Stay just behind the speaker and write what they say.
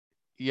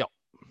Yeah.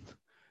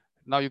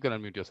 Now you can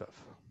unmute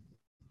yourself.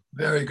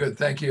 Very good.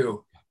 Thank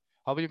you.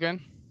 How are you, Ken?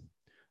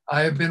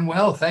 I have been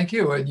well. Thank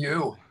you. And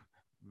you?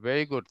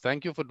 Very good.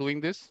 Thank you for doing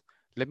this.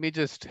 Let me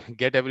just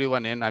get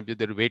everyone in.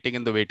 They're waiting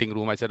in the waiting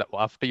room. I said,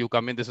 after you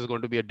come in, this is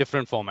going to be a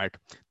different format.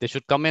 They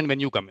should come in when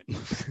you come in.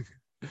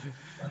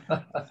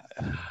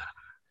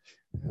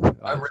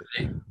 I'm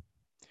ready.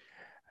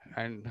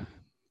 And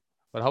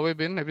but how have you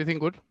been? Everything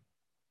good?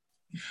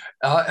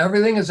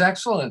 Everything is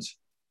excellent.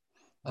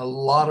 A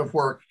lot of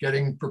work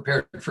getting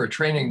prepared for a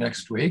training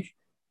next week.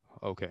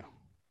 Okay.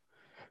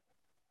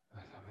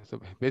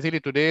 So basically,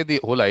 today the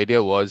whole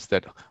idea was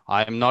that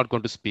I am not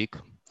going to speak.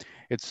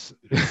 It's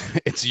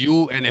it's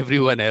you and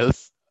everyone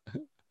else.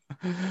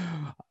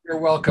 You're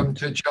welcome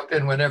to jump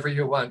in whenever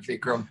you want,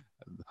 Vikram.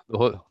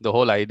 The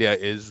whole idea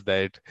is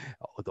that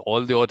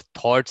all your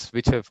thoughts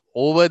which have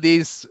over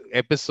these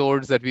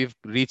episodes that we've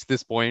reached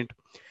this point,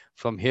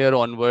 from here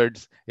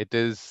onwards, it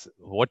is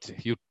what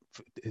you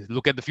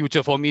look at the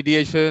future for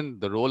mediation,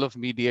 the role of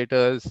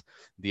mediators,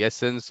 the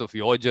essence of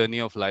your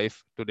journey of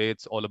life. Today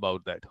it's all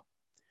about that.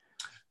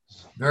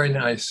 Very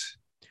nice.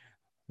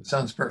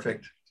 Sounds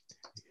perfect.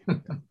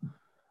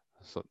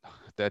 So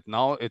that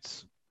now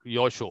it's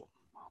your show.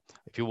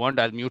 If you want,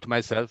 I'll mute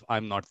myself.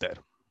 I'm not there.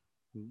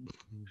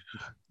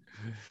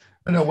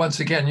 No,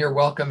 once again, you're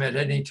welcome at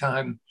any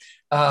time.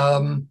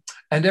 And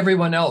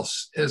everyone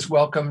else is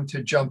welcome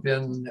to jump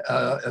in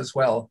as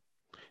well.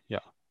 Yeah.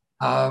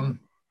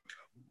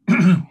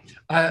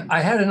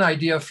 I had an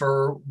idea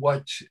for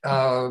what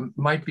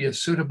might be a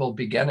suitable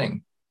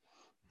beginning.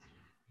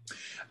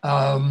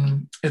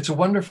 It's a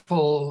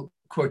wonderful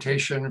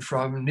quotation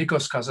from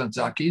Nikos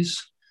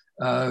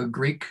Kazantzakis,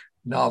 Greek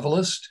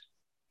novelist.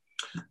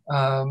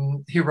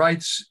 He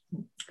writes,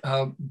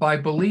 by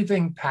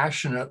believing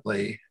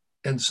passionately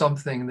in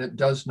something that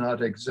does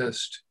not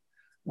exist,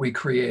 we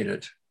create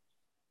it.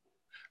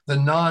 The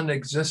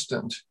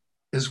non-existent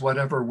is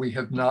whatever we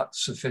have not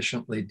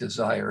sufficiently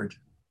desired.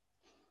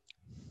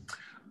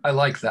 I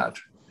like that,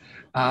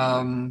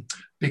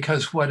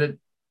 because what it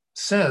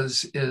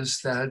says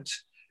is that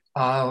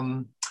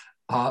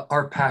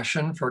our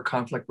passion for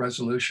conflict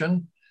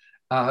resolution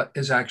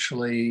is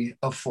actually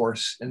a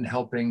force in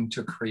helping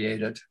to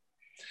create it.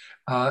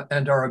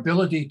 And our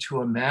ability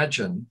to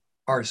imagine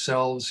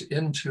ourselves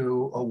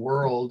into a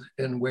world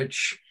in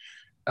which,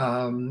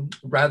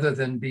 rather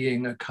than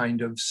being a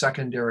kind of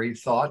secondary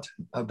thought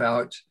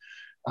about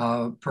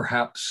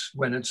perhaps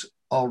when it's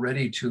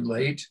already too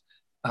late,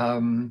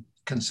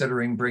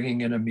 considering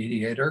bringing in a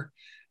mediator,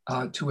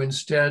 to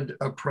instead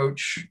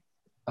approach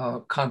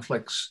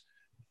conflicts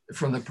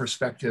from the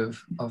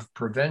perspective of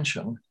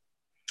prevention,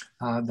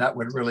 that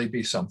would really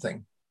be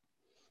something.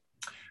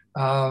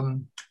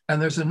 And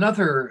there's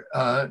another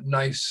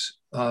nice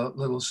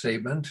little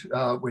statement,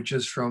 which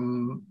is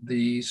from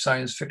the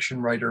science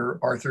fiction writer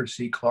Arthur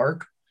C.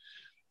 Clarke,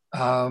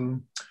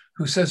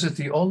 who says that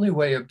the only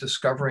way of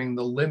discovering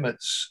the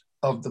limits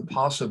of the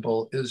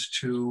possible is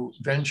to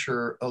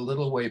venture a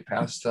little way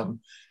past them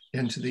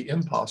into the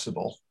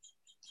impossible.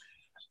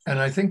 And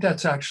I think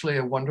that's actually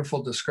a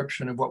wonderful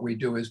description of what we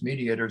do as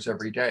mediators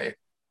every day.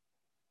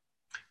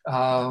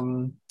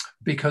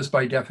 Because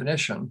by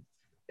definition,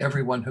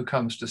 everyone who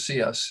comes to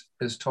see us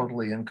is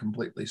totally and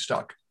completely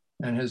stuck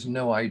and has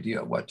no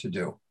idea what to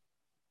do.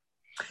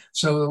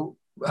 So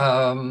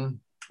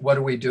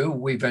what do?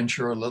 We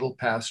venture a little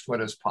past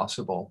what is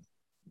possible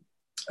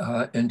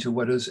into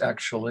what is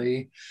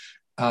actually,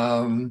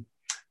 by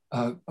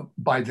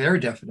their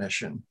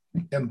definition,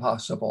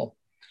 impossible.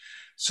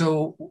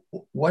 So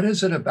what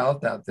is it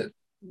about that that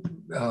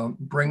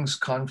brings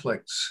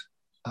conflicts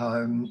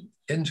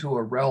into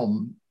a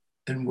realm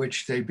in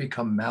which they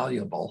become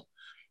malleable,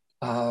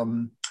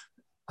 in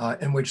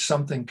which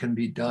something can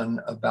be done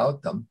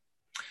about them?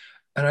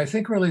 And I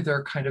think really there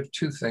are kind of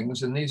two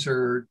things, and these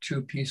are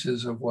two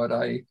pieces of what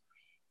I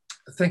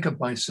think of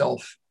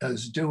myself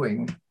as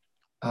doing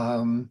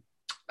and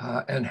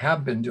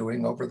have been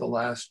doing over the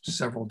last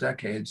several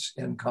decades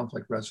in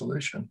conflict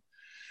resolution.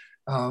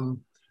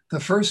 The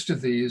first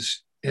of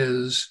these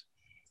is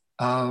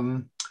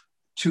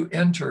to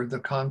enter the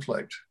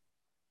conflict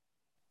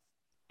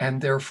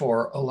and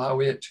therefore allow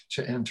it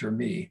to enter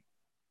me.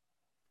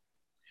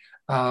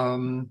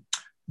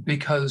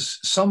 Because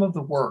some of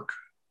the work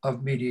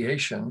of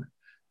mediation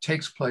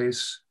takes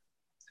place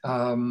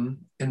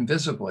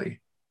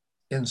invisibly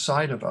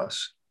inside of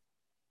us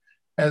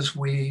as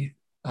we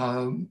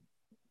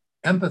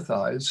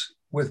empathize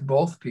with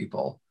both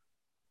people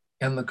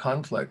in the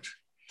conflict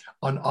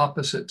on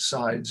opposite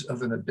sides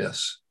of an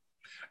abyss,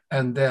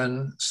 and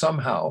then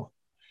somehow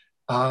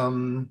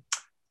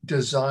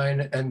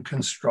design and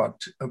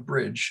construct a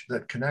bridge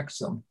that connects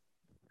them.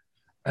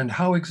 And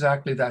how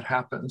exactly that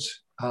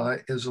happens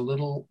is a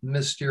little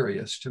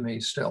mysterious to me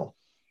still.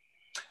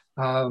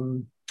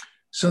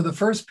 So the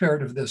first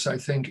part of this, I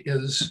think,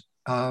 is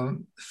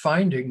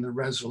finding the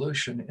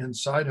resolution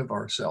inside of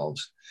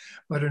ourselves.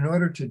 But in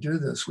order to do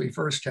this, we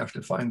first have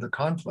to find the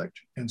conflict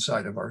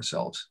inside of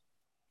ourselves.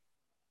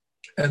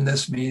 And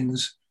this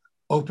means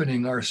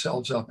opening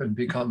ourselves up and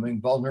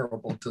becoming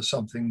vulnerable to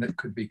something that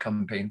could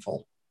become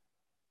painful.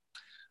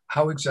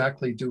 How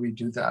exactly do we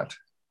do that?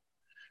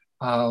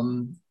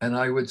 And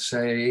I would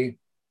say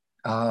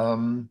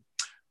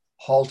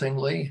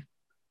haltingly,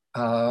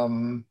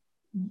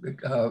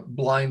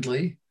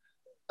 blindly,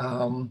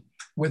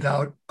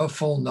 without a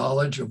full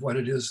knowledge of what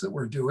it is that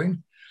we're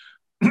doing,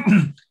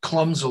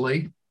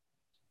 clumsily,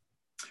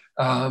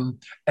 and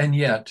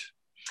yet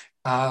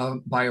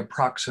by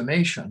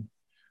approximation,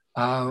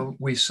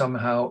 we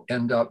somehow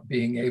end up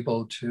being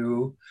able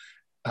to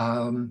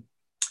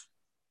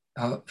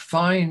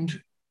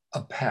find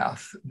a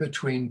path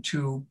between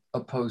two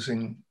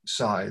opposing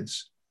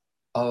sides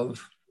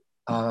of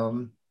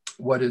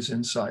what is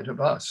inside of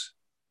us.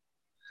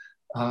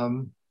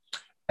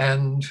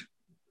 And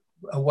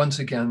once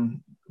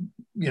again,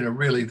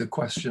 really the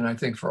question I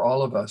think for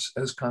all of us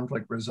as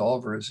conflict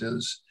resolvers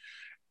is,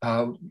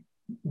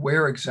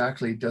 where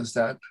exactly does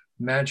that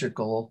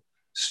magical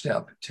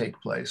step take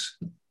place?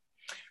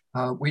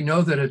 We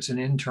know that it's an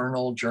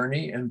internal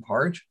journey in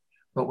part,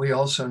 but we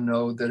also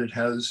know that it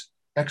has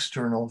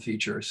external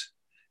features.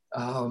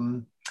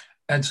 And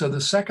so the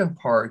second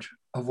part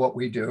of what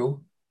we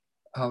do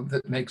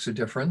that makes a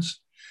difference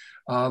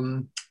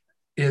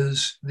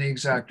is the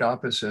exact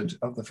opposite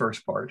of the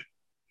first part.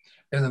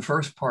 In the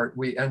first part,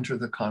 we enter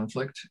the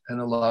conflict and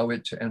allow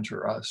it to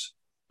enter us.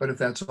 But if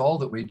that's all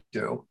that we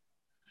do,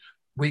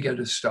 we get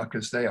as stuck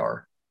as they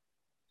are.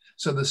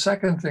 So the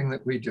second thing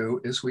that we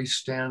do is we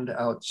stand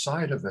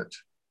outside of it,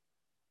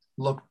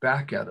 look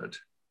back at it.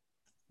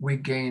 We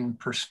gain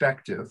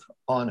perspective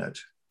on it.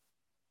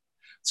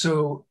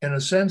 So in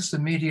a sense, the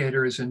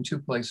mediator is in two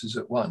places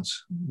at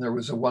once. There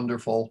was a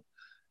wonderful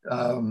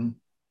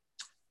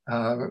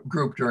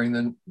group during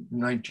the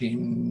late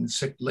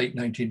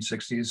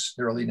 1960s,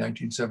 early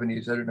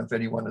 1970s. I don't know if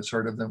anyone has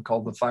heard of them,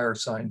 called the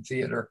Firesign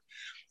Theater.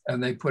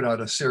 And they put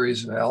out a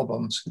series of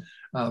albums,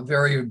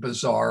 very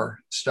bizarre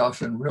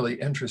stuff and really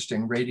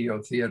interesting radio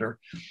theater.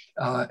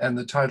 And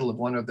the title of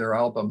one of their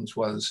albums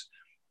was,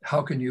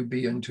 "How Can You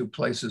Be in Two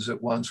Places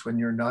at Once When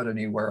You're Not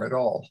Anywhere at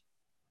All?"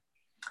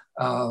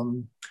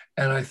 And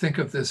I think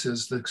of this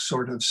as the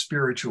sort of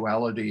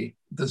spirituality,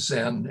 the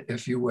Zen,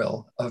 if you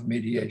will, of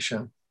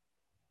mediation.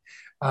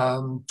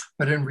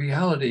 But in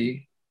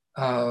reality,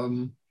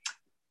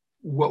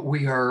 what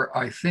we are,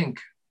 I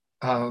think,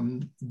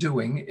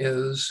 doing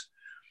is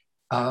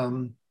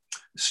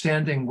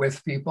standing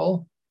with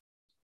people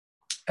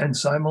and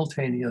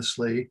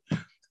simultaneously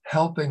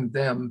helping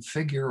them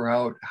figure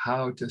out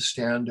how to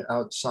stand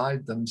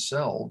outside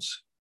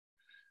themselves,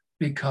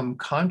 become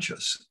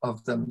conscious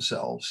of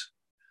themselves,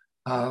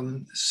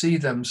 see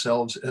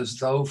themselves as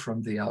though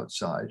from the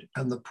outside,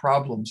 and the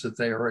problems that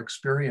they are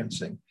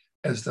experiencing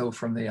as though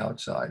from the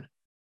outside.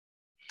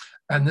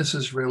 And this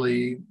is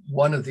really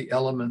one of the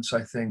elements,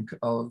 I think,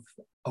 of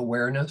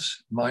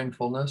awareness,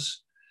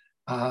 mindfulness,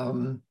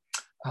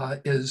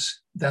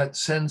 is that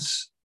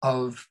sense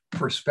of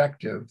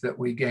perspective that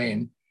we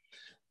gain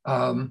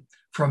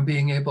from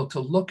being able to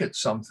look at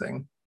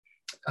something,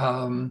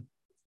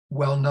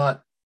 while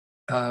not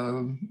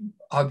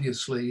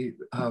obviously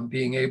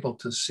being able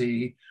to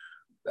see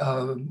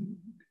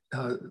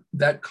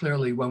that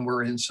clearly when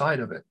we're inside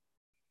of it.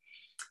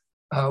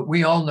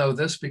 We all know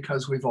this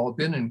because we've all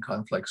been in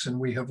conflicts and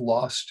we have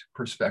lost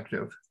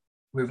perspective.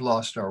 We've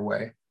lost our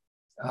way.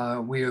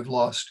 We have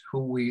lost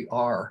who we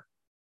are.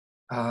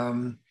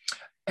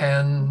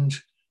 And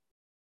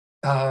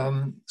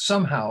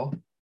somehow,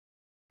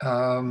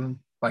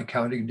 by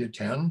counting to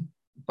 10,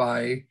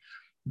 by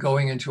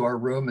going into our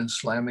room and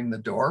slamming the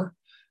door,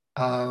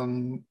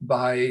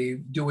 by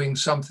doing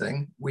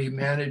something, we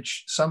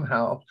manage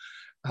somehow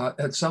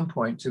at some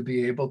point to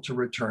be able to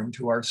return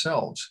to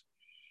ourselves.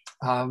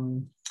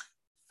 But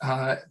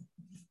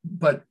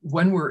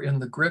when we're in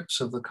the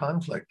grips of the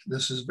conflict,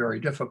 this is very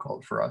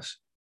difficult for us.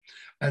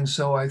 And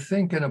so I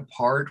think in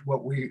part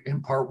what we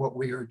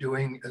are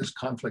doing as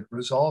conflict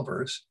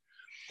resolvers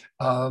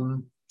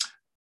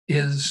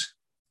is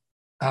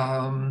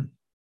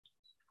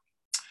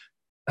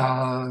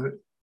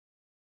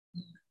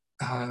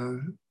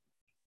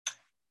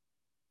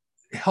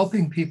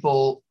helping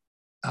people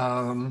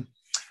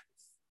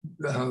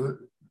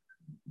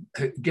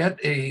get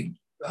to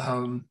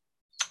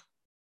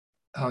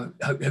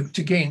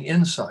gain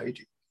insight.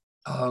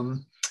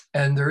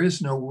 And there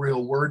is no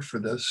real word for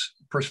this.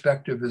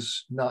 Perspective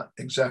is not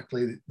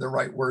exactly the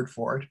right word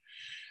for it.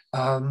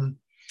 But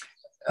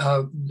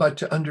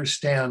to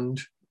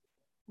understand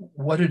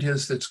what it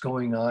is that's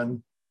going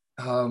on,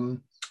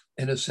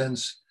 in a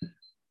sense,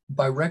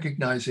 by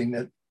recognizing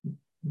that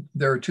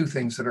there are two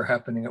things that are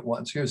happening at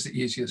once. Here's the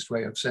easiest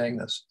way of saying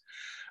this.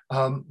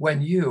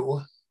 When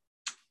you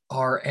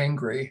are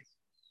angry,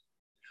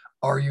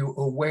 are you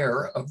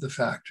aware of the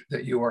fact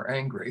that you are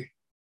angry?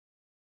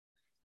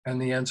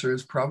 And the answer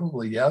is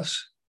probably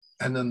yes.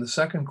 And then the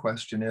second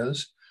question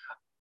is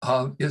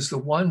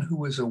the one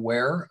who is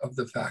aware of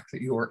the fact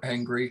that you are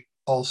angry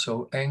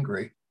also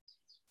angry?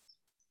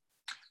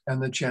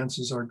 And the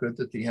chances are good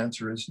that the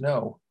answer is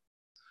no.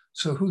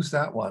 So who's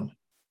that one?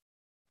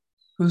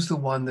 Who's the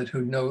one that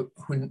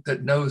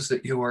that knows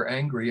that you are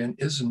angry and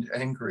isn't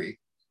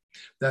angry?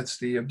 That's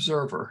the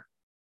observer.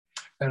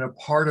 And a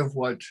part of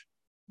what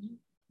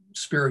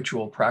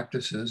spiritual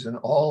practices in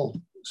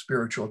all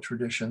spiritual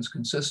traditions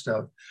consist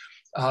of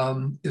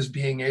is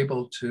being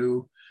able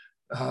to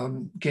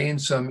gain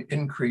some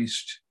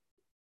increased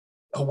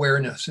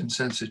awareness and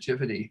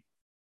sensitivity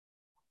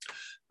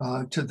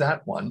to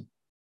that one,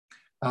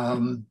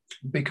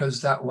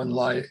 because that one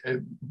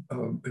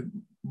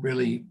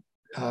really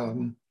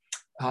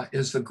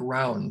is the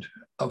ground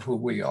of who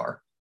we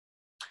are,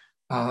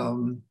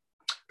 and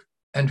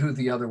who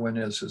the other one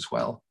is as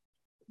well.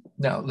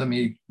 Now, let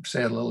me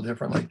say it a little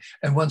differently.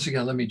 And once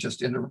again, let me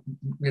just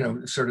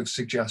sort of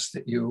suggest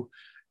that you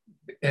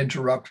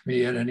interrupt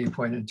me at any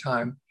point in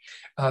time.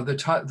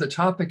 The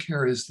topic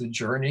here is the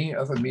journey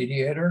of a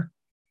mediator.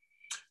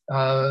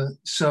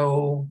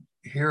 So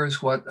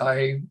here's what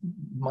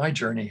my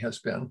journey has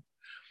been.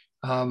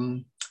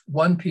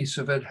 One piece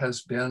of it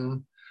has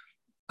been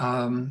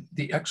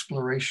the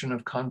exploration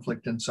of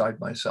conflict inside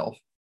myself.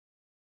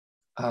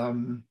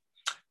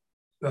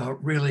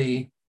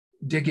 Really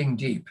digging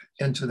deep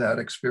into that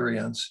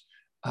experience,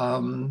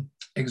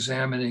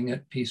 examining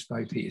it piece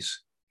by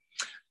piece.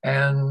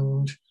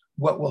 And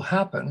what will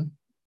happen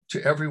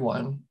to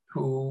everyone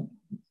who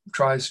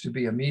tries to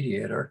be a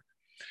mediator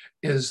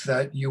is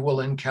that you will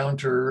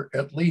encounter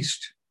at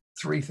least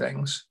three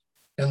things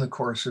in the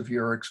course of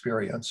your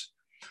experience.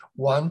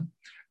 One,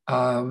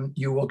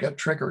 you will get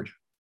triggered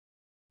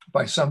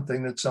by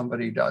something that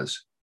somebody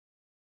does.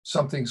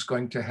 Something's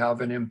going to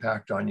have an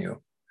impact on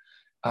you.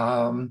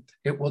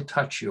 It will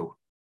touch you.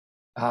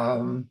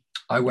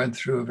 I went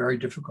through a very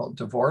difficult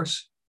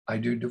divorce. I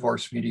do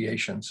divorce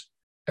mediations.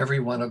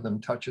 Every one of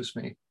them touches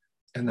me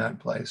in that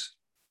place.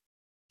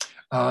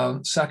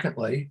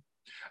 Secondly,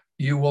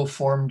 you will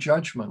form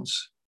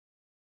judgments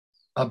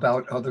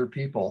about other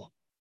people.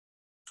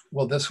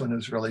 Well, this one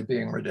is really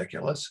being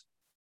ridiculous.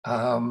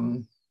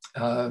 Why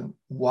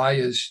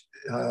is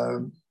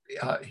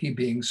he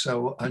being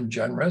so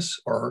ungenerous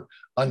or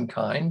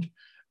unkind?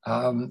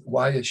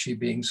 Why is she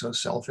being so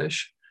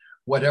selfish?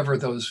 Whatever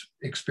those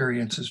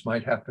experiences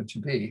might happen to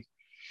be.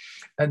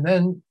 And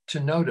then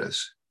to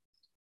notice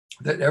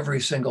that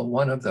every single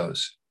one of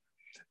those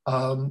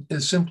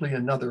is simply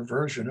another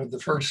version of the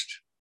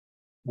first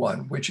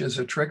one, which is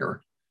a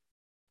trigger.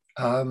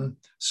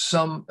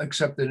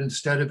 Except that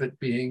instead of it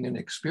being an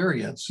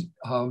experience,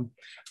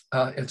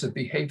 it's a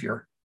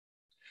behavior.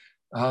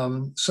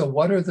 So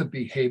what are the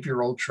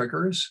behavioral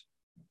triggers?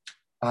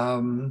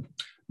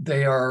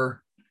 They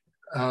are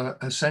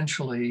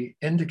essentially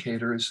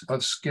indicators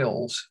of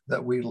skills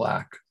that we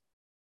lack.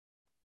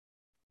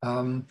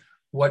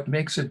 What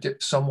makes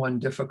someone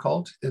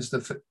difficult is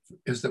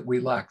that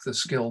we lack the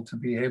skill to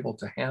be able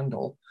to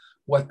handle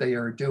what they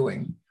are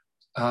doing,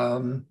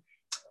 and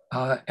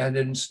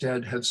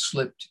instead have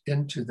slipped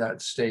into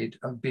that state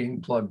of being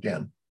plugged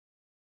in.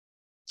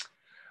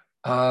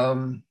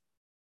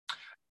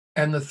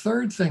 And the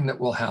third thing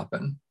that will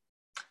happen,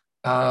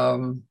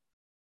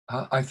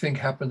 I think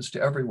happens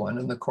to everyone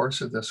in the course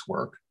of this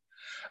work,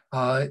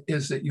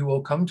 is that you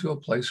will come to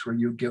a place where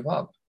you give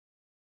up,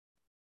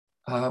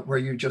 where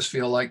you just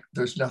feel like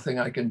there's nothing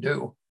I can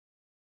do.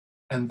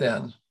 And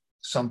then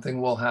something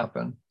will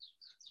happen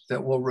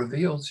that will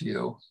reveal to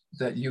you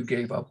that you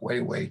gave up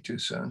way, way too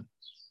soon.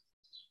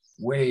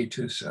 Way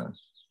too soon.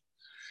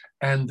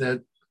 And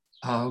that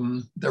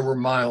there were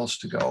miles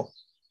to go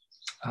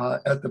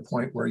at the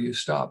point where you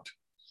stopped.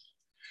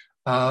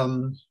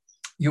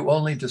 You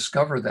only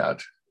discover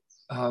that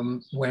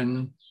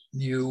when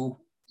you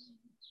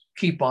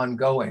keep on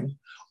going,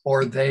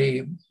 or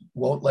they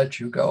won't let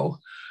you go.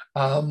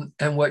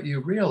 And what you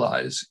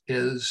realize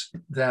is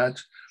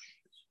that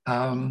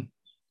the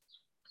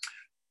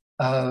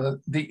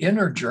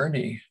inner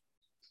journey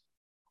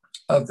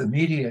of the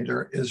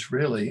mediator is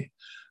really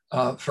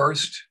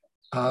first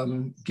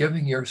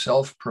giving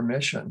yourself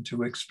permission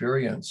to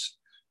experience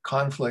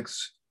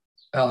conflicts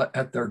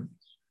at their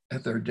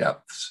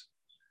depths.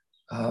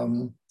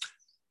 And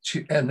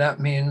that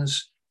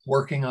means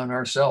working on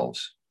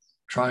ourselves,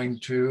 trying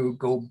to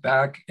go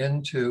back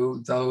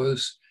into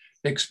those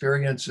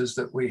experiences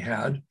that we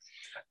had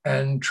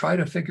and try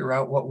to figure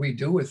out what we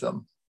do with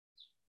them.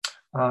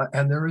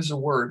 And there is a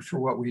word for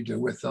what we do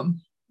with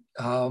them.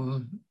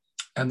 And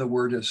the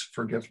word is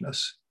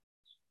forgiveness.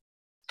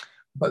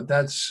 But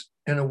that's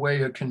in a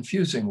way a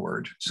confusing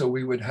word. So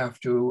we would have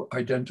to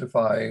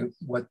identify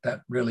what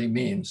that really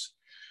means,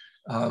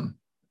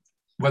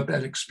 what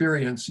that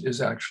experience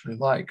is actually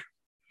like.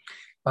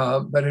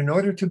 But in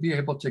order to be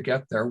able to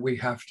get there, we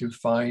have to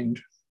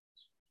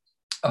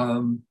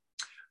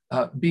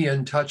be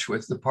in touch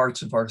with the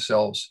parts of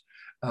ourselves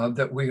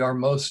that we are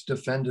most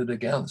defended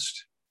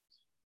against.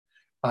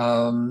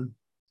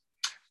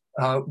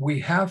 We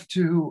have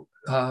to,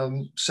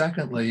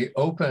 secondly,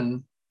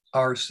 open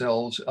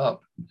ourselves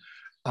up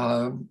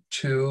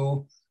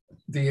to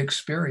the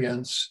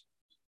experience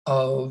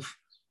of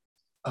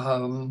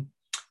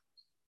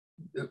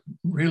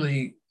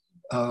really,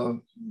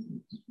 how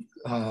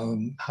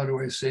do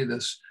I say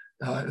this,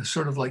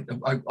 sort of like,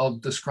 I'll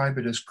describe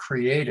it as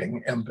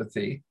creating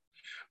empathy,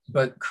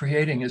 but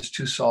creating is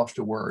too soft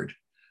a word.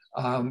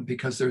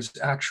 Because there's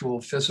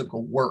actual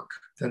physical work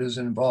that is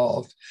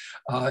involved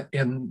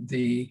in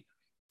the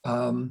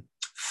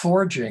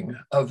forging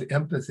of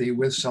empathy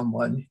with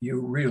someone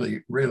you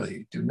really,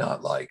 really do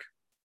not like.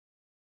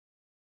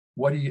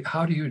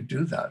 How do you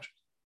do that?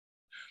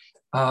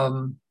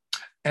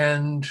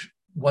 And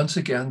once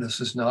again, this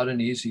is not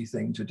an easy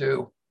thing to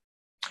do.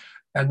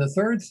 And the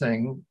third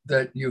thing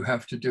that you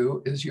have to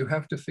do is you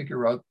have to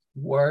figure out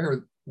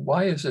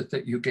why is it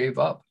that you gave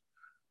up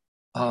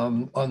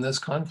on this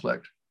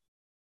conflict?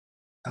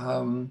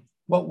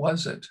 What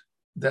was it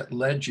that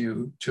led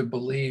you to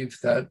believe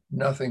that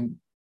nothing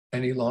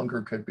any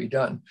longer could be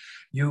done?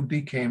 You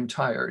became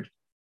tired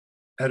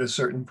at a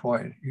certain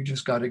point. You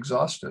just got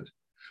exhausted.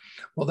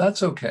 Well,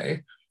 that's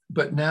okay.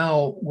 But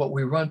now what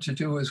we want to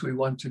do is we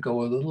want to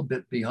go a little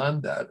bit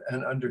beyond that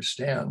and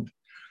understand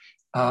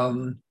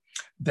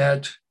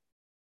that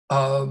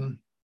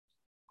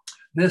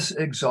this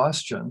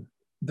exhaustion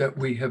that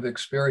we have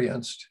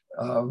experienced,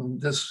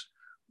 this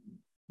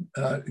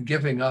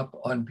giving up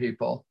on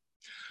people,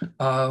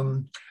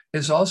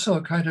 is also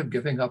a kind of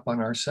giving up on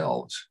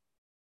ourselves.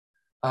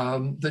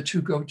 The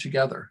two go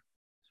together.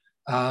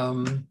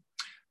 There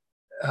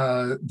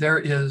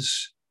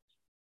is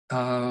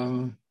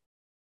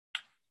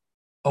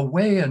a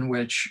way in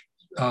which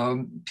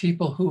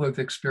people who have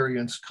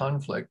experienced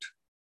conflict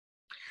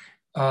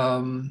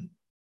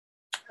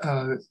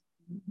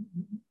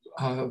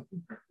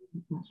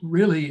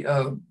really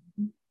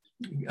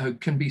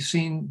can be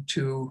seen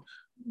to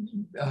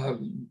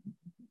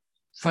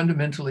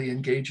fundamentally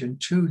engage in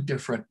two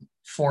different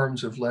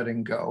forms of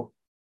letting go.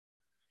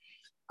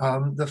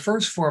 The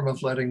first form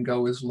of letting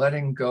go is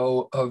letting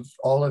go of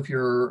all of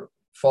your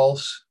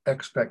false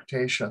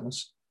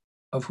expectations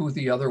of who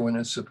the other one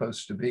is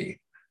supposed to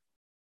be,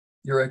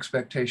 your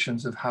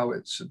expectations of how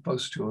it's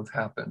supposed to have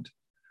happened,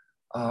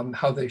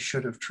 how they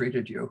should have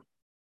treated you.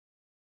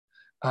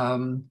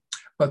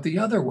 But the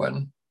other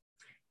one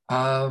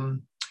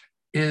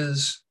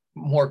is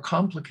more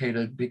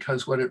complicated,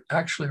 because what it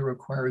actually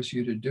requires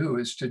you to do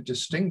is to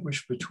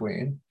distinguish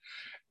between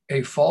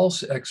a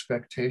false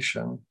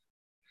expectation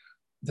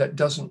that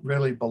doesn't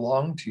really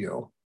belong to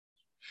you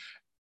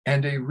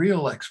and a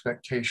real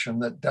expectation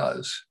that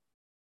does.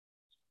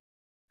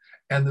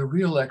 And the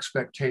real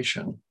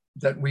expectation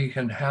that we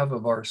can have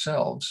of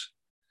ourselves,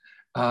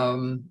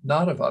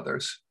 not of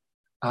others,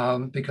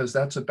 because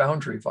that's a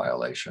boundary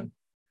violation.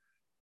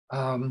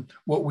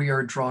 What we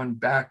are drawn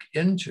back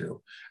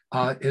into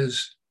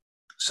is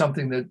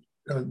something that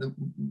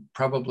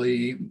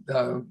probably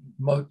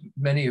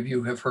many of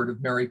you have heard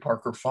of Mary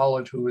Parker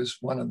Follett, who is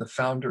one of the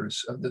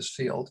founders of this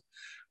field.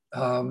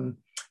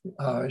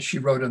 She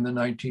wrote in the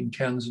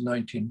 1910s and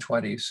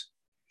 1920s,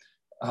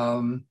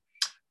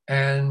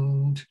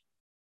 and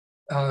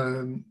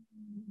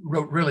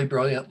wrote really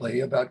brilliantly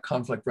about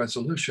conflict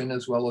resolution,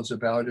 as well as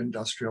about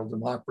industrial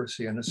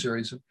democracy and a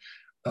series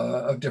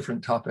of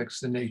different topics,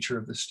 the nature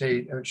of the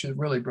state. She's a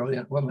really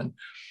brilliant woman.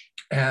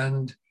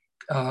 And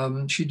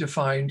she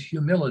defined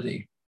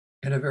humility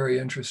in a very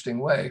interesting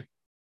way.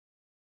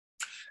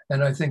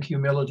 And I think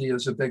humility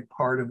is a big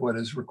part of what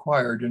is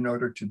required in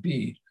order to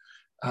be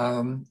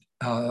a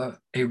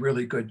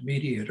really good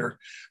mediator.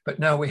 But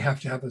now we have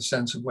to have a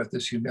sense of what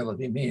this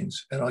humility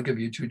means. And I'll give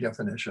you two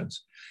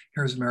definitions.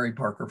 Here's Mary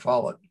Parker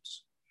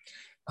Follett's.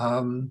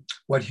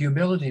 What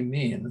humility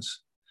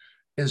means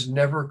is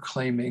never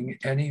claiming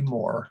any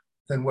more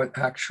than what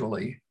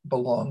actually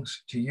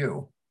belongs to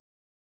you.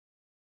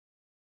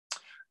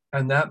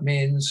 And that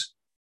means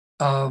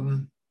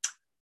that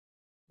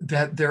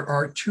there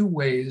are two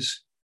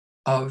ways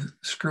of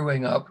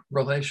screwing up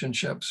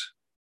relationships.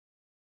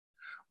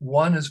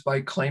 One is by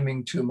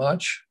claiming too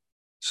much,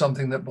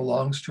 something that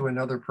belongs to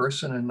another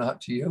person and not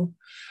to you.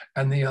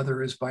 And the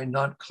other is by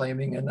not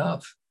claiming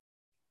enough.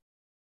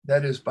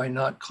 That is, by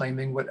not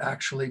claiming what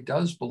actually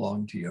does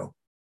belong to you.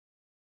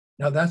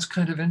 Now, that's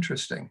kind of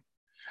interesting.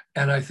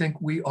 And I think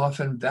we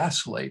often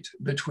vacillate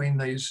between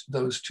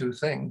those two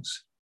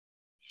things.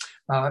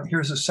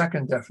 Here's a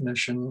second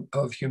definition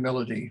of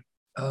humility.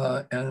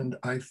 And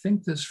I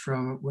think this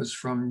was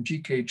from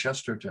G.K.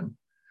 Chesterton,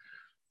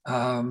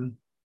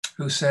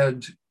 who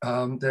said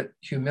that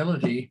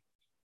humility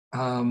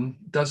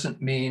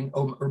doesn't mean,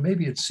 or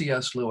maybe it's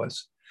C.S.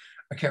 Lewis,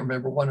 I can't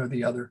remember, one or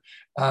the other.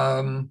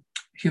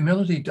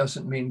 Humility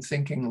doesn't mean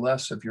thinking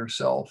less of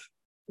yourself.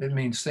 It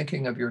means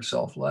thinking of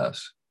yourself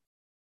less.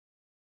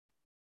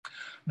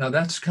 Now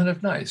that's kind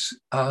of nice.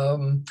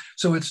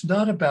 So it's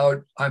not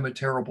about I'm a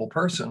terrible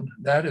person.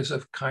 That is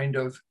a kind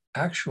of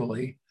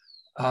actually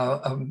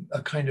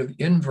a kind of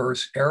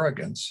inverse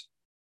arrogance,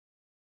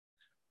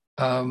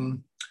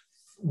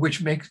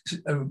 which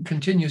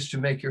continues to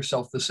make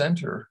yourself the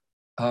center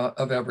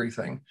of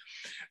everything.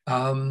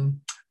 But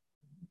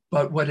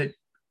what it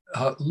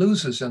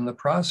loses in the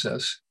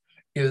process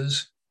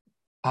is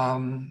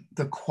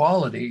the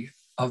quality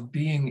of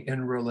being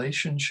in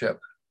relationship.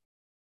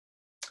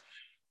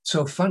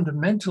 So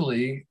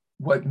fundamentally,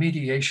 what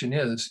mediation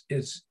is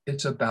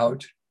it's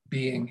about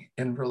being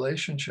in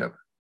relationship.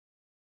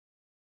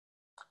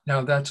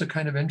 Now, that's a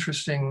kind of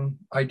interesting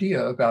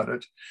idea about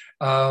it.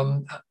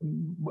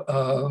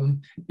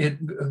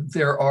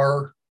 There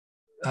are,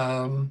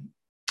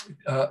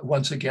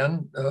 once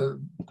again,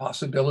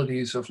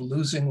 possibilities of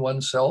losing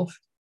oneself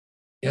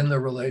in the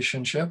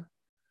relationship.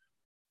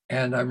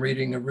 And I'm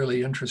reading a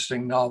really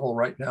interesting novel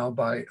right now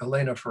by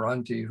Elena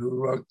Ferranti, who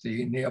wrote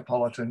the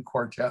Neapolitan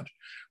Quartet,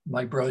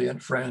 my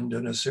brilliant friend,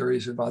 and a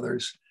series of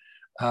others.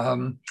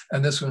 And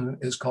this one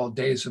is called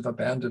Days of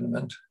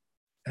Abandonment.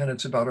 And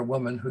it's about a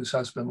woman whose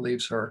husband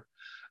leaves her.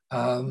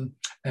 And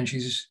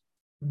she's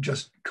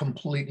just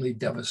completely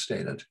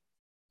devastated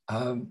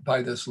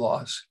by this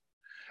loss.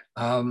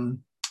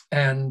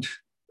 And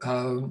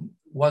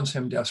wants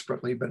him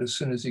desperately, but as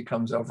soon as he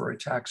comes over,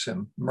 attacks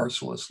him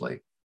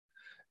mercilessly.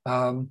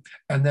 And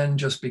then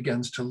just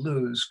begins to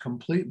lose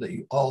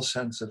completely all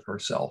sense of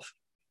herself,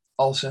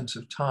 all sense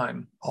of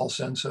time, all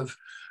sense of,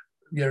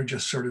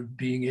 just sort of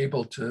being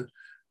able to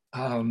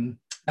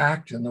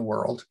act in the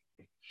world.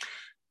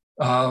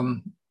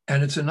 And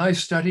it's a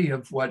nice study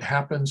of what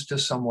happens to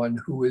someone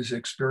who is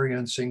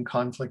experiencing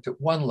conflict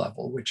at one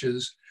level, which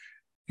is,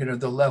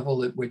 the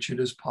level at which it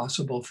is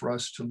possible for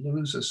us to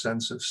lose a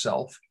sense of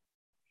self.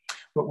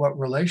 But what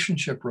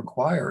relationship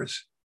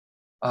requires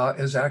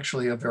is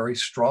actually a very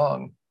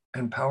strong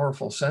and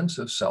powerful sense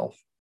of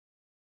self.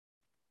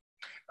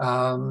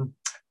 And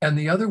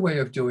the other way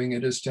of doing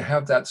it is to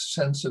have that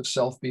sense of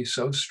self be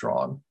so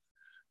strong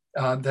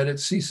that it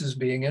ceases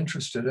being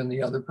interested in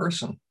the other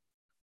person.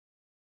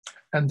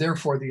 And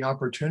therefore, the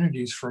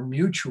opportunities for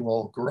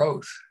mutual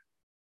growth,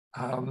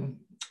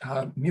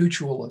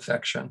 mutual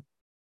affection,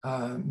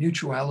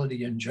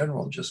 mutuality in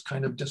general just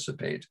kind of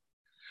dissipate.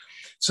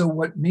 So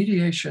what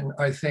mediation,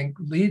 I think,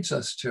 leads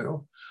us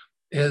to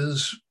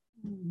is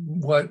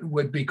what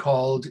would be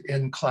called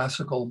in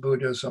classical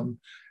Buddhism,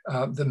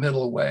 the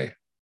middle way.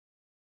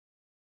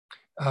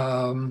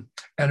 And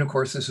of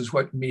course, this is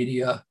what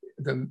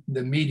the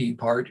meaty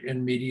part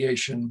in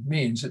mediation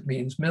means. It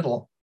means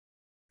middle.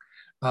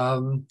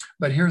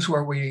 But here's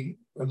where we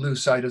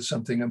lose sight of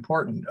something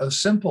important. A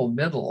simple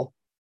middle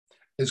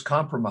is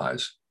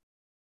compromise.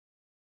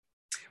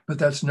 But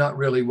that's not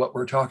really what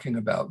we're talking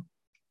about.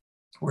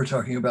 We're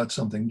talking about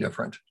something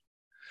different.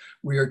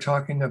 We are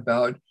talking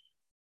about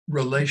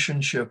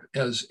relationship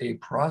as a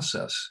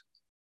process,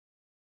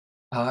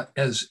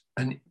 as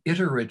an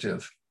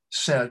iterative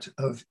set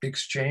of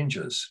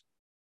exchanges.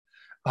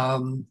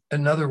 In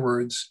other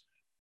words,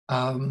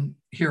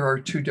 here are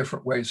two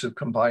different ways of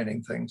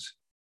combining things.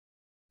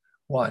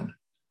 One,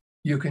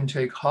 you can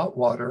take hot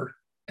water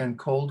and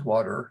cold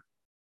water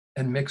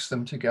and mix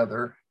them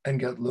together and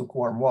get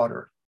lukewarm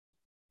water.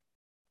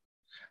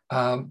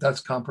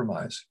 That's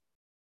compromise.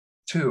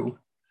 Two,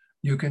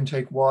 you can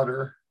take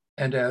water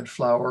and add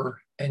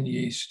flour and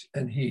yeast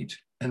and heat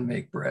and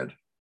make bread.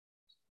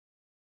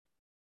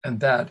 And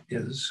that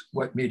is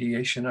what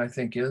mediation, I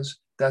think, is.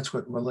 That's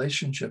what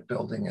relationship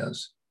building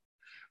is.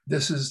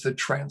 This is the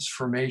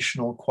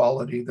transformational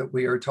quality that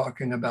we are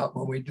talking about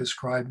when we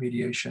describe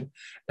mediation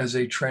as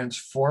a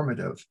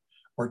transformative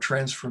or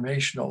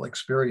transformational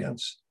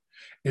experience.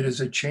 It is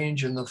a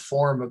change in the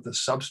form of the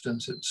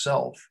substance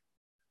itself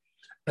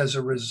as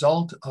a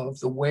result of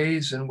the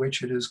ways in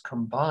which it is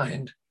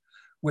combined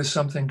with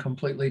something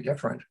completely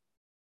different,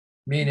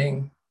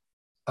 meaning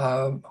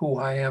who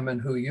I am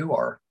and who you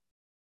are.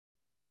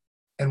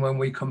 And when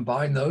we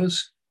combine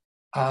those,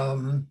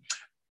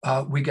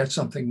 we get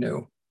something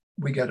new.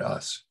 We get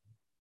us.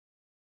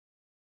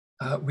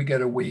 We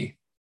get a we.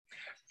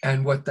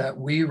 And what that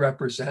we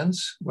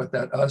represents, what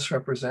that us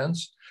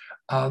represents,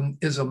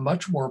 is a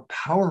much more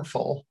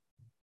powerful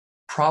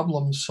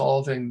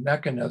problem-solving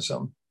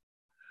mechanism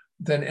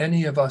than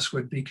any of us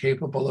would be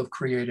capable of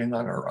creating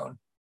on our own.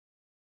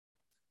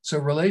 So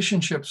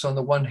relationships, on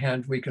the one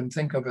hand, we can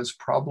think of as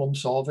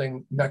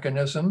problem-solving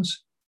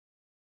mechanisms.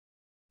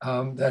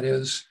 That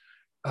is,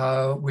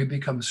 we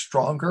become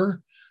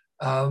stronger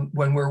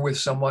when we're with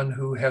someone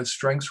who has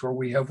strengths where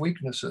we have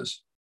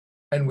weaknesses,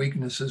 and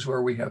weaknesses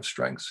where we have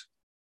strengths,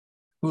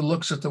 who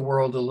looks at the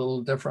world a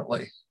little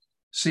differently,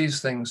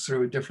 sees things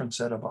through a different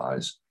set of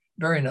eyes.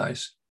 Very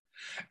nice.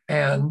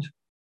 And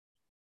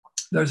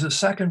there's a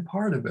second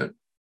part of it.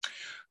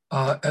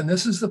 And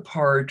this is the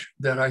part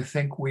that I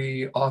think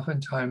we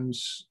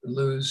oftentimes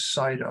lose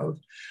sight of.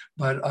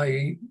 But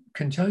I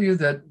can tell you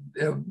that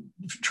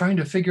trying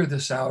to figure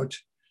this out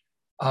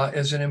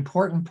is an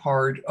important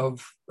part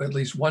of at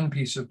least one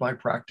piece of my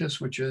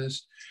practice, which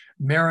is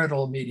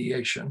marital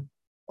mediation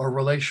or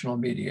relational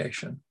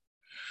mediation.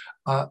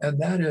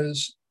 And that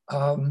is,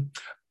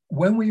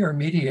 when we are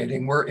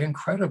mediating, we're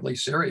incredibly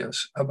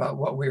serious about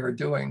what we are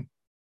doing.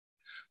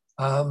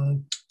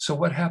 So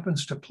what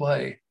happens to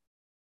play?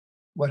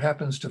 What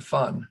happens to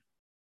fun?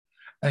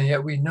 And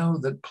yet we know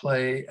that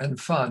play and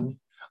fun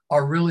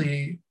are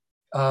really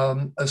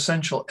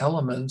essential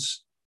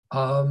elements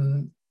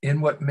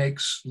in what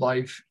makes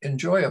life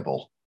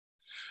enjoyable.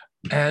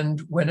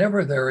 And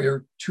whenever there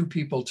are two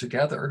people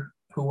together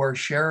who are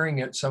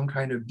sharing at some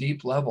kind of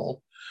deep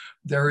level,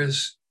 there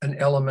is an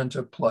element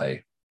of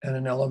play and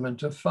an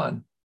element of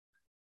fun.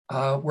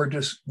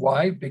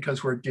 Why?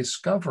 Because we're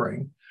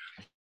discovering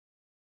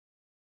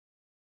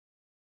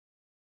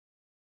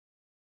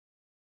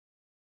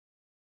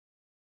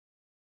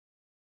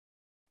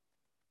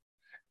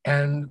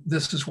and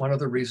this is one of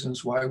the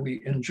reasons why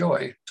we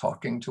enjoy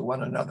talking to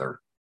one another,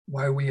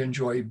 why we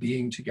enjoy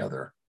being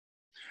together,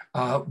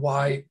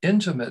 why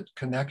intimate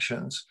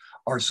connections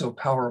are so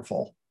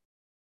powerful.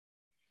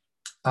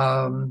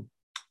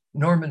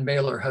 Norman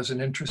Mailer has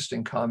an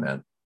interesting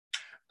comment.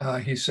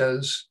 He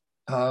says,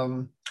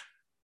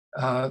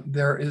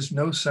 there is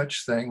no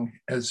such thing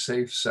as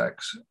safe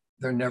sex.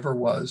 There never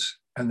was,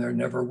 and there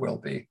never will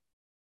be.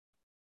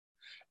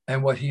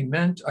 And what he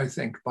meant, I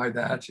think, by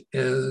that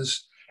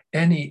is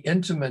any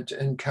intimate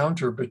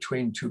encounter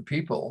between two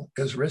people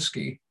is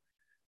risky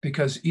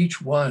because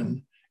each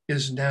one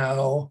is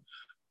now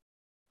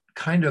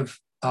kind of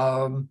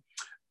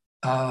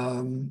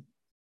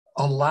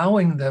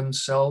allowing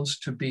themselves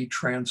to be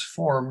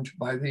transformed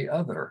by the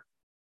other.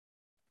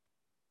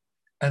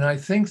 And I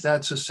think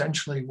that's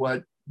essentially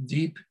what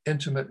deep,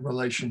 intimate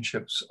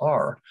relationships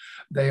are.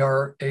 They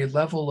are a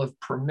level of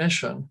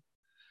permission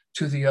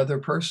to the other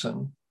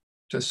person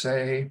to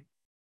say,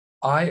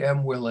 I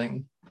am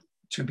willing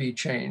to be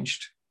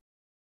changed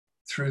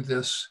through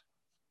this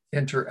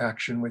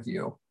interaction with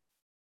you.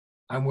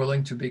 I'm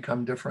willing to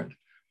become different.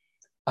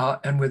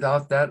 And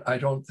without that, I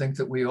don't think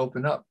that we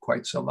open up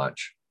quite so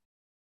much.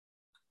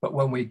 But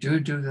when we do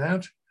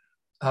that,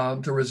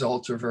 the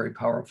results are very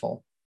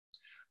powerful.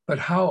 But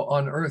how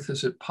on earth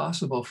is it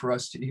possible for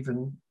us to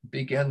even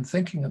begin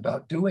thinking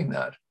about doing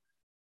that?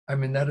 I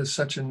mean, that is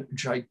such a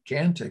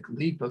gigantic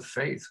leap of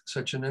faith,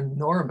 such an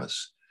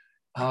enormous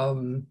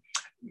kind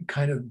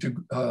of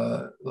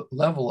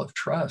level of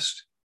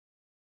trust.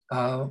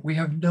 We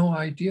have no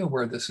idea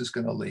where this is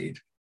going to lead,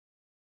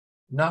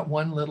 not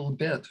one little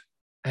bit,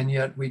 and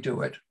yet we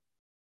do it.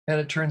 And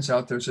it turns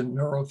out there's a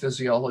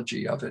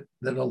neurophysiology of it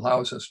that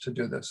allows us to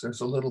do this.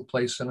 There's a little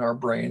place in our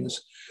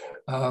brains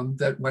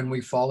that when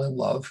we fall in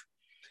love,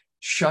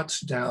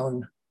 shuts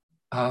down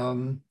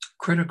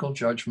critical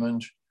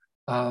judgment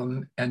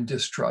and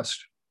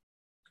distrust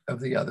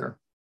of the other.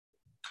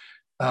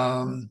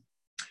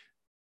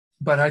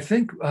 But I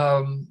think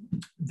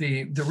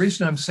the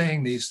reason I'm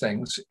saying these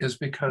things is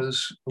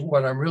because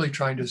what I'm really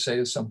trying to say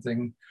is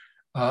something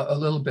a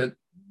little bit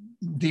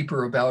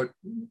deeper about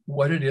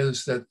what it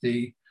is that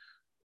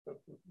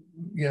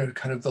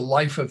kind of the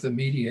life of the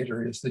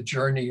mediator is, the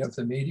journey of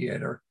the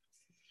mediator.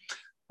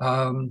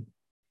 And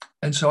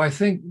so I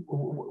think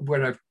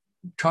what I've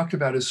talked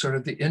about is sort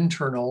of the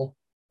internal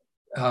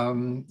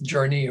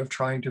journey of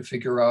trying to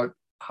figure out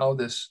how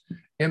this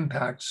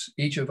impacts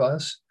each of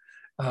us,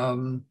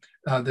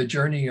 the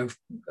journey of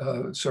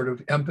sort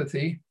of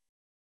empathy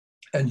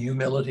and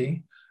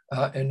humility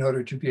in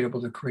order to be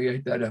able to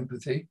create that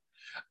empathy,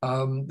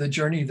 the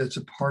journey that's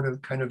a part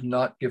of kind of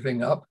not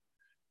giving up.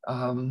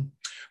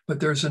 But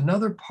there's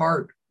another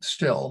part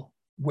still,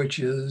 which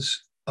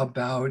is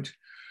about,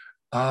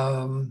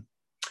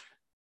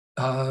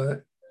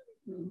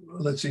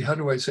 let's see, how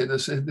do I say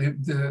this?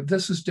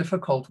 This is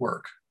difficult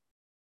work.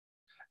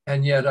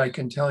 And yet I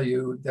can tell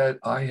you that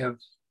I have,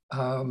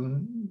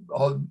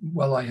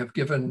 I have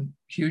given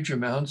huge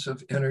amounts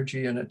of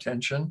energy and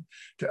attention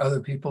to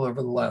other people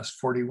over the last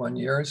 41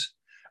 years.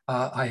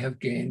 I have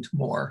gained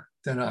more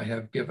than I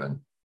have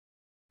given.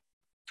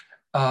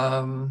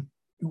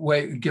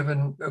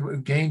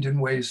 Gained in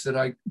ways that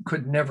I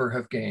could never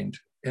have gained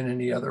in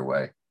any other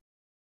way.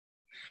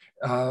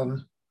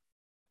 One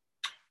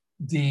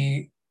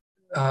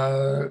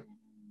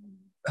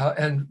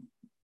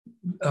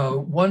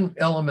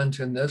element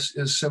in this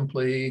is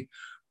simply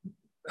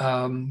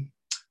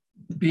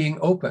being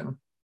open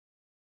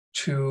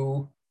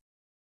to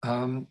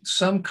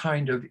some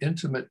kind of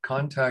intimate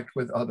contact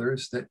with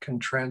others that can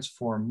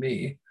transform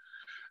me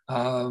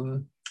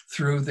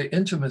through the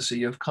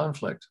intimacy of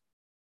conflict,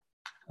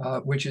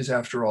 which is,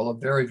 after all, a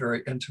very,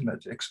 very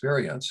intimate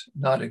experience,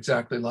 not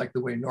exactly like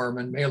the way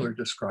Norman Mailer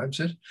describes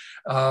it,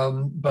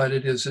 but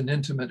it is an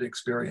intimate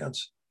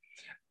experience,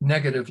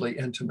 negatively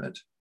intimate,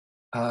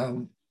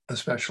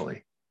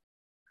 especially.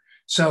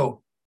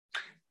 So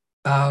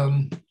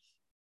I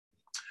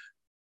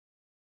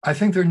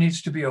think there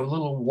needs to be a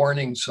little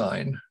warning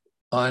sign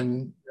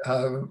on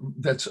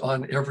that's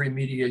on every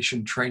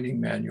mediation training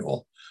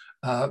manual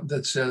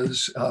that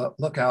says,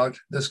 look out,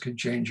 this could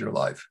change your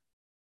life.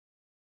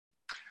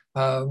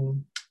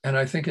 And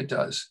I think it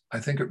does. I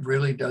think it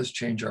really does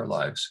change our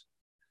lives.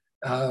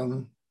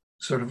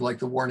 Sort of like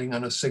the warning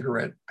on a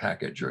cigarette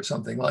package or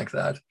something like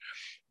that.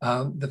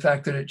 The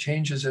fact that it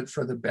changes it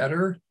for the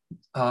better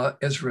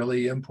is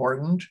really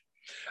important.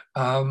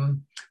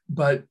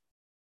 But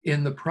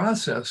in the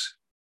process,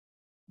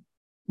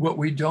 what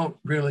we don't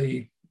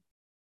really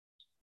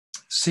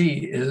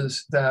see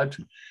is that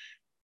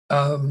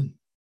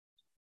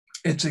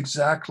it's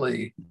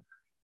exactly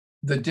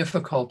the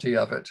difficulty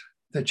of it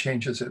that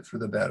changes it for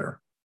the better.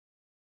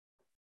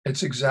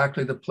 It's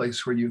exactly the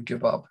place where you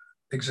give up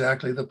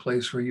exactly the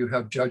place where you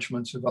have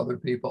judgments of other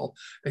people,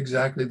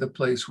 exactly the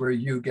place where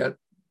you get,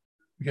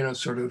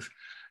 sort of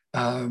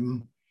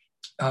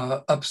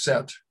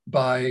upset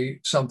by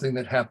something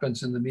that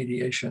happens in the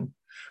mediation.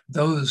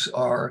 Those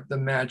are the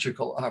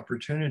magical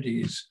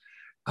opportunities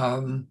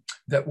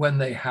that when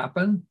they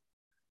happen,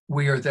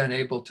 we are then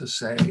able to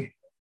say,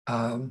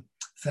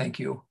 thank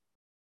you,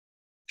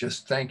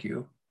 just thank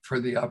you for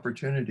the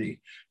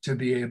opportunity to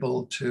be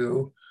able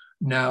to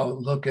now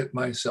look at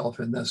myself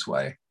in this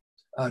way,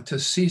 to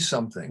see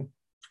something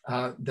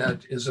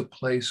that is a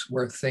place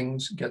where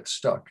things get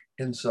stuck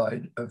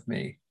inside of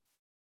me.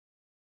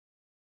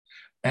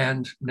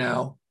 And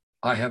now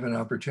I have an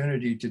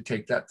opportunity to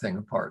take that thing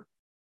apart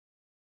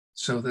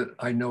so that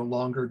I no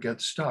longer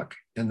get stuck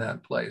in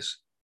that place.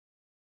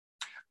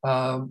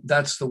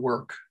 That's the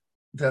work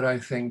that I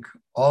think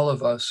all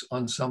of us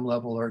on some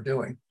level are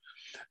doing.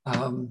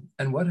 And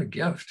what a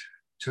gift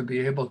to be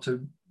able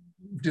to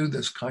do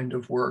this kind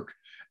of work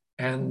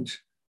and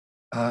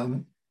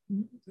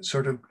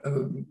sort of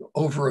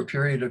over a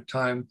period of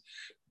time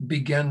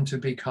begin to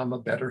become a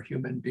better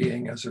human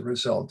being as a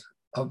result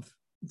of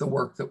the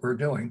work that we're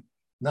doing.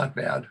 Not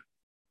bad,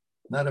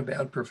 not a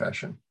bad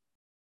profession.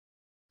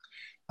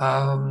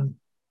 A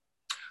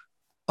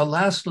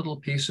last little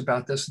piece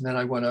about this, and then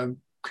I want to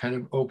kind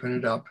of open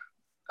it up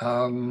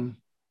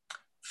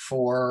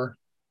for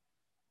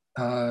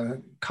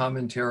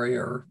commentary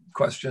or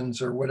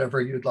questions or whatever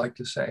you'd like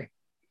to say.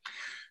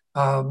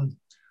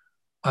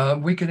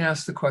 We can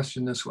ask the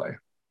question this way: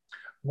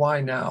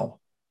 why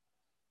now?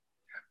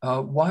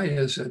 Why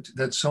is it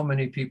that so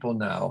many people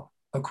now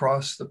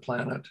across the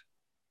planet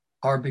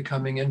are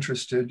becoming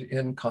interested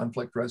in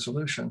conflict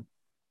resolution?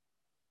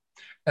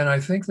 And I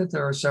think that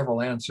there are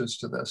several answers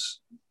to this.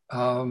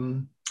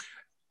 One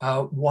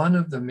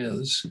of them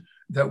is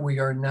that we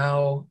are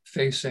now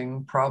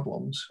facing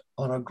problems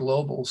on a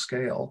global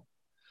scale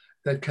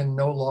that can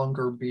no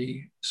longer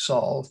be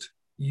solved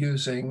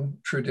using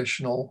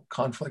traditional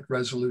conflict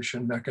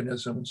resolution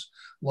mechanisms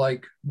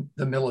like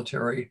the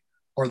military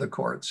or the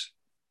courts.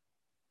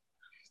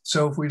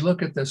 So if we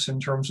look at this in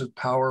terms of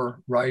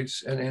power,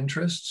 rights, and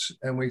interests,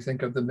 and we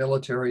think of the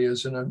military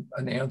as an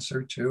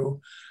answer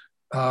to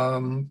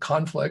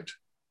conflict,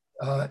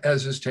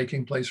 as is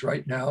taking place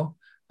right now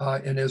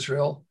in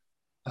Israel,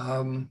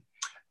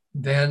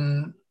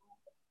 then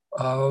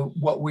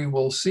what we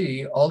will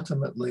see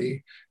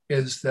ultimately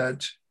is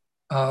that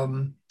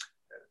all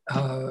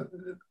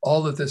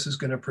that this is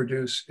going to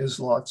produce is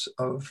lots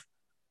of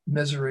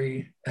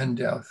misery and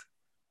death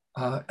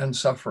and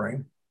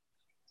suffering,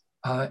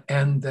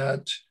 and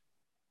that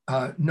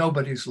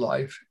nobody's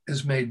life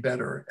is made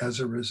better as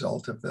a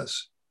result of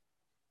this.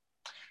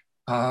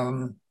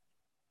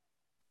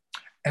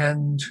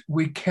 And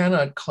we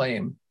cannot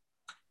claim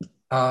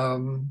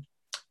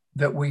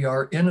that we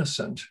are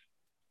innocent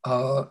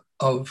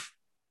of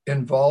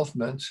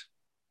involvement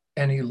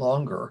any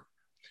longer,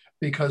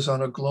 because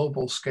on a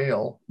global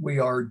scale, we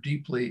are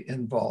deeply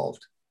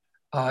involved,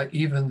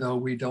 even though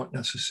we don't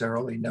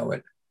necessarily know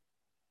it.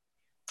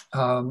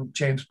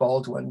 James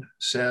Baldwin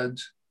said,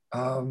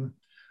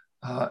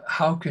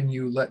 how can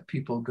you let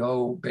people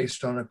go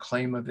based on a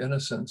claim of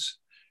innocence?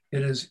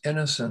 It is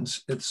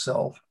innocence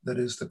itself that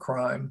is the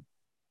crime.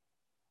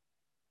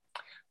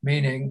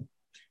 Meaning,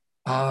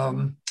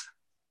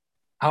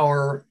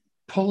 our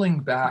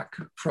pulling back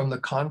from the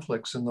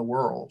conflicts in the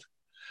world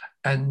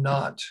and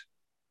not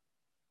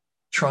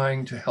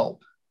trying to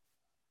help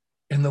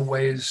in the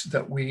ways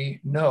that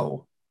we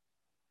know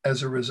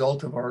as a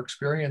result of our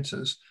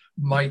experiences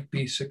might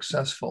be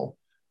successful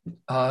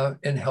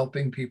in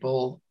helping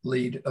people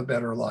lead a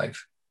better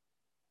life.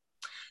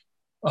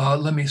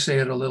 Let me say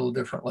it a little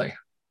differently.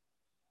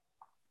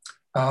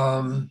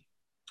 In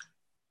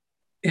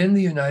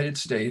the United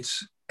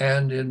States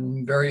and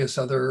in various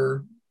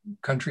other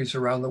countries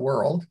around the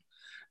world,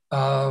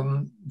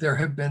 there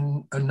have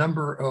been a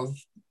number of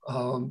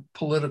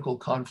political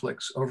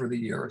conflicts over the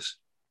years.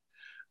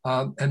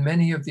 And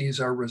many of these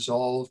are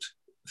resolved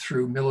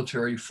through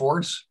military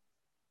force,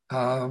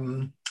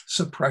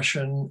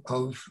 suppression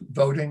of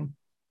voting.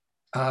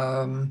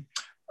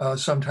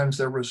 Sometimes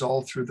they're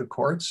resolved through the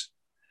courts.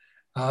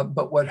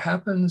 But what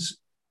happens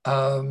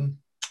I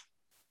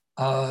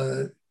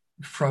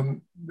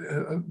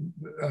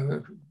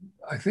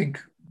think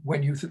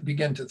when you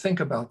begin to think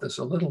about this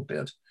a little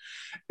bit,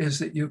 is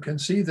that you can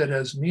see that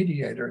as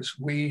mediators,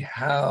 we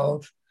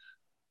have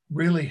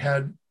really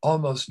had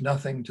almost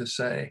nothing to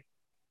say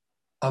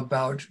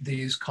about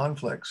these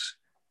conflicts,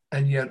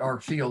 and yet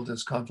our field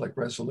is conflict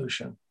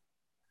resolution.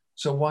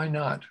 So why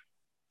not?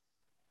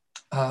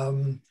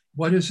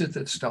 What is it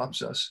that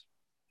stops us?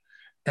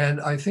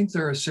 And I think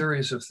there are a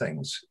series of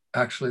things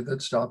actually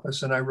that stop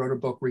us. And I wrote a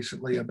book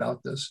recently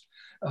about this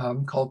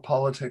called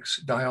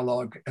Politics,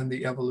 Dialogue, and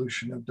the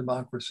Evolution of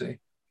Democracy.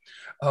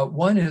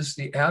 One is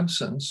the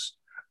absence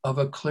of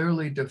a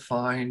clearly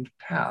defined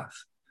path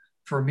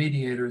for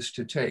mediators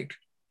to take.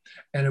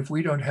 And if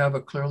we don't have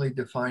a clearly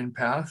defined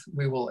path,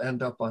 we will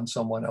end up on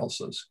someone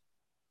else's.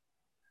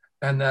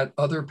 And that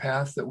other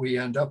path that we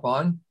end up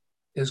on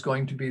is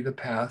going to be the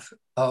path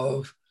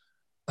of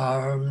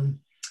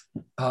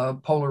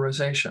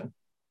polarization.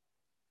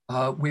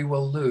 We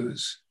will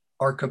lose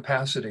our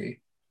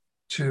capacity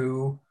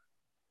to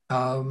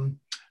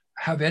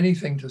have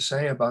anything to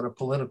say about a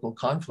political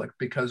conflict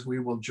because we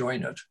will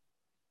join it.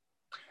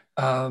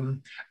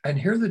 And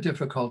here the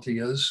difficulty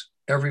is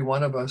every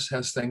one of us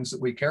has things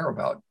that we care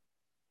about.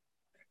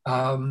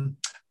 And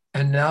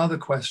now the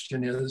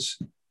question is,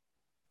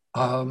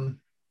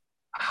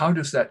 how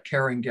does that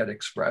caring get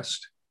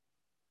expressed?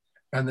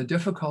 And the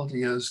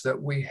difficulty is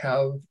that we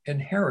have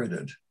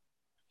inherited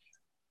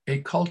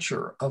a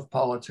culture of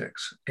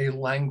politics, a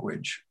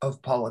language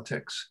of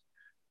politics,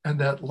 and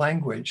that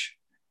language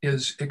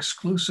is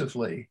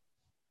exclusively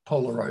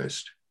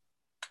polarized,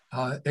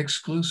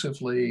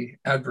 exclusively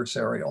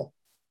adversarial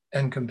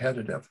and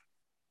competitive.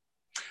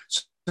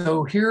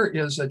 So here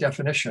is a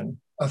definition,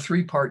 a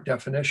three-part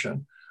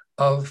definition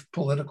of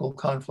political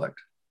conflict.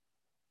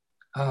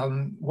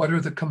 What are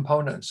the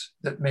components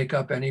that make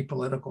up any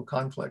political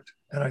conflict?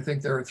 And I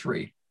think there are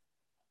three.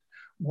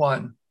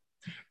 One,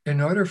 in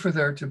order for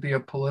there to be a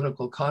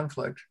political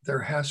conflict,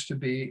 there has to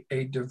be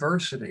a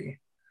diversity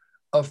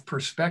of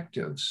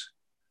perspectives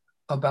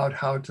about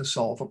how to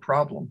solve a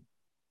problem.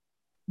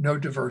 No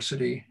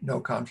diversity,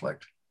 no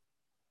conflict.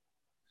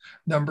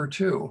 Number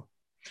two,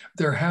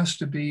 there has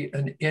to be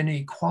an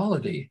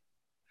inequality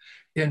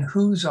in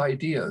whose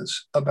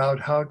ideas about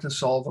how to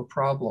solve a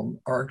problem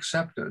are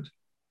accepted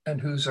and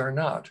whose are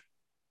not.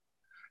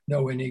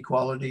 No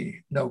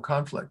inequality, no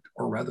conflict,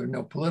 or rather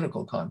no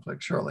political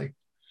conflict, surely.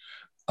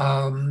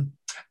 And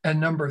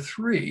number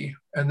three,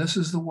 and this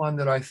is the one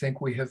that I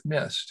think we have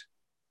missed,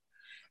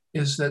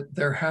 is that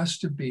there has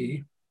to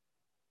be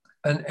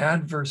an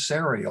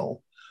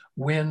adversarial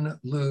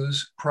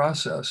win-lose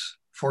process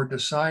for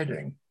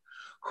deciding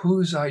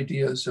whose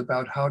ideas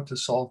about how to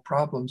solve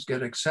problems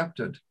get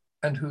accepted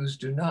and whose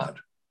do not.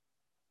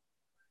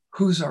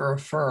 Whose are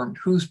affirmed,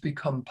 whose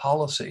become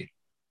policy,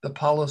 the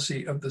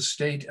policy of the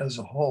state as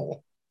a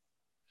whole.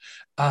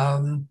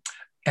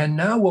 And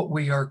now what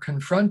we are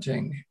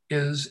confronting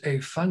is a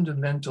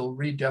fundamental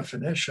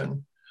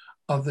redefinition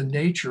of the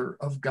nature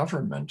of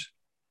government.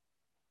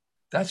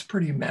 That's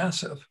pretty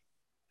massive.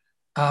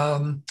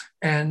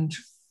 And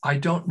I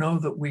don't know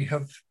that we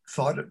have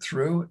thought it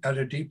through at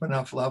a deep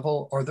enough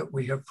level or that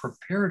we have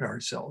prepared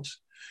ourselves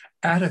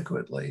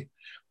adequately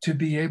to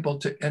be able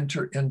to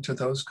enter into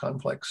those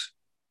conflicts.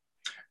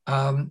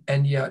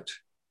 And yet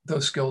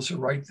those skills are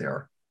right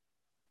there.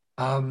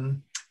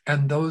 And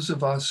those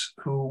of us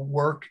who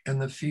work in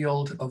the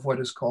field of what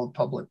is called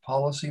public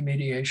policy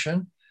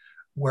mediation,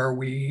 where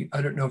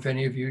I don't know if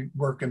any of you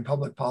work in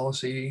public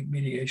policy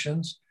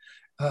mediations.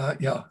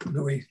 Yeah,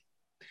 Louis.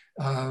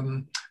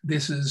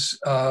 This is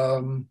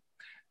an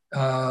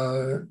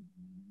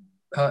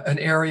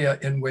area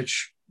in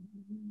which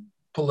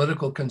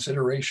political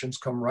considerations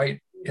come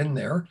right in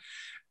there.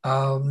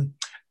 And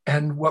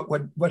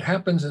what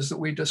happens is that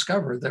we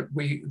discover that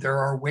there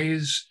are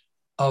ways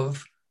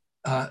of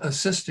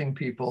assisting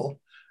people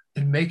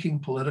in making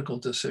political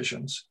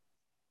decisions.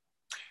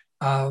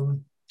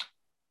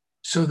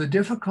 So the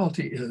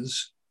difficulty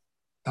is,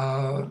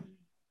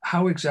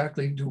 how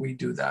exactly do we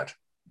do that?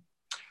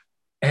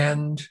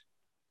 And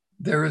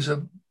there is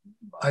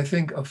I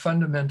think, a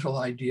fundamental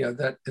idea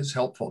that is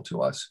helpful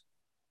to us.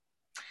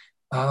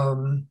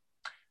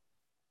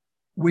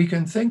 We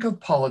can think of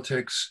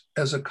politics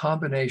as a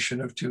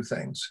combination of two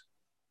things.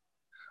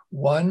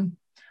 One,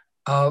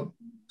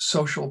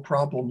 social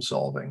problem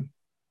solving.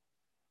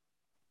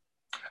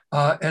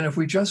 And if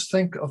we just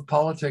think of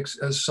politics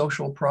as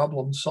social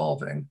problem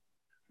solving,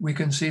 we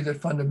can see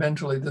that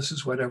fundamentally this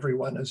is what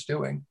everyone is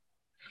doing.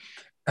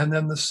 And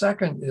then the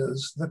second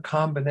is the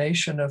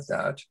combination of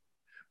that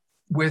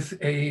with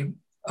a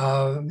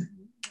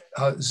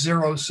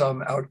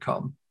zero-sum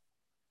outcome.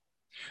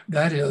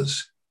 That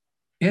is,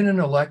 in an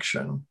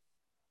election,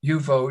 you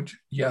vote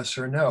yes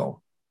or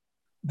no,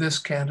 this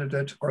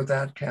candidate or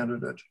that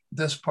candidate,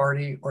 this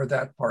party or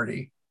that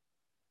party.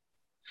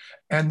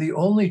 And the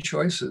only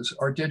choices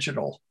are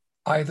digital,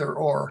 either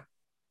or.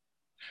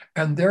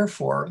 And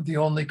therefore, the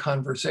only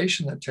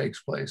conversation that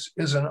takes place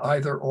is an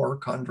either or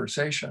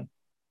conversation,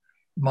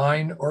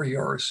 mine or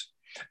yours.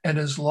 And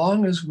as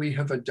long as we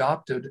have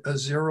adopted a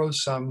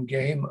zero-sum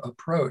game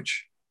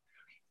approach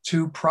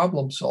to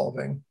problem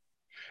solving,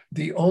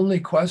 the only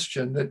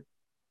question that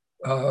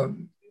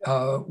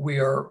we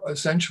are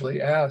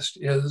essentially asked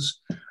is,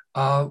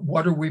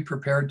 what are we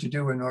prepared to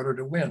do in order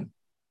to win?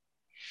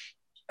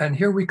 And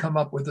here we come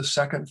up with the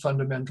second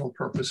fundamental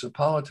purpose of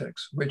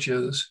politics, which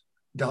is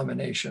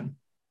domination,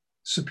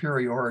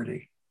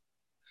 superiority,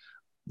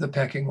 the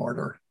pecking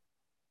order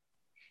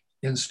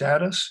in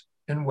status,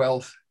 in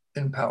wealth,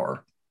 in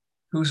power.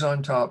 Who's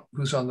on top,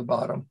 who's on the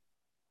bottom?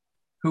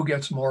 Who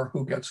gets more,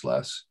 who gets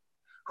less?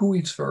 Who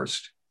eats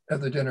first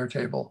at the dinner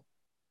table?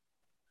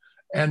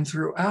 And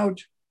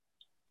throughout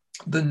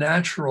the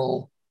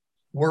natural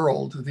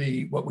world,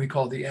 what we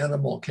call the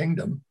animal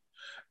kingdom,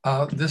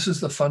 this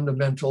is the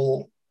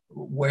fundamental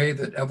way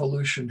that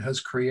evolution has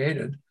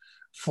created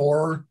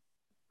for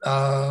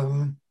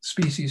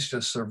species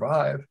to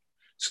survive.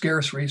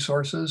 Scarce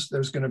resources,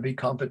 there's going to be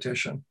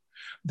competition.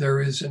 There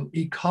is an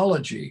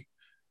ecology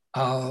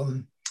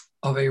of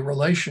a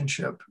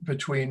relationship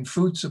between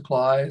food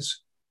supplies,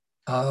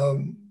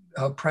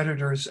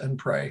 predators, and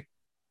prey.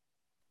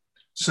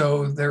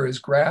 So there is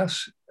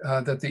grass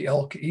that the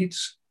elk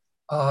eats,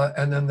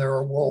 and then there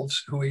are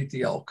wolves who eat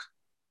the elk.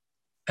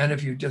 And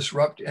if you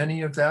disrupt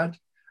any of that,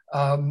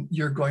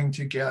 you're going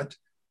to get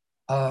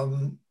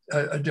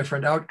a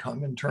different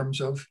outcome in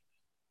terms of,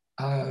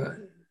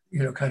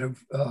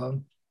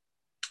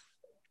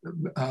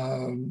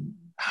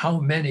 how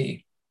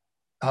many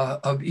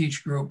of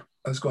each group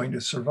is going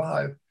to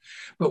survive.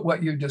 But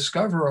what you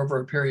discover over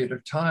a period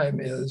of time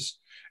is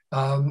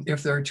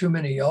if there are too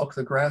many elk,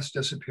 the grass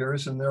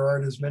disappears and there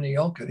aren't as many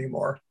elk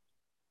anymore.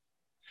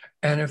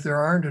 And if there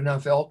aren't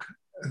enough elk,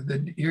 the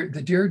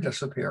deer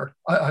disappear.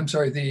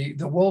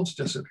 The wolves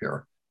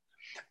disappear.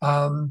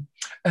 And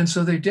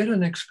so they did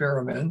an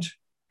experiment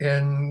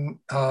in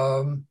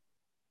an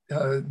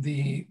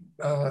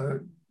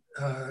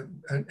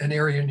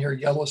area near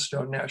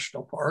Yellowstone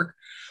National Park,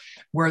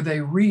 where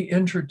they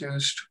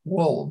reintroduced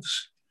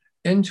wolves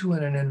into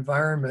an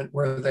environment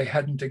where they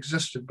hadn't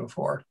existed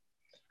before.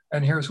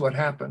 And here's what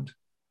happened.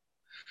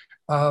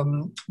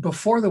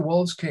 Before the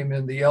wolves came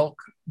in, the elk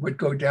would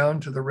go down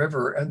to the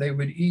river and they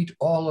would eat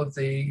all of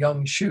the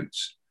young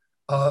shoots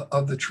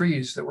of the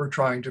trees that were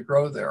trying to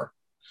grow there.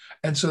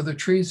 And so the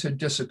trees had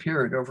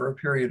disappeared over a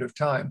period of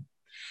time.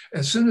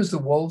 As soon as the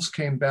wolves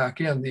came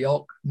back in, the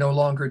elk no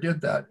longer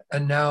did that.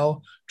 And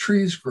now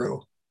trees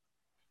grew.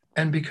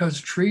 And because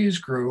trees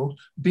grew,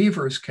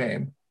 beavers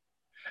came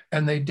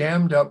and they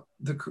dammed up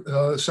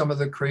some of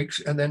the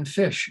creeks, and then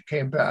fish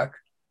came back.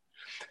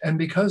 And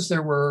because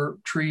there were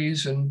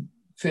trees and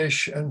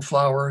fish and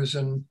flowers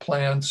and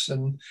plants,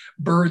 and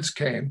birds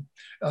came,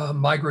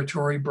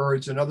 migratory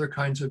birds and other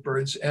kinds of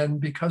birds. And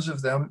because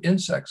of them,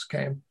 insects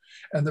came,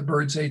 and the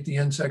birds ate the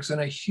insects,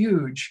 and a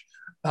huge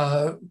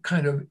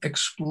kind of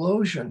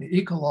explosion,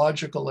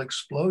 ecological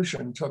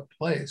explosion took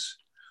place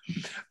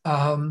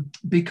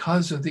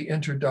because of the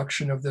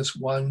introduction of this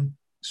one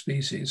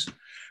species.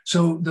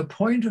 So the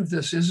point of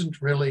this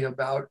isn't really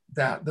about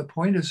that. The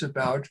point is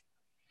about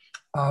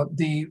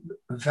the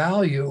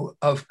value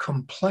of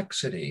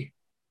complexity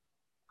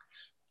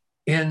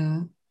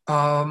in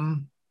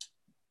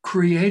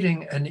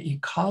creating an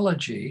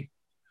ecology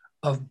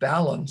of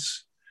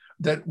balance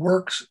that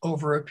works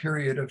over a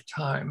period of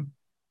time,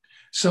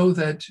 so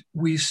that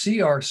we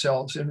see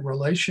ourselves in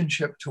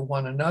relationship to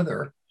one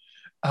another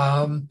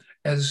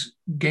as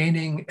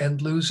gaining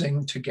and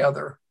losing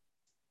together.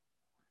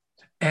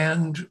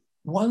 And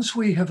once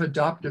we have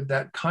adopted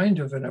that kind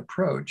of an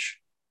approach,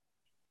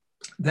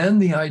 then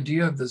the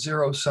idea of the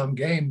zero-sum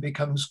game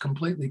becomes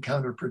completely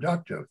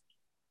counterproductive.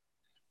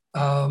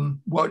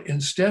 What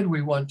instead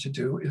we want to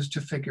do is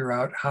to figure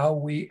out how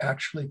we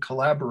actually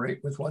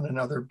collaborate with one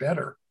another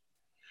better.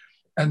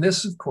 And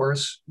this, of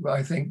course,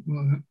 I think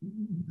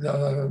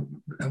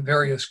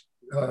various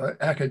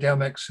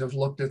academics have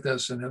looked at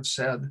this and have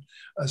said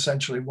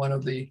essentially one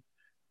of the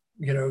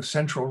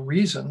central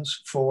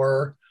reasons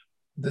for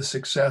the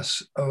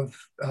success of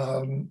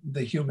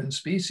the human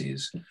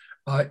species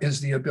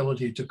is the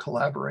ability to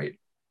collaborate,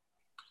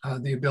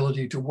 the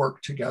ability to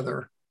work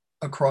together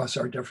across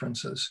our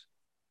differences.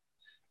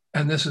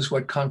 And this is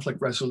what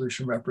conflict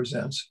resolution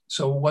represents.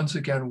 So once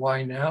again,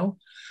 why now?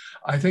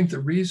 I think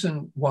the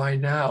reason why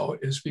now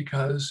is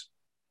because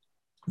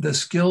the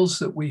skills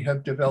that we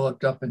have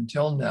developed up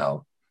until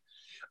now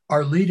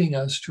are leading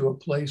us to a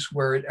place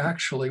where it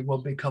actually will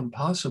become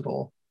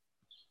possible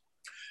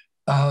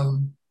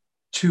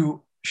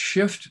to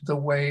shift the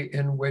way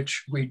in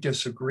which we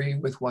disagree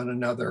with one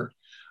another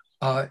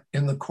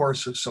in the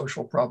course of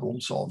social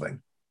problem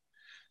solving,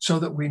 so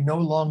that we no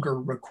longer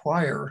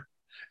require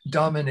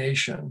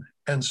domination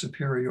and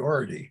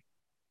superiority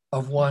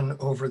of one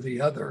over the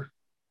other,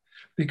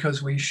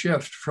 because we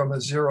shift from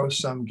a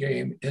zero-sum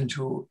game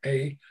into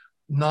a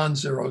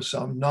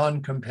non-zero-sum,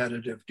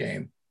 non-competitive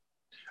game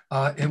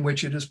in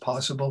which it is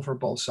possible for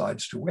both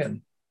sides to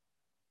win.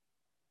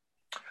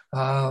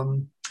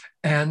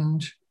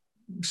 And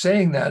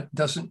saying that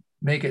doesn't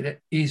make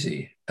it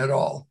easy at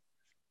all.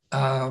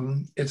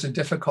 It's a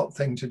difficult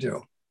thing to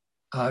do,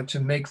 to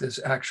make this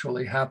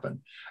actually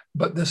happen.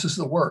 But this is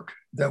the work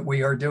that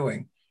we are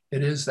doing.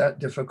 It is that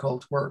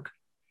difficult work.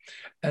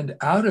 And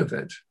out of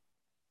it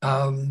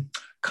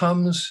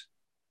comes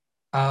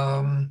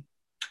a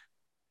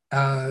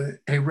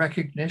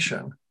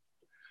recognition,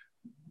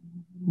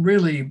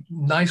 really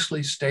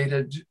nicely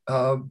stated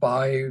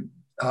by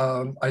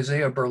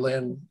Isaiah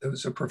Berlin, who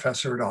was a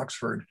professor at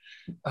Oxford,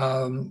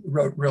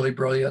 wrote really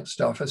brilliant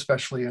stuff,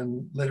 especially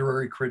in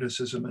literary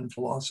criticism and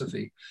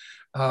philosophy.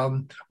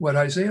 What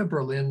Isaiah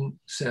Berlin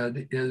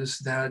said is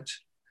that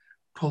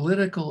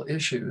political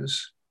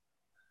issues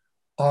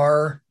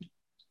are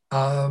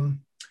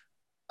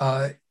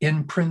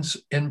in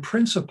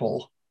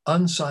principle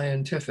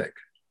unscientific.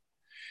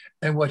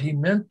 And what he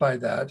meant by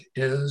that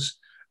is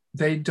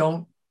they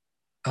don't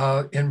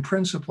in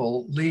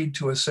principle, lead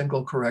to a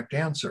single correct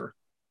answer.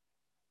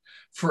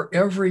 For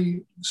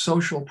every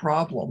social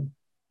problem,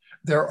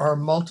 there are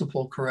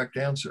multiple correct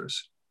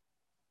answers.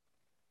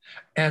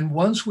 And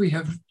once we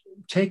have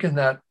taken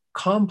that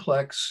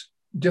complex,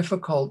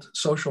 difficult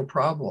social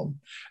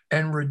problem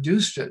and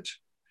reduced it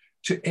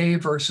to A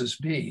versus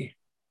B,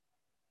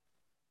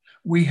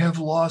 we have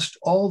lost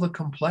all the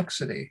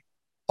complexity,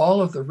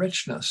 all of the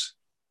richness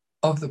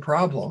of the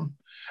problem,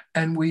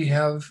 and we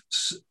have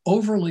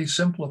overly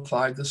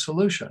simplified the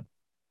solution.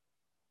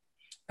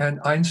 And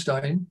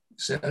Einstein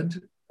said,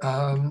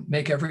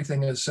 make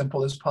everything as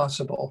simple as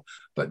possible,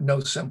 but no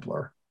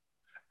simpler.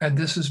 And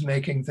this is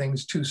making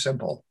things too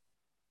simple.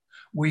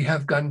 We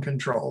have gun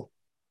control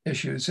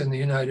issues in the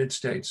United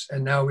States.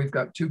 And now we've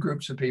got two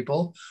groups of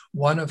people,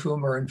 one of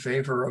whom are in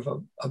favor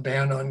of a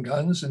ban on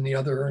guns and the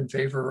other are in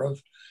favor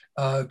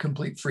of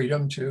complete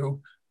freedom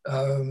to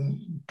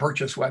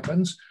purchase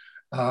weapons.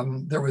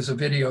 There was a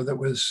video that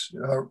was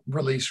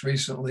released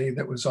recently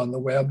that was on the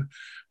web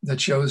that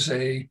shows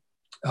a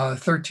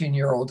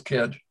 13-year-old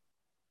kid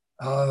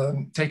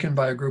taken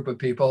by a group of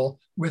people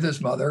with his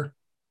mother.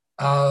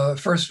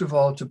 First of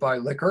all, to buy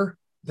liquor,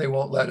 they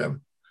won't let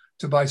him.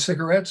 To buy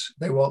cigarettes,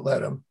 they won't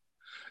let him.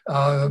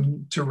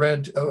 To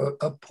rent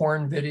a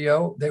porn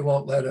video, they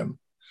won't let him.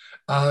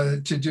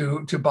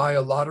 To buy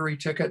a lottery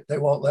ticket, they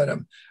won't let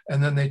him.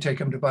 And then they take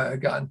him to buy a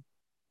gun.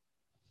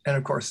 And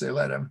of course, they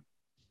let him.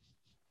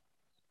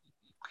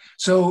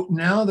 So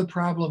now the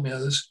problem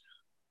is,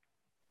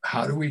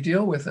 how do we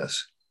deal with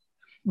this?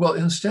 Well,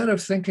 instead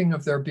of thinking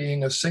of there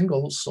being a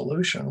single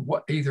solution,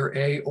 either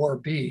A or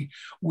B,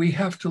 we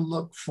have to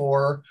look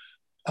for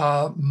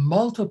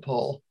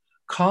multiple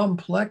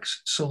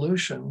complex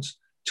solutions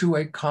to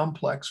a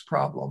complex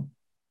problem.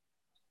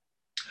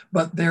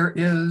 But there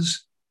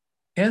is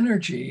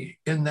energy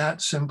in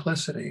that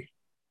simplicity.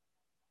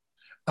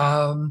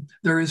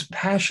 There is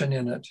passion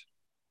in it.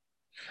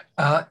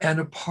 And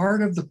a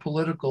part of the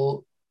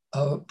political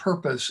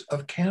purpose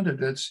of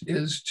candidates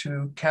is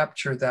to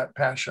capture that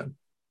passion,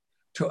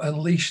 to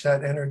unleash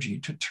that energy,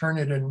 to turn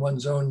it in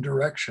one's own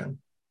direction.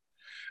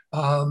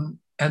 And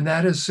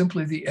that is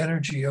simply the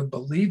energy of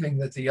believing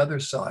that the other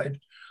side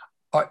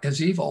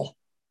is evil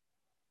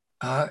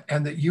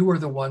and that you are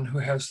the one who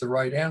has the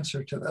right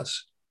answer to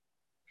this.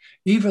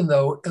 Even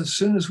though as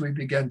soon as we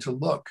begin to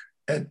look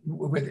at,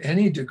 with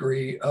any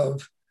degree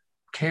of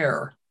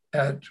care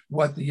at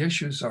what the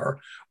issues are,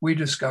 we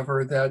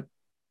discover that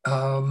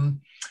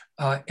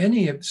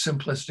any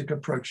simplistic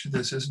approach to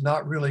this is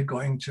not really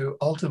going to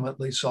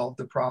ultimately solve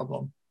the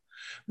problem.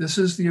 This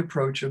is the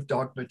approach of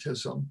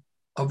dogmatism,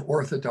 of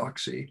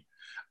orthodoxy,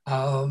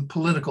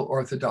 political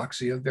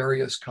orthodoxy of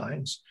various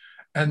kinds.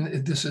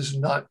 And this is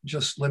not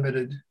just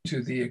limited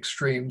to the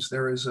extremes.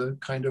 There is a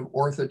kind of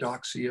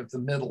orthodoxy of the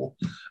middle,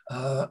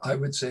 I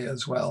would say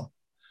as well.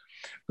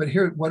 But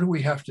here, what do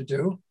we have to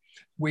do?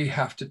 We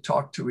have to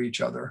talk to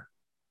each other.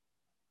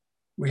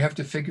 We have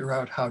to figure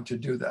out how to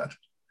do that.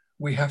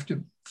 We have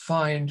to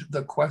find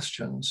the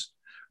questions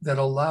that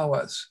allow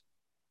us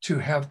to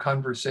have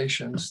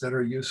conversations that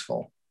are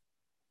useful.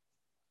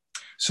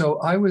 So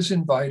I was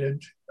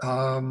invited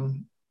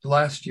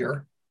last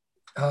year,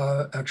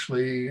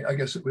 actually, I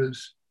guess it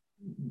was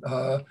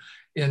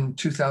in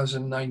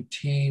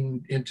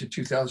 2019 into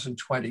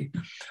 2020,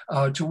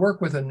 to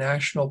work with a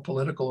national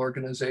political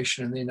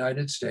organization in the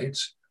United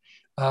States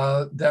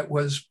that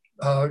was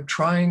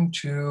trying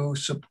to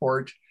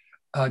support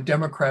a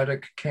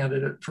Democratic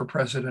candidate for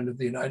president of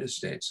the United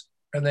States.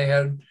 And they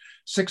had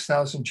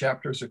 6,000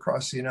 chapters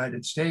across the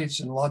United States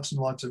and lots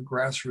of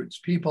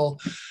grassroots people.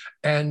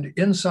 And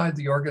inside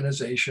the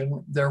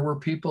organization, there were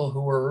people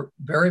who were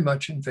very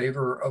much in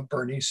favor of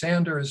Bernie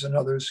Sanders and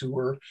others who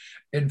were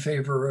in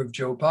favor of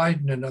Joe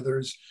Biden and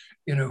others,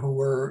 who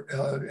were,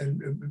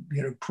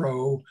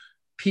 pro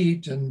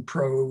Pete and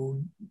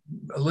pro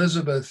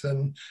Elizabeth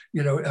and,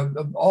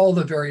 of all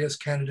the various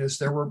candidates,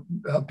 there were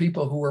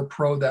people who were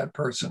pro that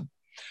person.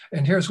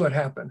 And here's what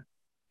happened.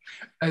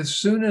 As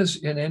soon as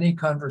in any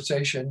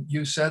conversation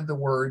you said the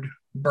word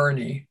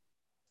Bernie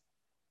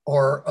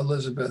or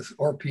Elizabeth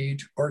or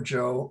Pete or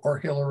Joe or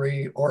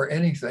Hillary or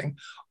anything,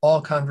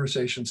 all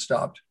conversation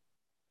stopped.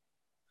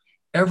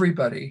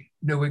 Everybody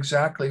knew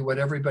exactly what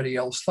everybody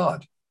else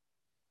thought.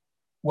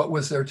 What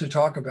was there to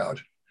talk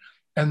about?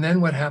 And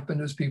then what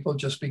happened is people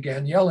just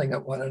began yelling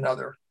at one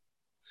another.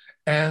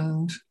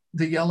 And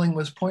the yelling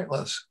was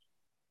pointless.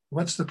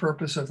 What's the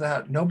purpose of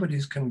that?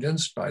 Nobody's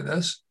convinced by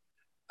this.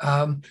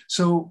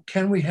 So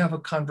can we have a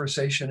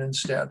conversation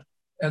instead?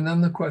 And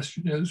then the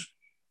question is,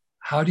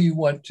 how do you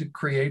want to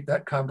create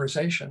that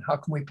conversation? How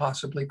can we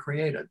possibly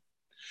create it?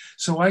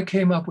 So I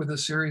came up with a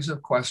series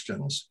of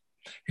questions.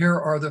 Here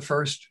are the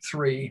first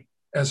three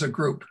as a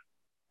group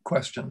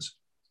questions.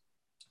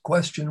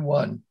 Question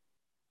one,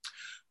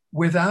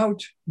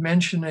 without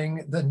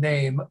mentioning the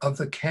name of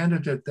the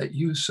candidate that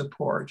you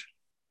support,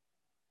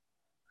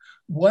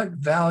 what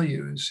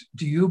values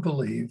do you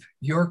believe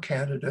your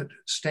candidate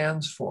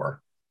stands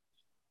for?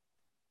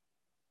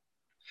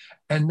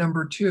 And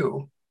number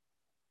two,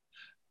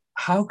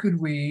 how could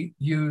we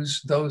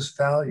use those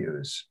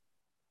values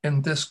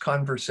in this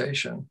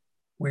conversation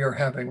we are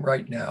having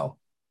right now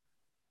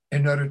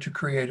in order to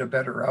create a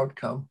better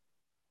outcome?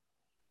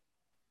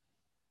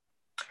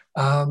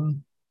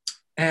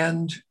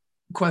 And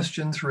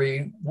question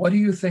 3, what do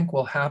you think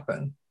will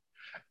happen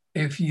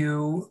if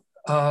you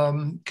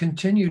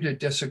continue to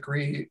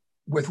disagree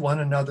with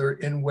one another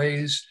in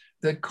ways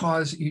that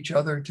cause each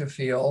other to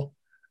feel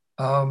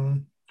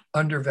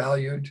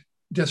undervalued,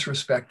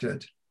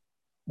 disrespected?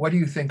 What do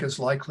you think is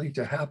likely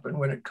to happen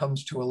when it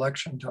comes to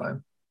election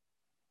time?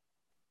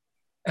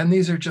 And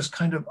these are just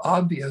kind of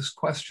obvious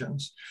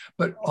questions.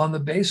 But on the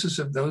basis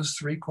of those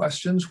 3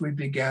 questions, we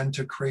began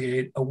to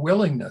create a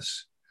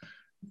willingness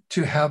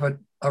to have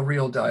a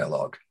real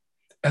dialogue.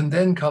 And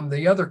then come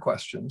the other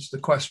questions, the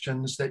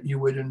questions that you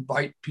would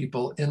invite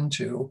people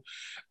into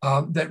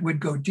that would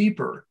go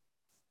deeper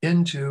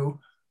into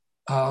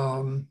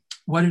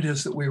what it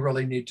is that we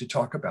really need to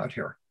talk about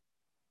here.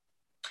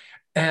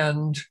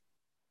 And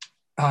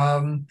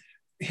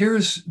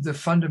here's the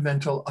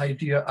fundamental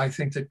idea, I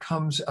think, that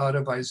comes out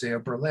of Isaiah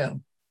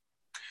Berlin.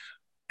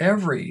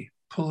 Every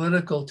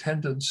political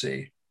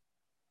tendency,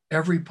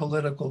 every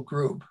political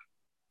group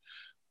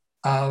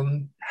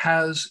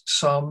has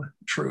some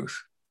truth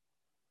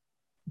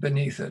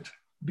beneath it,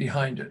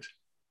 behind it,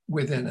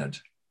 within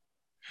it.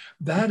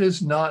 That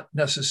is not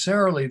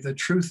necessarily the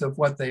truth of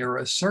what they are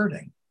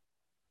asserting,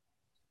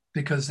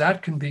 because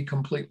that can be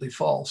completely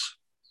false.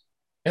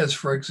 As,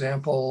 for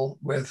example,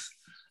 with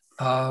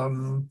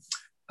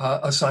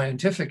a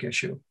scientific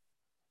issue,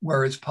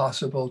 where it's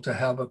possible to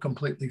have a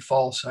completely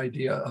false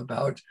idea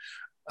about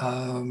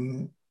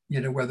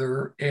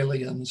whether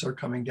aliens are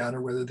coming down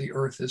or whether the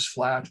earth is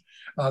flat.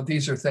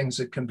 These are things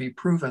that can be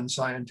proven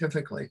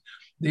scientifically.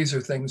 These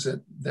are things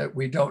that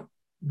we don't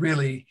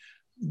really,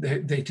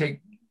 they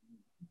take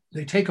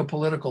a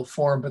political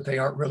form, but they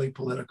aren't really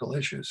political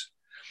issues.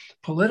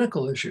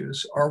 Political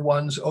issues are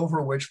ones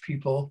over which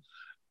people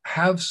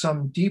have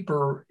some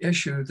deeper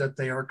issue that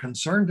they are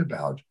concerned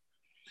about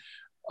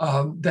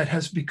that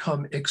has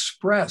become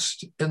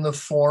expressed in the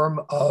form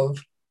of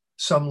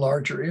some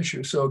larger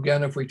issue. So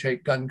again, if we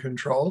take gun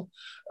control,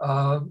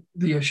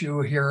 the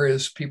issue here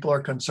is people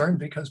are concerned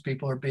because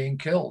people are being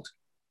killed.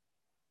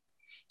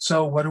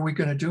 So what are we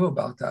going to do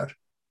about that?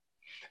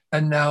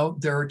 And now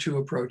there are 2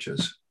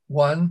 approaches.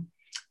 One,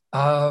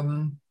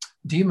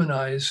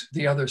 demonize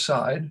the other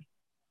side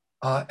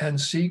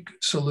and seek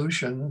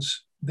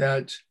solutions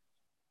that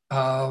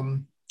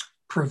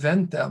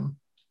prevent them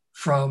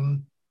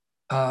from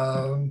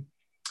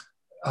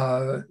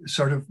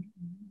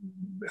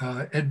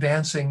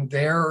advancing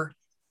their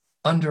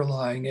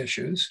underlying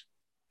issues,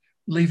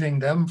 leaving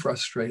them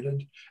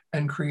frustrated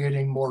and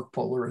creating more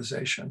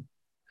polarization.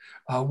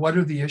 What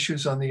are the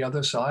issues on the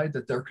other side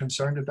that they're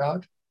concerned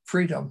about?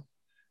 Freedom,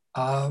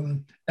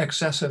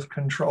 excessive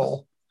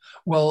control.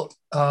 Well,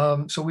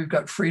 so we've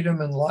got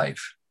freedom and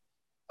life.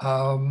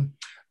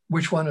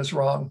 Which one is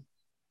wrong?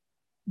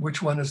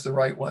 Which one is the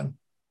right one?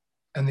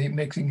 And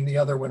making the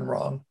other one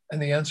wrong.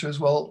 And the answer is,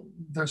 well,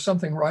 there's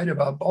something right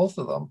about both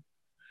of them.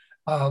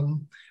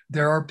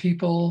 There are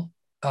people,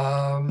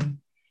 and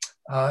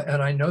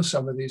I know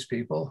some of these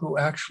people, who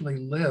actually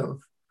live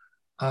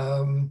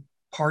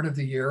part of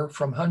the year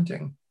from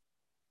hunting.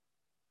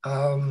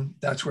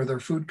 That's where their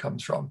food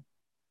comes from.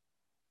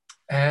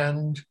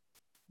 And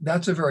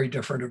that's a very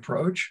different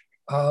approach.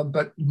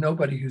 But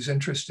nobody who's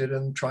interested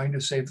in trying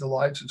to save the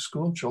lives of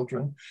school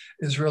children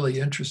is really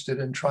interested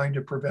in trying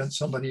to prevent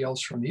somebody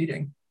else from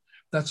eating.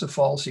 That's a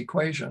false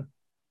equation.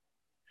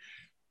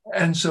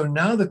 And so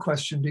now the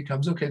question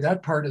becomes, okay,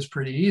 that part is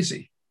pretty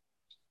easy.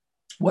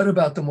 What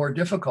about the more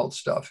difficult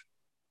stuff?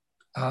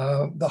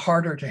 The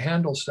harder to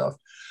handle stuff?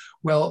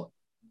 Well,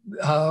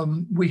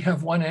 we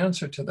have one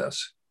answer to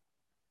this.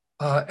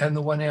 And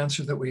the one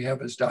answer that we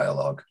have is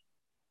dialogue.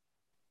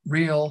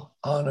 Real,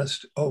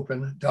 honest,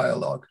 open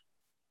dialogue.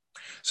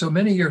 So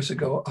many years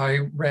ago, I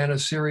ran a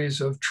series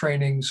of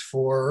trainings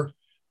for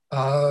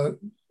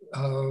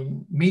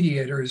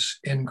mediators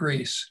in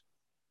Greece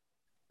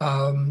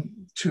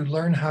to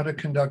learn how to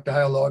conduct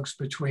dialogues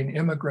between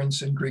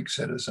immigrants and Greek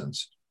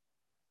citizens.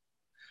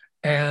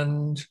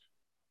 And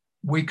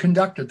we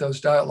conducted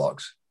those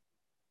dialogues.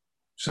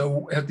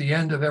 So at the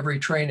end of every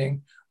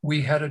training,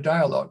 we had a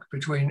dialogue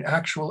between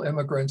actual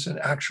immigrants and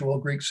actual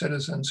Greek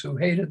citizens who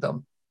hated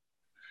them.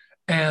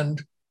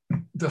 And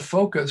the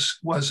focus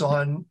was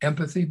on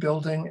empathy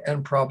building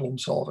and problem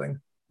solving,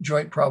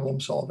 joint problem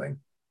solving.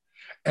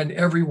 And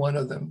every one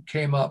of them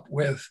came up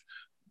with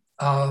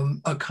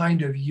a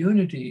kind of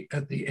unity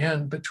at the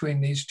end between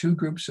these 2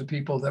 groups of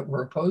people that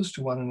were opposed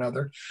to one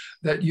another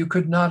that you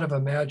could not have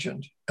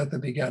imagined at the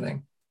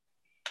beginning.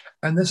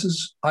 And this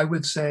is, I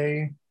would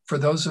say, for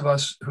those of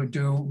us who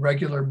do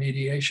regular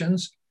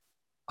mediations,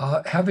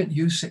 haven't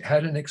you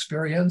had an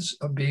experience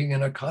of being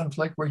in a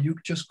conflict where you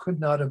just could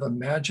not have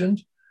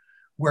imagined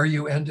where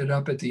you ended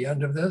up at the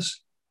end of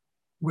this,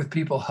 with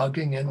people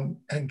hugging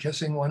and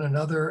kissing one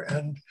another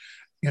and,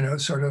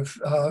 sort of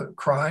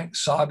crying,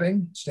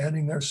 sobbing,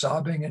 standing there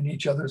sobbing in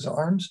each other's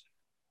arms?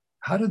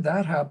 How did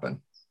that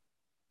happen?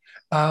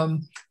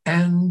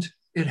 And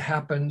it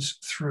happens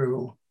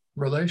through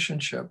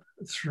relationship,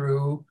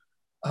 through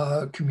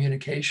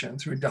communication,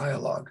 through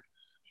dialogue,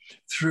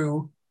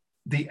 through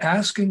the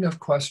asking of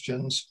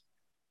questions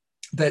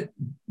that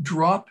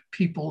drop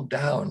people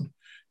down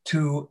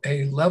to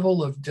a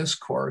level of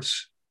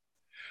discourse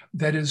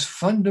that is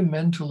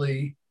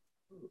fundamentally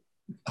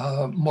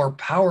more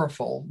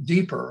powerful,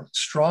 deeper,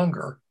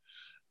 stronger,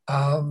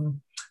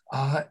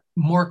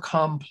 more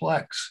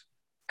complex,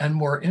 and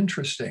more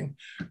interesting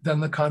than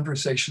the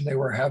conversation they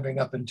were having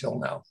up until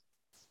now.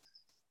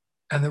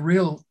 And the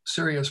real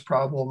serious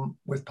problem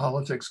with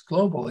politics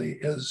globally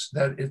is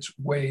that it's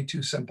way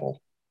too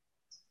simple.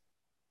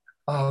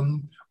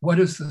 What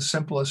is the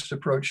simplest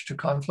approach to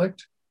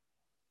conflict?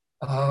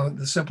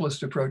 The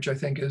simplest approach, I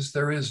think, is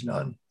there is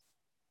none.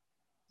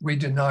 We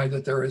deny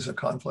that there is a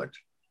conflict.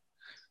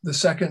 The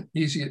second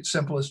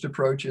simplest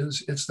approach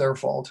is it's their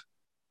fault.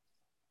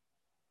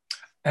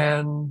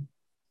 And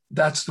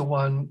that's the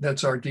one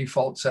that's our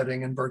default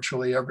setting in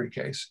virtually every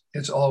case.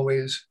 It's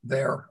always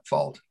their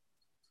fault,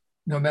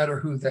 no matter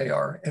who they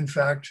are. In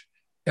fact,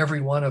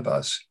 every one of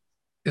us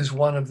is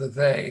one of the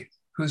they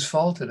whose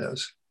fault it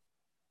is.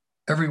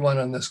 Everyone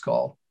on this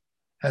call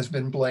has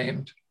been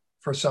blamed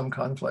for some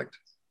conflict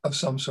of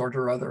some sort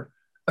or other,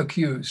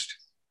 accused,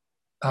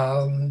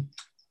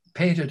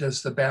 painted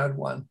as the bad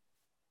one.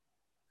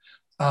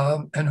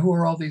 And who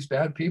are all these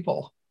bad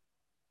people?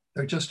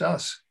 They're just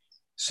us,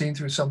 seen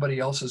through somebody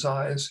else's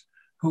eyes,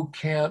 who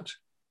can't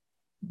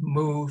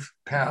move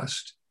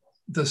past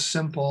the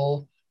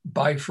simple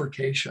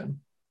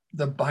bifurcation,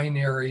 the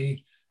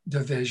binary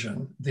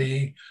division,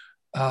 the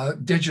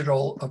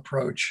digital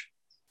approach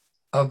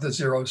of the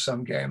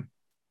zero-sum game.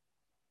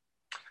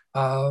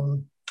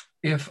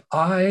 If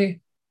I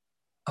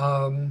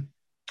don't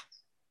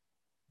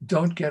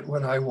get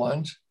what I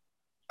want,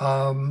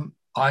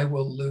 I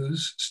will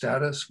lose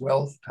status,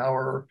 wealth,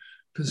 power,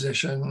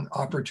 position,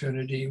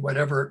 opportunity,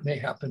 whatever it may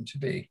happen to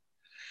be.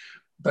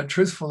 But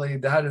truthfully,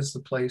 that is the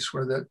place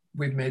where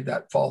we've made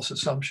that false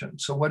assumption.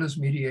 So what is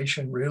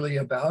mediation really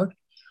about?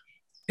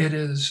 It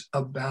is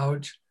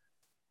about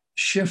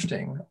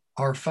shifting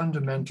our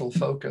fundamental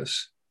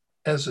focus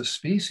as a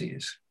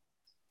species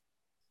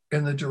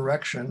in the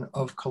direction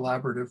of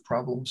collaborative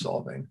problem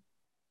solving,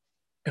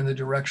 in the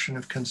direction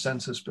of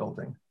consensus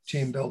building,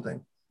 team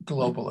building,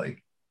 globally,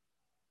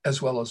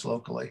 as well as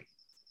locally.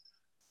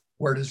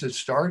 Where does it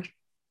start?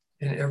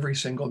 In every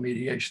single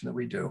mediation that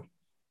we do.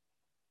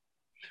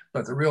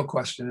 But the real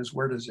question is,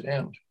 where does it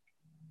end?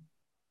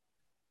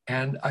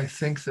 And I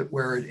think that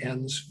where it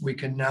ends, we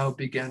can now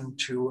begin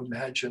to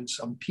imagine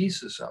some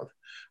pieces of.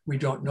 We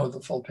don't know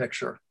the full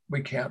picture.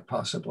 We can't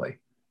possibly.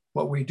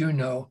 What we do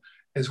know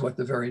is what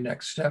the very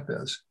next step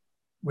is,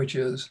 which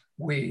is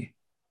we,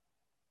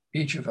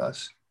 each of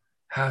us,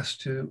 has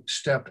to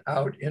step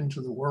out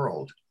into the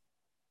world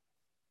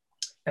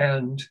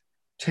and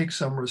take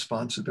some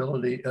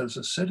responsibility as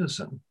a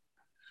citizen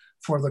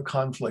for the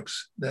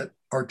conflicts that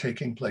are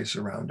taking place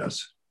around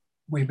us.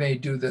 We may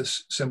do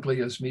this simply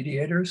as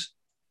mediators,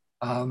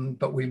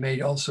 but we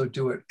may also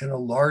do it in a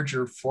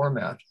larger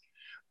format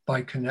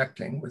by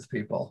connecting with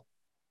people,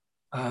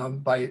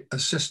 by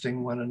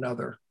assisting one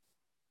another,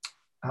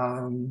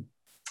 and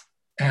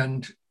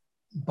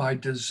by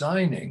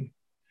designing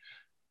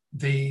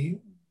the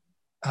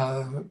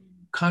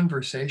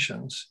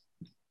conversations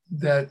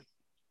that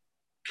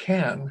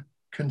can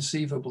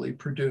conceivably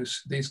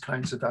produce these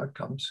kinds of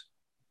outcomes.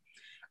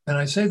 And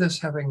I say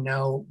this having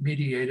now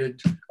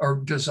mediated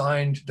or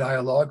designed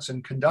dialogues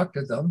and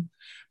conducted them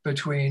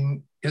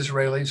between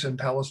Israelis and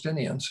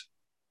Palestinians.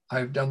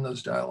 I've done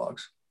those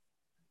dialogues.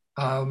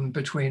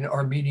 Between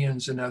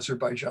Armenians and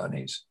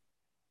Azerbaijanis,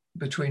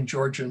 between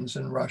Georgians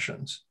and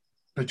Russians,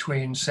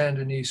 between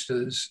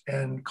Sandinistas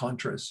and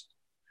Contras.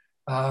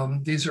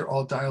 These are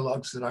all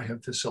dialogues that I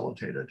have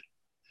facilitated.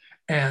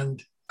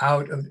 And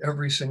out of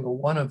every single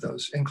one of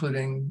those,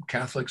 including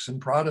Catholics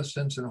and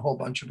Protestants and a whole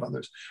bunch of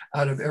others,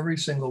 out of every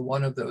single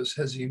one of those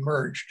has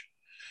emerged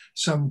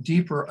some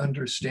deeper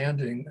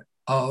understanding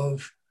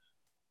of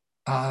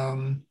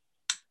kind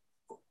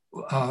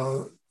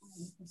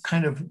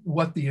of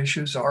what the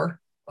issues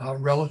are,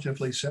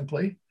 relatively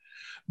simply.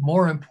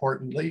 More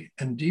importantly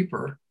and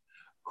deeper,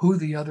 who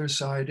the other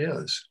side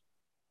is.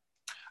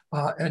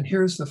 And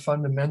here's the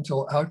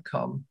fundamental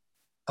outcome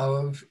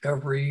of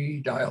every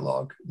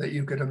dialogue that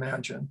you could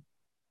imagine.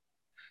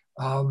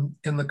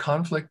 In the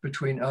conflict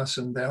between us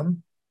and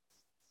them,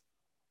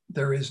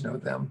 there is no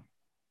them.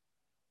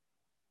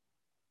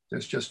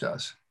 There's just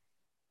us.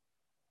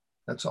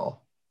 That's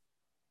all.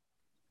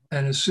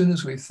 And as soon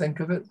as we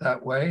think of it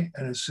that way,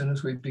 and as soon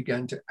as we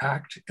begin to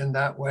act in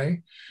that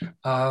way,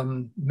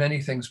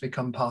 many things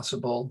become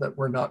possible that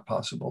were not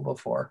possible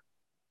before.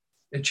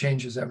 It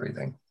changes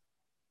everything.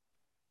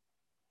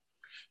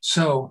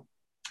 So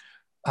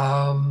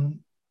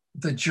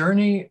the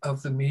journey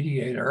of the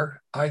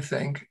mediator, I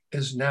think,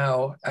 is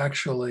now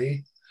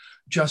actually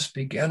just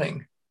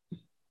beginning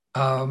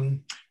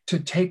to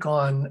take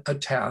on a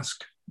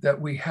task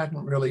that we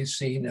hadn't really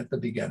seen at the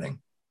beginning.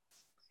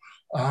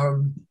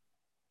 Um,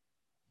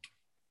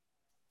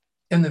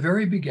 in the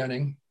very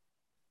beginning,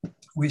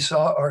 we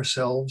saw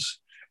ourselves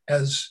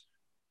as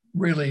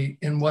really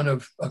in one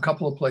of a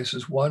couple of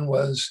places. One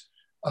was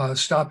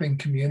stopping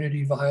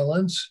community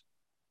violence.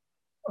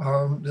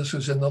 This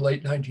was in the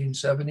late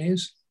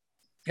 1970s,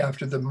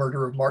 after the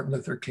murder of Martin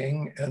Luther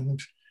King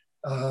and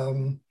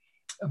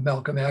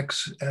Malcolm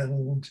X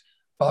and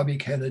Bobby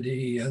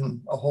Kennedy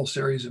and a whole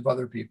series of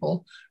other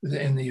people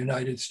in the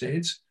United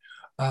States.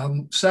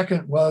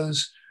 Second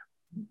was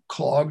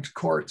clogged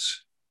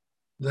courts,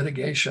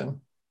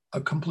 litigation,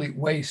 a complete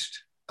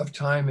waste of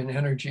time and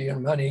energy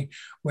and money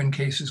when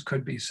cases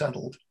could be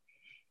settled.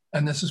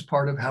 And this is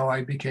part of how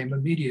I became a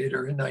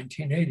mediator in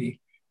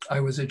 1980. I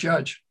was a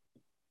judge.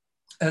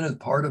 And as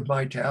part of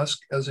my task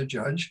as a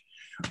judge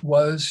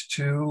was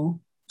to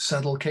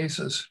settle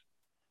cases.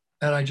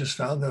 And I just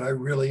found that I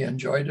really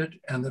enjoyed it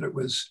and that it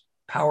was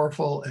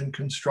powerful and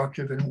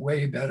constructive and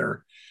way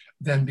better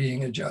than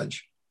being a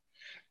judge.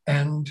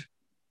 And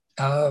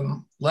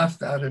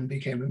left that and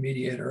became a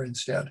mediator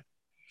instead.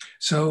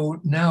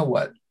 So now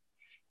what?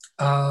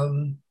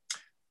 What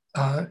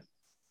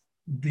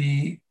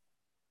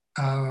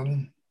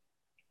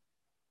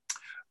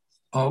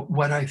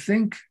I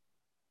think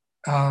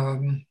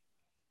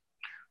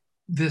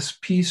this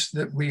piece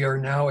that we are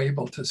now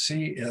able to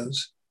see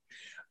is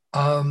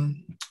I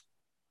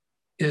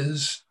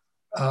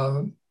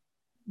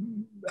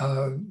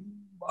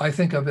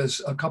think of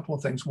as a couple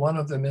of things. One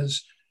of them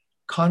is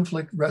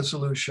conflict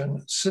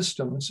resolution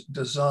systems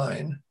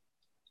design,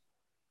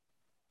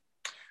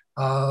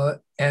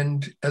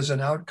 and as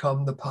an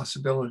outcome, the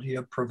possibility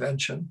of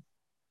prevention.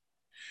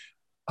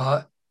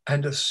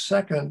 And a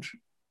second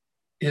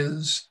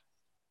is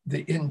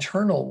the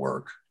internal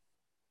work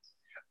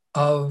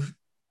of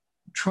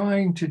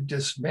trying to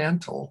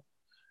dismantle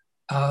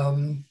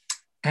and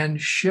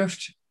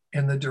shift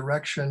in the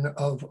direction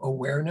of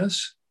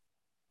awareness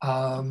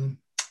and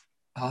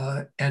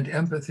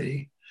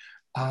empathy,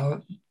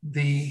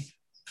 the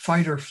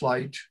fight or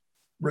flight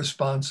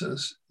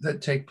responses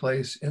that take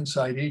place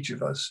inside each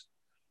of us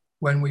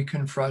when we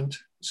confront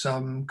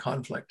some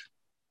conflict.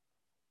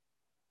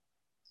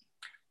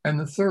 And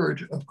the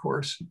third, of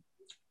course,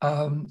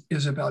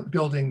 is about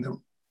building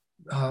the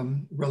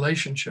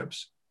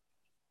relationships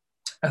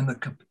and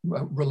the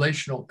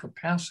relational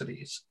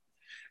capacities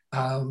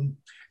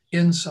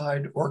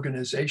inside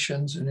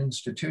organizations and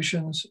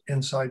institutions,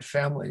 inside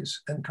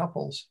families and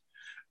couples,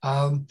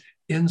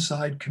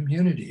 inside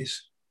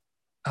communities,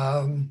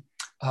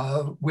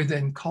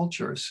 within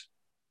cultures.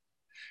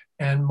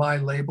 And my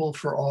label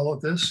for all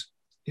of this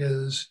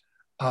is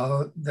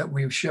that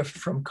we shift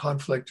from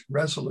conflict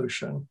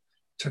resolution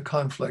to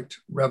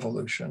conflict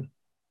revolution.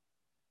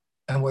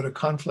 And what a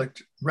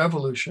conflict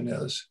revolution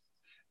is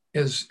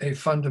a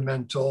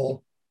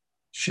fundamental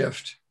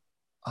shift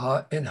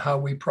in how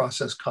we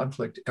process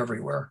conflict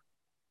everywhere.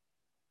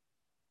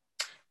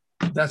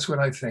 That's what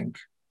I think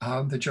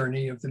the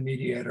journey of the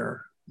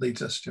mediator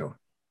leads us to.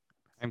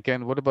 And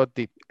Ken, what about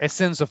the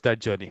essence of that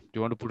journey? Do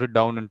you want to put it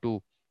down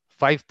into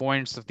 5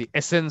 points of the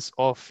essence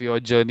of your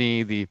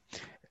journey, the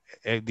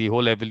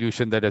whole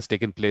evolution that has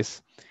taken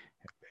place?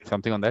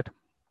 Something on that?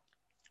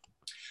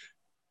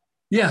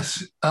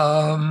 Yes.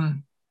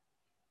 I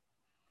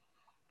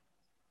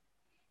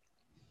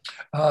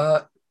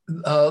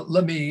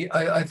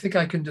think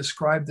I can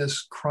describe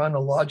this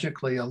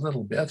chronologically a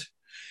little bit.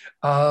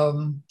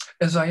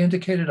 As I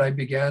indicated, I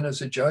began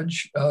as a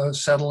judge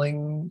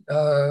settling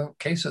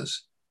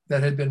cases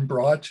that had been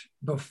brought,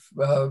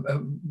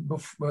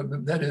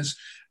 that is,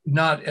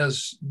 not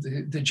as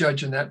the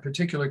judge in that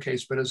particular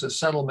case, but as a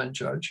settlement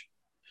judge.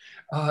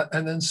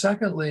 And then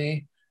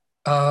secondly,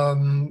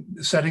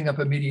 setting up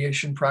a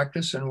mediation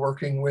practice and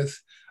working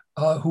with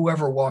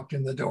whoever walked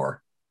in the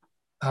door.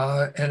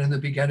 And in the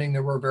beginning,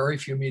 there were very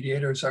few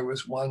mediators. I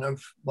was one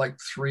of like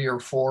 3 or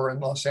 4 in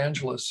Los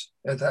Angeles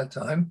at that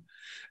time.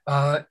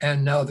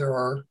 And now there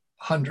are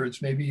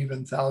hundreds, maybe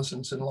even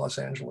thousands in Los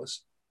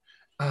Angeles.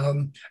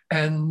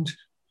 And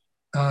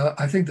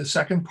I think the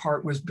second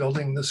part was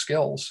building the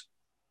skills,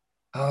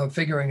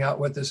 figuring out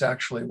what this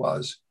actually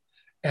was.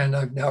 And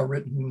I've now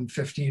written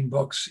 15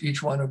 books,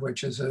 each one of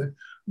which is a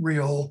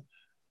real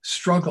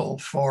struggle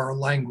for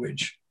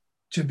language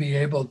to be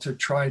able to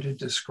try to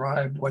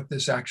describe what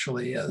this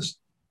actually is.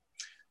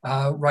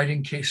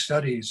 Writing case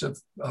studies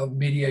of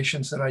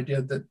mediations that I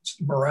did that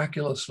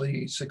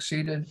miraculously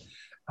succeeded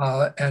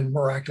and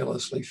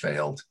miraculously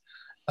failed.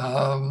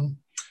 I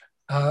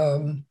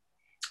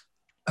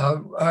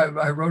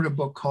wrote a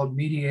book called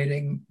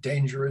Mediating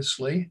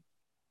Dangerously,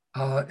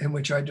 in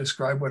which I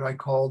describe what I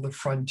call the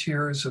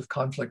frontiers of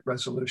conflict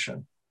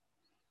resolution.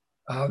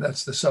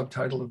 That's the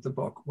subtitle of the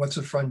book. What's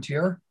a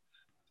frontier?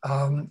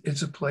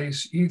 It's a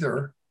place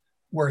either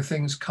where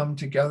things come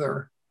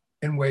together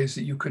in ways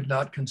that you could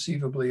not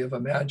conceivably have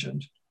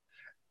imagined,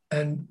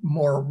 and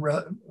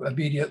more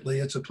immediately,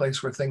 it's a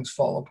place where things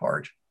fall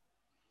apart,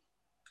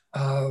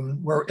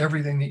 where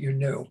everything that you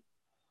knew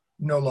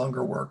no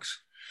longer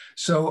works.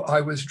 So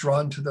I was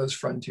drawn to those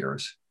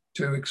frontiers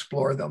to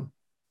explore them.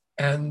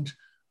 And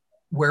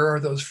Where are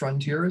those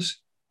frontiers?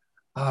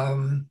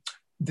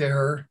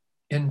 They're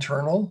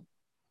internal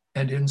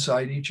and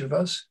inside each of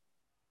us,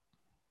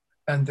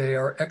 and they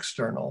are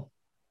external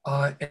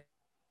and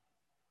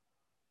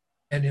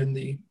in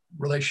the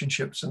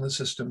relationships and the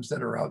systems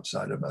that are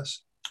outside of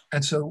us.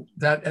 And so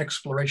that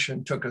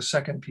exploration took a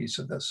second piece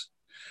of this.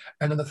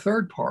 And then the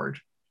third part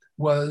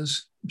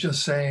was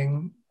just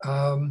saying,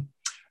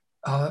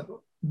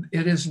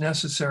 it is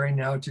necessary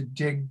now to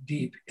dig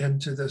deep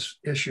into this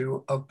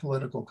issue of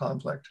political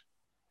conflict.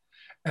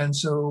 And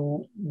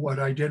so what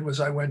I did was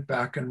I went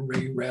back and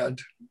reread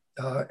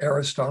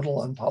Aristotle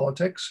on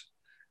politics,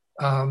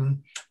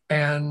 and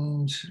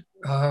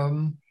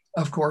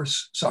of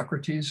course,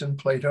 Socrates and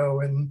Plato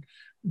and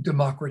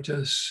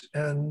Democritus,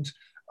 and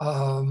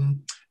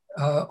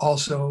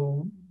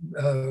also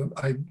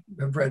I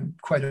have read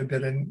quite a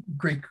bit in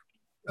Greek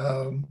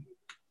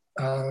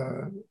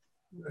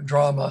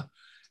drama,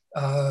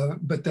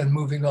 but then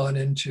moving on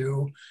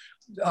into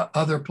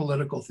other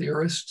political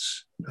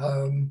theorists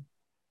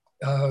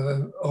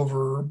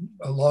over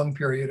a long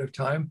period of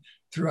time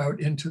throughout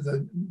into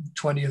the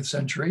 20th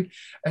century,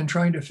 and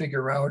trying to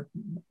figure out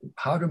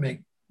how to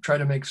try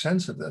to make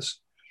sense of this,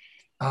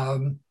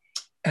 and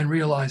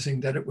realizing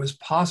that it was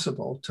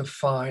possible to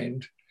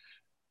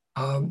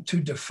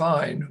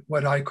define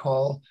what I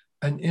call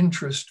an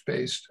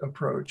interest-based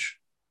approach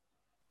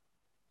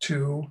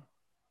to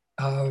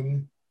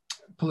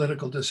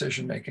political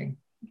decision-making,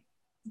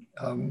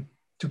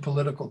 to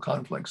political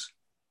conflicts.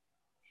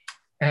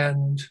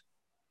 And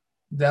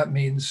that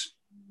means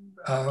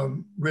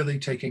really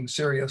taking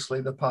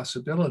seriously the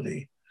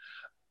possibility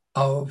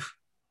of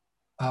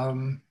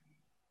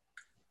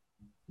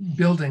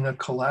building a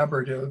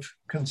collaborative,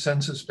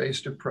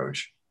 consensus-based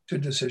approach to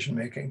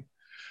decision-making.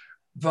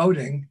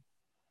 Voting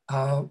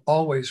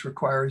always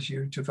requires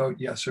you to vote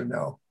yes or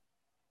no.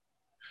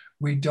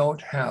 We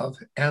don't have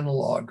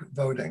analog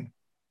voting,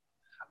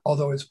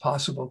 although it's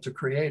possible to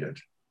create it.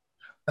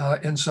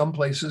 In some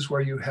places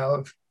where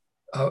there's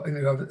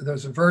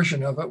a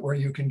version of it where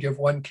you can give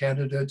one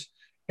candidate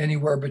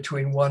anywhere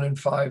between 1 and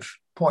 5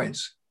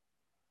 points,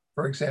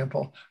 for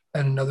example,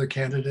 and another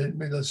candidate,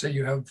 let's say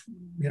you have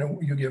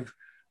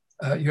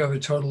a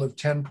total of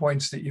 10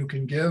 points that you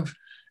can give,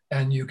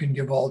 and you can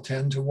give all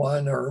 10 to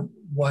one, or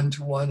 1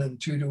 to one and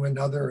 2 to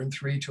another and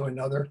 3 to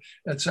another,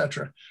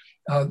 etc.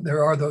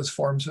 There are those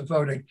forms of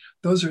voting.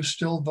 Those are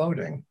still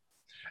voting.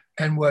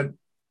 And what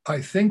I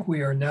think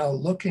we are now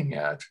looking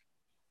at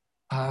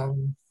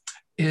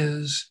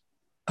is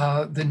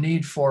the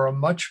need for a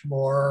much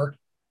more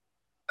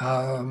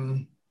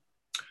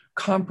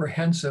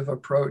comprehensive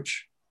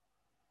approach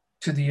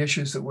to the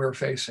issues that we're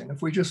facing.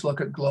 If we just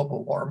look at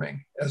global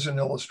warming as an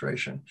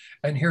illustration,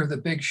 and here the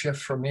big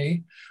shift for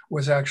me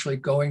was actually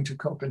going to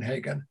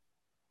Copenhagen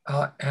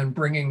and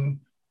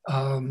bringing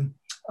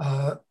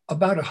about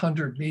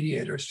 100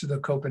 mediators to the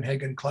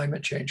Copenhagen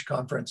Climate Change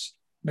Conference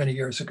many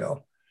years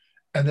ago,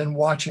 and then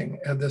watching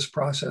this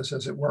process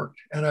as it worked.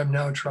 And I'm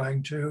now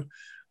trying to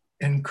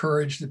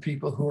encourage the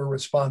people who are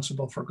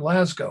responsible for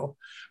Glasgow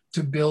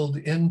to build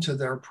into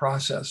their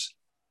process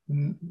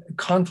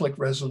conflict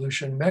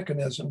resolution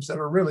mechanisms that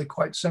are really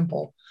quite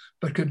simple,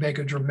 but could make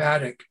a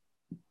dramatic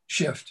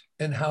shift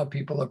in how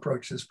people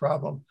approach this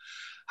problem.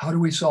 How do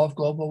we solve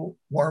global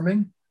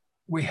warming?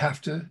 We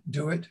have to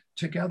do it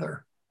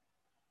together.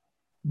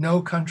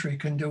 No country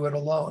can do it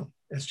alone.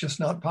 It's just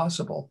not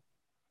possible.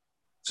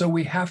 So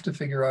we have to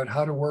figure out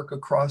how to work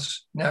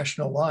across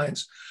national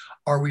lines.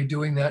 Are we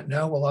doing that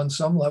now? Well, on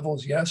some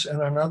levels, yes.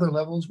 And on other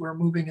levels, we're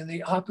moving in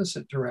the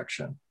opposite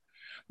direction.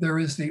 There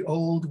is the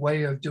old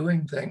way of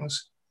doing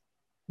things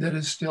that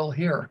is still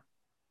here.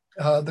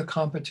 The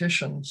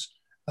competitions,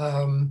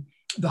 the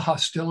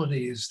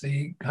hostilities,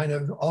 the kind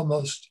of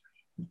almost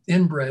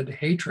inbred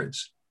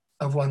hatreds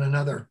of one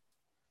another.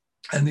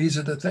 And these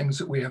are the things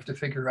that we have to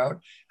figure out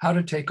how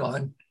to take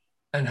on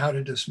and how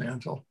to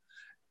dismantle.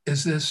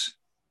 Is this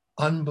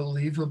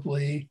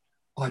unbelievably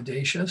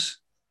audacious?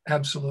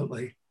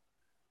 Absolutely.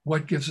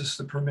 What gives us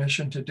the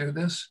permission to do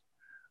this?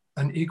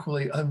 An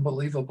equally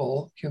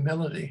unbelievable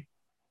humility.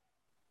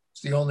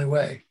 It's the only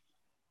way.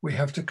 We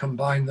have to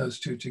combine those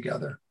two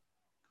together.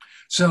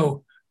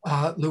 So,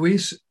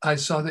 Luis, I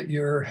saw that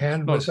your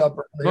hand was up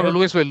earlier. No,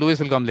 Luis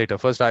will come later.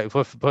 First, I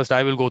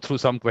will go through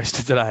some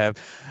questions that I have.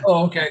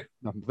 Oh, okay.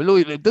 No,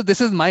 Luis,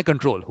 this is my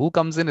control. Who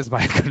comes in is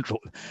my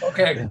control.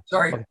 Okay,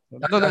 sorry.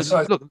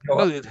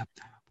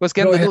 Because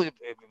Ken,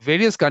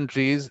 various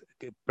countries,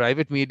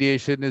 private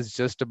mediation is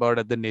just about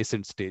at the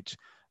nascent stage.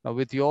 Now,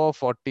 with your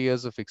 40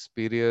 years of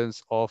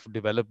experience of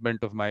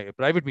development of my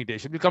private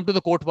mediation, we'll come to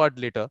the court part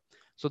later.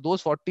 So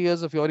those 40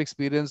 years of your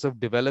experience of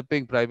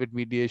developing private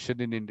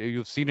mediation in India,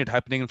 you've seen it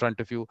happening in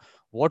front of you.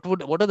 What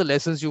are the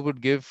lessons you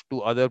would give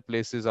to other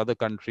places, other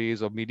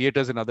countries, or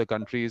mediators in other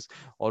countries,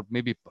 or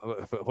maybe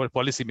for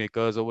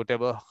policymakers or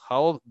whatever,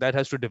 how that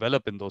has to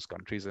develop in those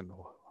countries? And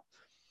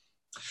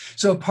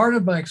so part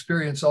of my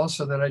experience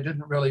also that I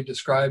didn't really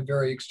describe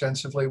very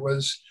extensively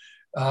was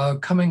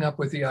coming up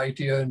with the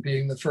idea and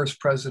being the first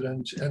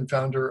president and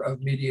founder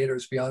of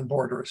Mediators Beyond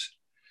Borders.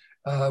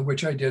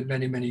 which I did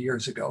many, many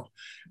years ago.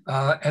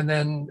 And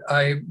then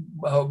I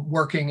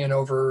working in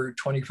over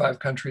 25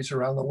 countries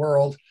around the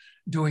world,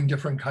 doing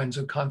different kinds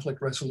of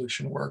conflict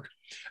resolution work.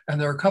 And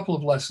there are a couple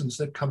of lessons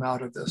that come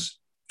out of this.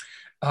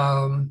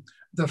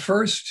 The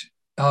first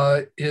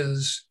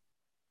is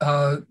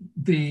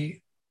the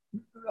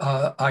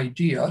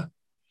idea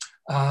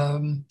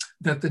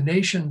that the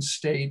nation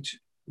state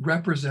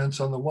represents,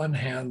 on the one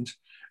hand,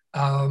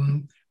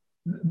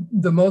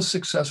 the most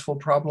successful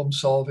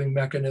problem-solving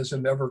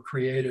mechanism ever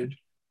created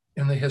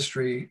in the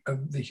history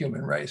of the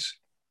human race.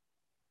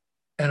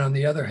 And on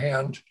the other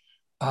hand,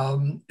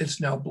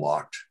 it's now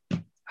blocked.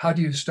 How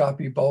do you stop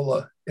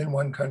Ebola in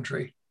one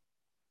country?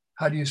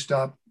 How do you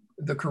stop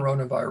the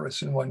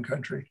coronavirus in one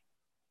country?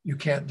 You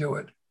can't do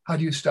it. How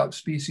do you stop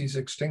species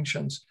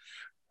extinctions?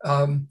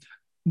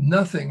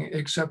 Nothing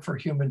except for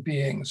human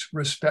beings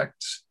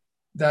respects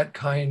that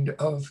kind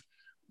of,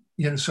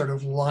 sort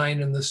of line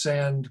in the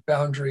sand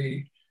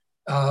boundary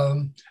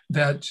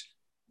that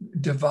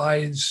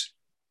divides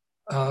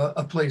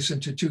a place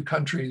into two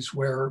countries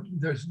where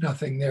there's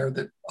nothing there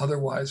that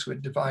otherwise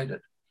would divide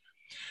it.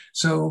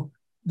 So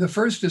the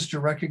first is to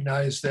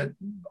recognize that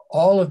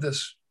all of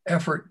this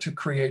effort to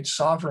create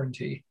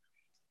sovereignty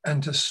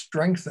and to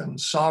strengthen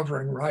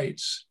sovereign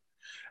rights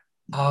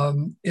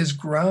is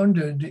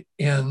grounded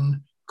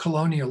in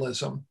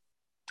colonialism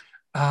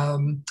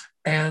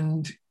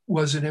and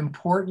was an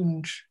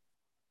important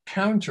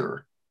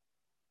counter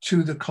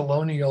to the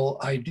colonial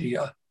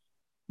idea.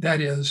 That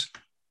is,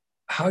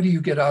 how do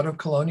you get out of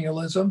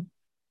colonialism?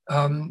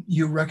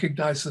 You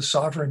recognize the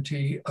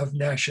sovereignty of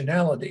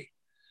nationality.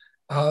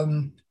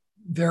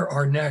 There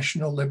are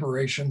national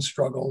liberation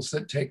struggles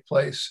that take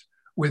place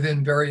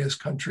within various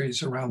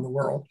countries around the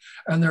world.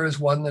 And there is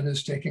one that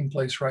is taking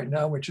place right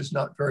now, which is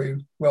not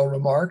very well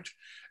remarked,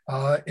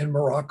 in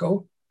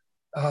Morocco,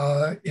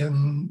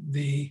 in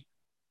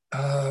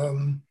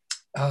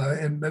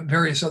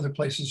various other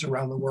places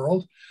around the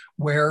world,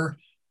 where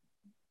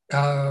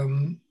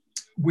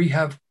we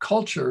have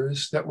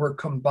cultures that were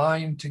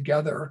combined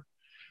together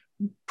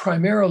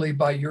primarily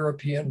by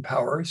European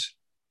powers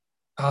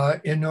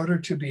in order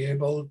to be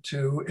able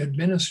to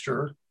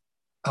administer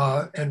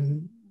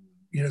and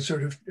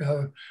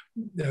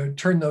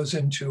turn those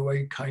into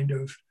a kind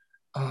of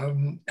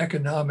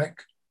economic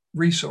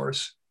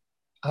resource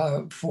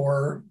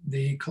for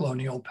the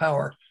colonial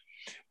power.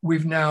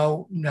 We've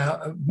now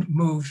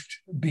moved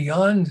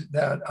beyond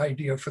that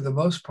idea for the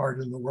most part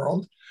in the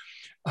world.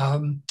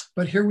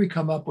 But here we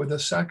come up with a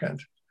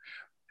second.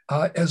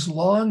 As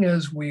long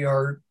as we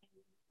are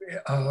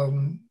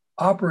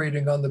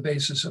operating on the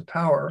basis of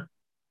power,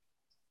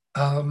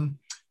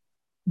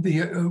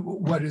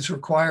 what is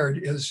required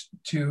is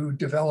to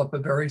develop a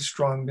very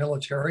strong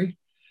military,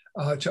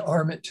 to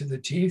arm it to the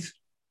teeth,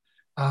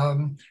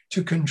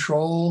 to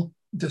control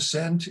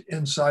dissent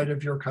inside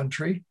of your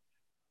country.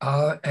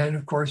 And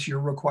of course, you're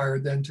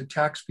required then to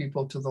tax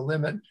people to the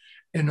limit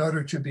in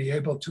order to be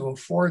able to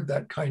afford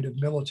that kind of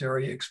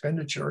military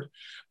expenditure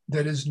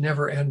that is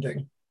never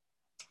ending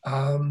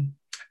and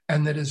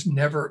that is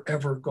never,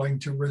 ever going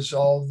to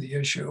resolve the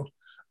issue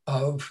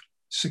of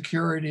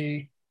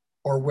security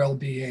or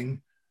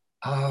well-being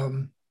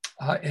in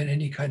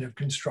any kind of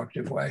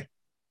constructive way.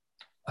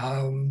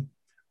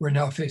 We're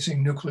now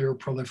facing nuclear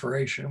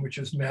proliferation, which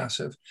is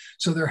massive.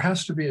 So there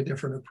has to be a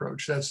different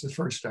approach. That's the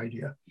first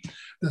idea.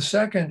 The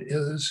second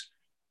is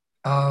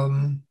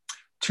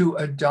to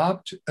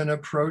adopt an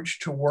approach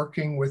to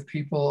working with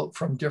people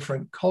from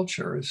different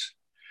cultures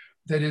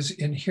that is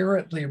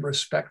inherently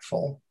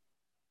respectful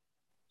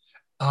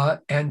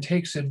and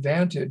takes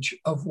advantage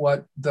of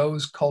what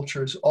those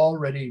cultures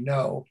already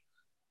know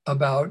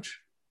about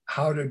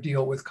how to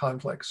deal with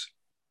conflicts.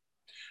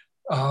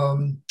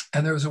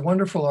 And there was a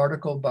wonderful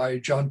article by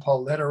John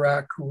Paul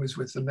Lederach, who was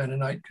with the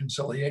Mennonite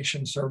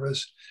Conciliation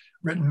Service,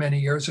 written many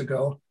years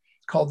ago,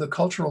 called The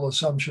Cultural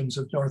Assumptions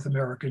of North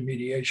American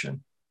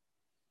Mediation.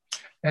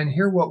 And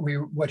here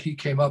what he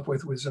came up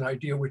with was an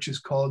idea which is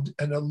called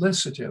an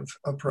elicitive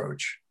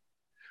approach,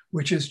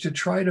 which is to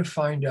try to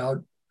find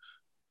out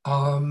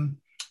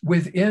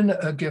within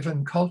a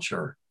given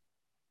culture,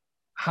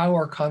 how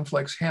are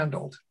conflicts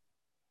handled?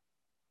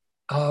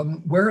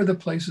 Where are the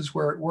places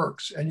where it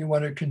works and you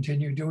want to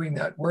continue doing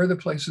that? Where are the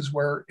places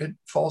where it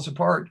falls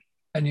apart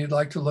and you'd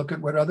like to look at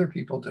what other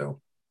people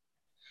do?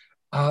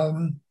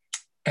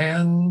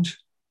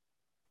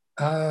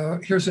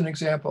 Here's an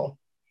example.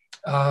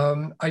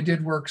 I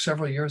did work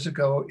several years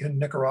ago in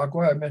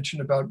Nicaragua. I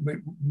mentioned about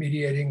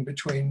mediating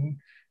between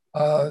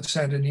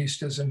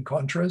Sandinistas and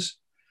Contras.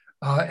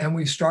 And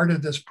we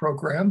started this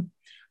program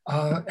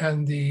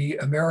and the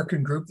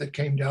American group that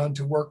came down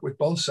to work with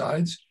both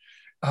sides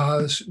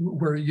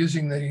we're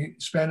using the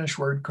Spanish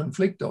word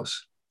conflictos.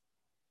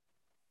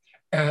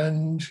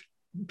 And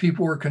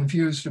people were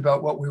confused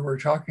about what we were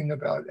talking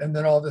about. And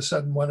then all of a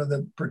sudden, one of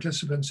the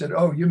participants said,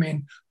 "Oh, you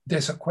mean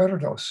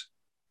desacuerdos,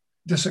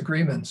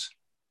 disagreements."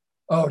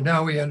 Oh,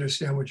 now we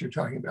understand what you're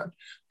talking about.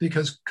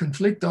 Because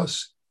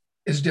conflictos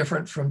is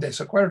different from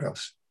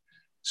desacuerdos.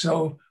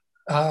 So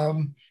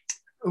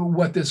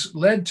what this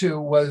led to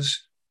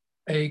was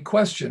a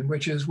question,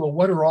 which is, well,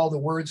 what are all the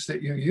words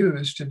that you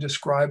use to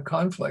describe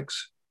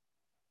conflicts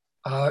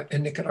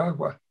in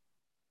Nicaragua?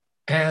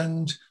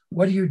 And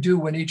what do you do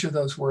when each of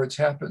those words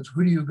happens?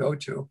 Who do you go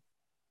to?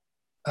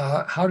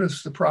 How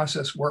does the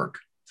process work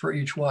for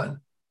each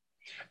one?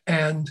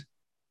 And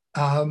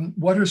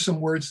what are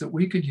some words that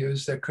we could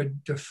use that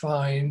could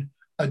define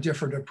a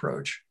different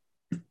approach?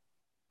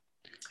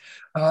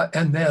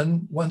 And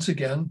then, once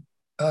again,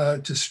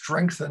 to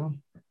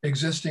strengthen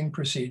existing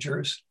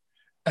procedures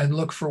and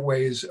look for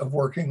ways of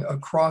working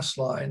across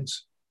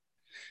lines,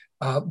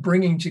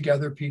 bringing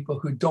together people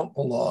who don't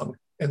belong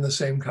in the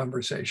same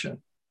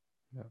conversation.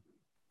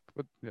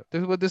 Yeah.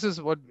 This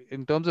is what,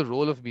 in terms of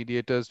role of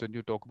mediators, when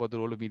you talk about the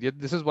role of mediators,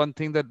 this is one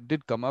thing that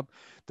did come up,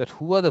 that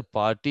who are the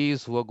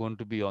parties who are going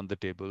to be on the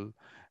table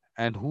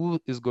and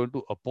who is going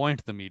to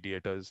appoint the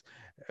mediators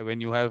when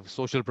you have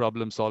social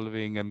problem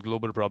solving and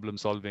global problem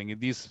solving in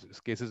these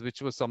cases,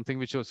 which was something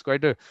which was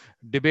quite a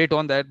debate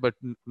on that, but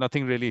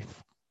nothing really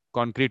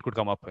concrete could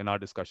come up in our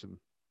discussion.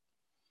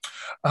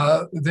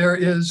 There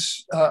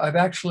is,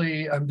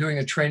 I'm doing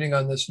a training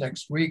on this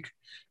next week.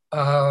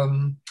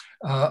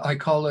 I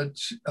call it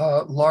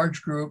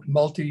large group,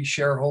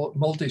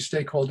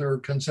 multi-stakeholder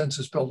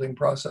consensus building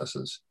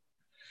processes.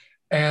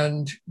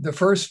 And the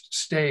first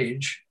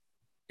stage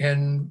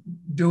in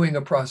doing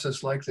a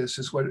process like this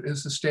is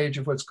the stage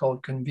of what's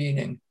called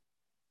convening.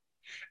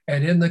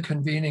 And in the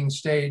convening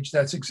stage,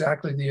 that's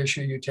exactly the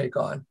issue you take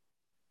on.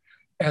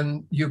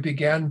 And you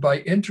began by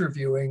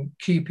interviewing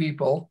key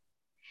people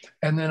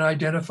and then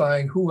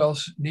identifying who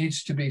else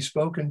needs to be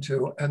spoken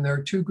to. And there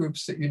are two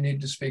groups that you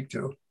need to speak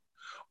to.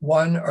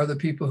 One are the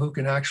people who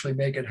can actually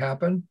make it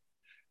happen,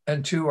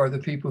 and two are the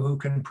people who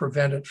can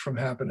prevent it from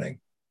happening.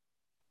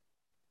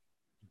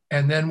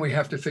 And then we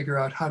have to figure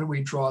out, how do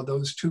we draw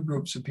those two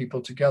groups of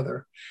people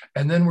together?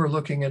 And then we're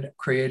looking at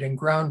creating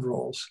ground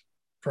rules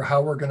for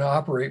how we're going to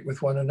operate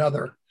with one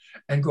another,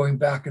 and going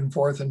back and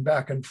forth and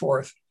back and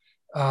forth,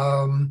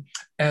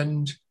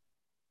 and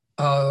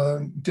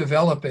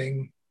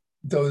developing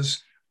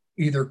those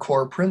either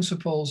core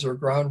principles or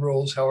ground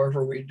rules,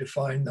 however we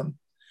define them,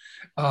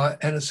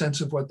 and a sense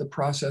of what the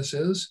process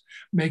is,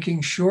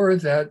 making sure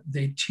that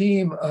the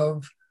team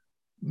of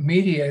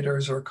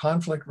mediators or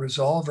conflict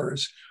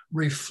resolvers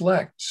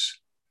reflects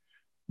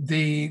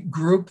the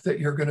group that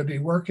you're going to be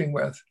working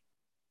with.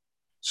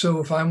 So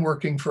if I'm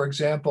working, for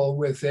example,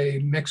 with a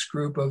mixed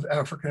group of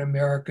African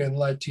American,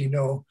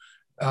 Latino,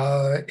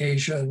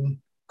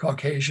 Asian,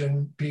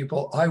 Caucasian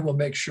people, I will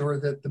make sure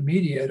that the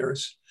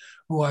mediators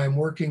who I'm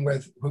working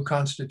with, who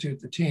constitute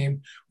the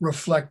team,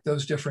 reflect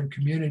those different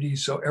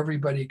communities, so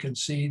everybody can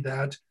see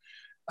that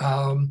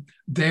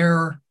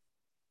their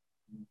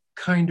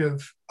kind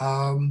of,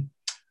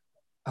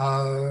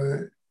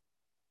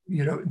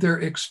 their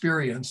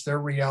experience, their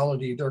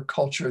reality, their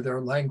culture,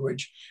 their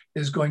language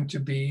is going to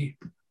be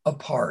a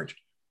part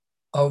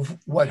of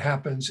what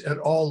happens at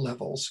all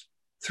levels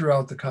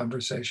throughout the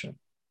conversation.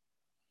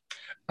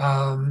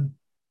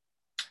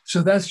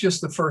 So that's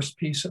just the first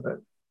piece of it.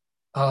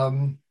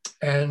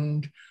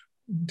 And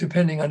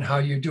depending on how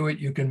you do it,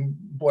 you can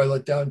boil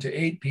it down to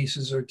 8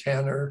 pieces or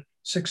 10 or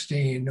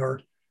 16 or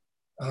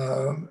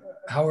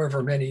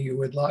however many you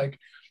would like.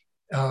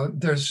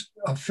 There's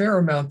a fair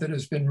amount that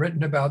has been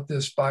written about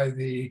this by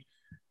the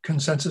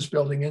Consensus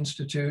Building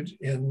Institute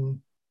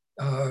in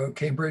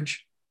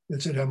Cambridge,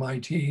 that's at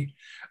MIT,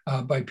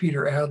 by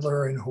Peter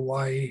Adler in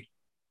Hawaii,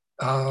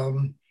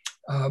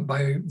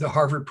 by the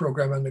Harvard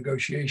Program on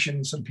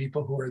Negotiation, some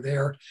people who are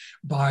there,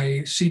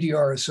 by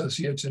CDR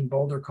Associates in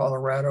Boulder,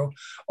 Colorado.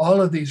 All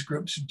of these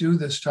groups do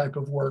this type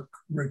of work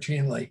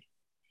routinely.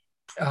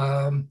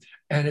 And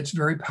it's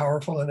very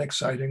powerful and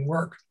exciting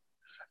work.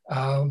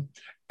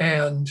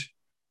 And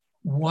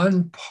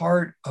one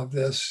part of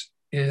this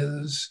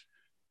is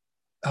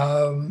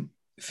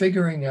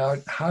figuring out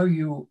how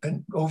you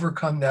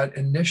overcome that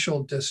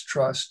initial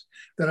distrust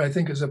that I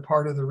think is a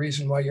part of the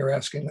reason why you're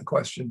asking the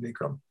question,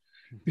 Vikram,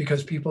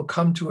 because people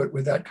come to it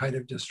with that kind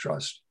of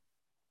distrust.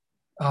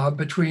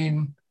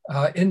 Between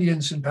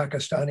Indians and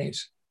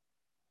Pakistanis,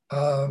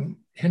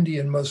 Hindi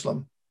and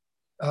Muslim,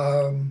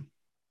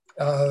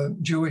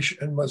 Jewish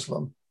and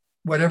Muslim,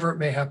 whatever it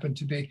may happen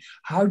to be,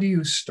 how do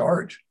you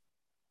start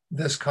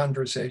this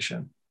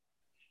conversation?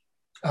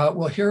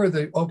 Well, here are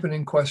the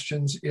opening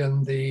questions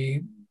in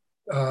the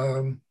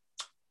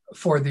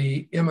for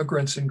the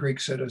immigrants and Greek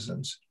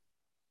citizens.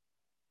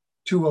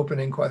 2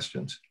 opening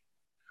questions.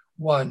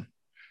 1,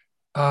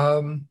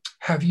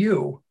 have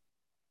you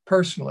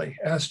personally,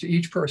 as to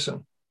each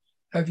person,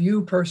 have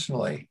you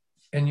personally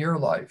in your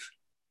life,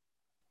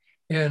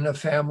 in a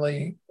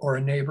family or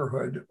a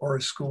neighborhood or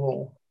a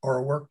school or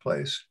a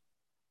workplace,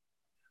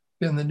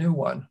 been the new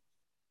one,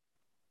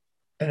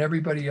 and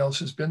everybody else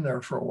has been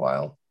there for a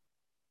while?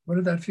 What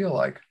did that feel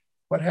like?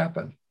 What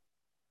happened?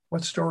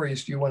 What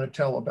stories do you want to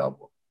tell about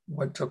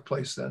what took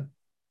place then?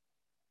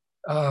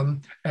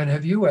 And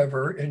have you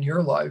ever in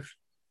your life,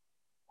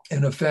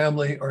 in a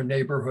family or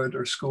neighborhood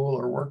or school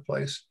or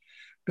workplace,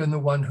 been the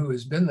one who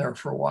has been there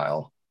for a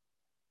while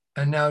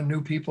And now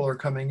new people are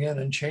coming in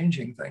and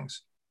changing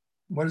things.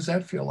 What does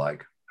that feel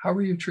like? How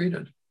were you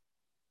treated?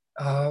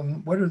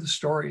 What are the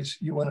stories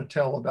you want to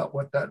tell about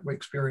what that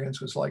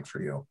experience was like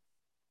for you?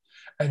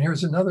 And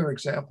here's another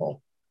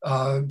example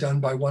done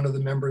by one of the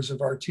members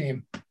of our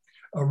team,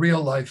 a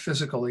real life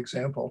physical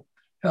example.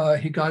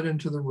 He got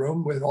into the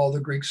room with all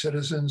the Greek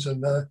citizens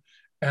and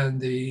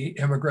the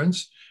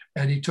immigrants,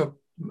 and he took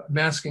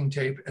masking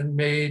tape and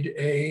made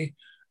a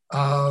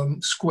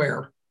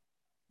square,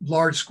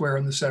 large square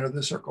in the center of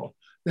the circle.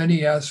 Then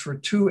he asked for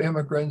 2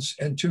 immigrants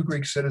and 2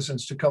 Greek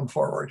citizens to come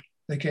forward.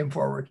 They came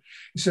forward.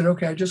 He said,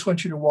 okay, I just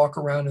want you to walk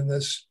around in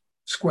this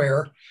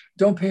square.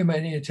 Don't pay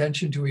any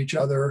attention to each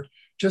other.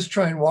 Just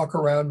try and walk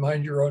around,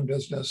 mind your own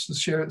business.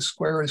 The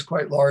square is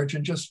quite large,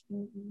 and just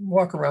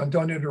walk around,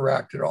 don't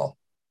interact at all.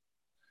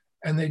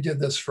 And they did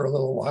this for a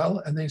little while,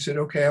 and they said,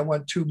 okay, I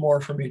want 2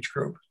 more from each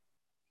group,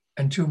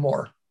 and 2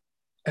 more,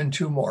 and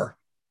 2 more,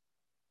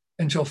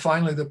 until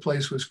finally the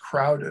place was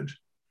crowded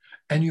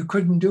and you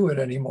couldn't do it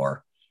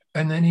anymore.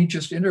 And then he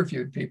just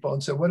interviewed people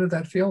and said, what did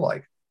that feel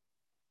like?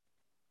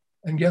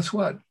 And guess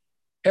what?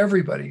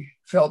 Everybody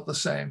felt the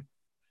same.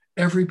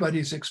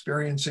 Everybody's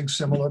experiencing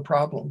similar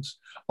problems.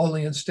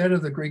 Only instead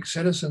of the Greek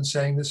citizens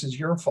saying this is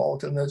your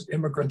fault and the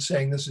immigrants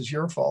saying this is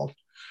your fault,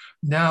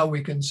 now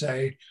we can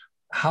say,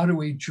 how do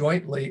we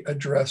jointly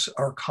address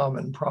our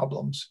common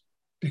problems?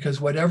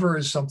 Because whatever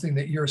is something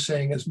that you're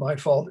saying is my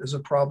fault is a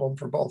problem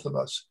for both of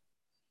us.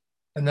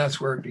 And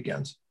that's where it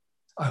begins.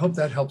 I hope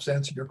that helps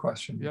answer your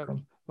question. Yeah.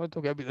 Vikram. But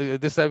okay,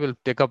 this I will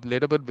take up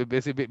later. But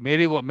basically,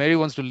 Mary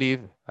wants to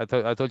leave. I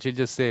thought she'll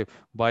just say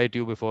bye to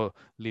you before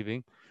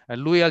leaving.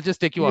 And Louis, I'll just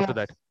take you after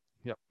that.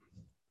 Yeah.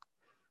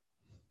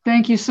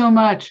 Thank you so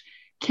much,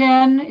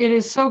 Ken. It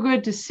is so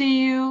good to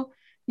see you.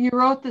 You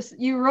wrote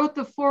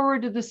the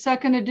foreword to the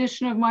 2nd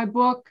edition of my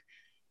book,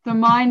 The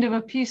Mind of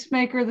a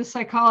Peacemaker: The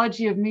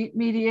Psychology of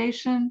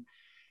Mediation.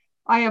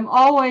 I am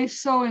always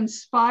so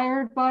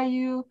inspired by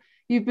you.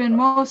 You've been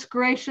most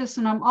gracious,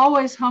 and I'm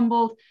always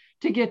humbled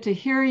to get to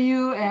hear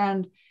you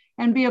and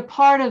be a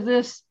part of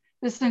this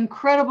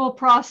incredible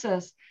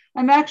process.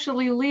 I'm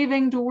actually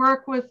leaving to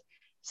work with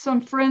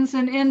some friends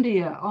in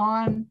India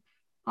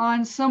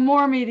on some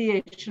more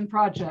mediation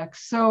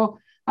projects. So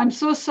I'm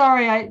so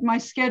sorry, my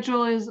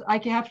schedule is,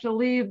 I have to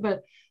leave,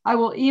 but I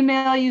will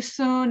email you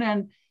soon,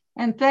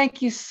 and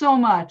thank you so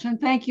much. And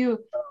thank you,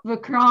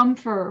 Vikram,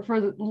 for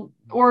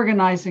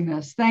organizing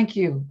this. Thank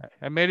you.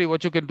 And Mary,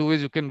 what you can do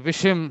is you can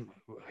wish him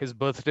his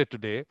birthday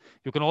today.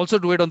 You can also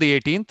do it on the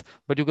 18th,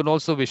 but you can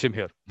also wish him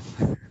here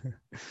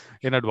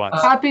in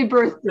advance. Happy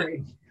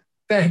birthday.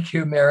 Thank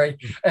you, Mary.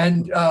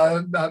 And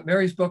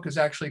Mary's book is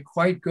actually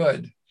quite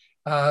good.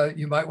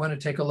 You might want to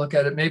take a look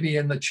at it. Maybe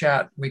in the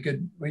chat,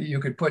 you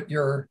could put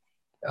your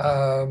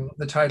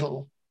the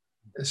title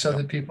so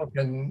that people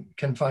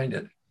can find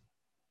it.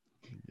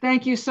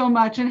 Thank you so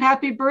much, and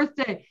happy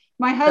birthday.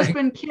 My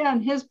husband, Ken,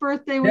 his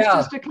birthday was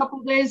just a couple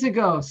days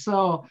ago.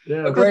 So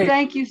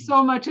thank you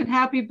so much, and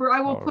happy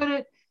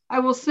birthday. I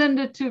will send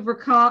it to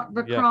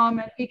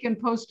Vikram, and he can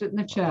post it in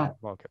the chat.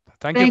 Okay.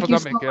 Thank you for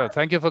coming. So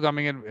thank you for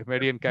coming in,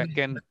 Mary and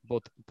Ken,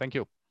 both. Thank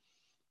you.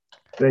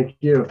 Thank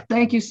you.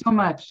 Thank you so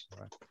much.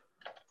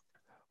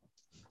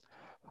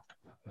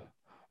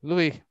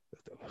 Louis,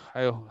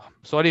 I'm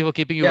sorry for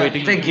keeping you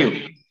waiting. Thank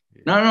you.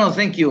 No,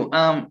 thank you.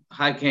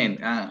 Hi, Ken.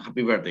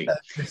 Happy birthday.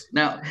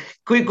 Now,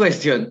 quick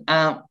question.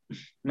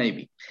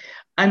 Maybe.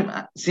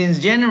 Since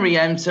January,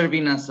 I'm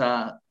serving as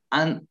a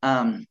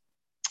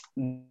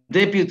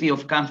deputy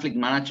of conflict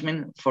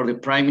management for the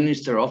Prime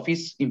Minister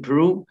office in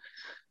Peru.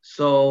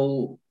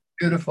 So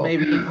beautiful.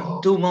 Maybe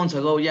 2 months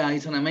ago,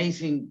 it's an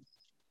amazing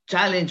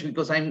challenge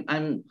because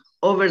I'm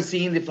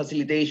overseeing the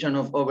facilitation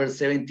of over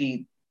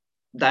 70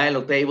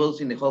 dialogue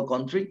tables in the whole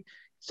country,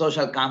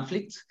 social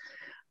conflicts,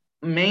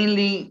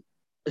 mainly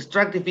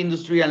extractive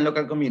industry and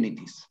local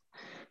communities.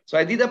 So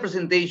I did a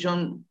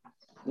presentation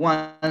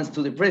once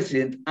to the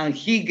president, and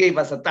he gave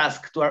us a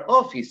task to our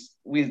office,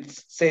 which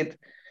said,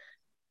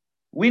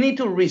 we need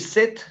to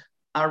reset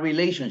our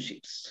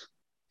relationships,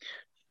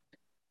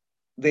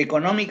 the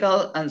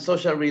economical and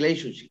social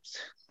relationships.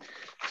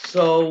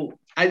 So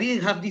I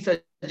didn't have this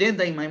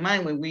agenda in my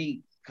mind when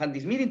we had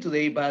this meeting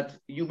today, but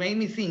you made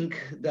me think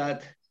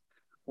that,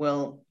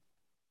 well,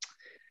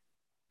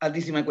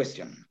 this is my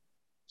question.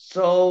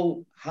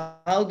 So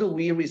how do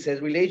we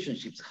reset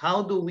relationships?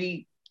 How do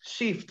we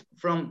shift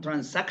from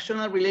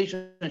transactional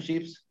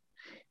relationships?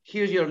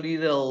 Here's your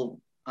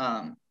little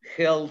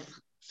health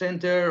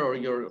center or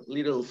your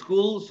little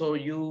school, so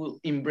you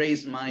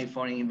embrace my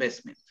foreign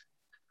investment.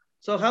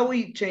 So how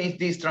we change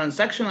this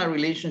transactional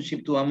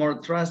relationship to a more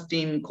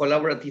trusting,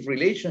 collaborative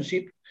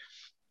relationship,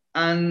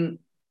 and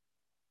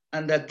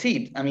that's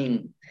it. I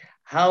mean,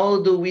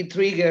 how do we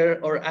trigger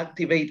or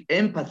activate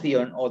empathy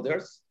on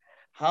others?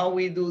 How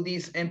we do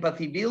this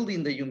empathy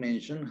building that you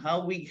mentioned,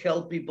 how we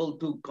help people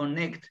to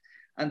connect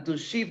and to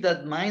shift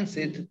that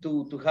mindset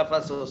to have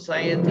a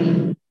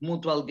society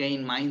mutual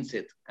gain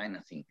mindset kind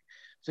of thing.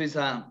 So it's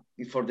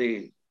for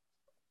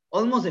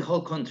almost the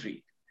whole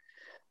country.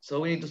 So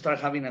we need to start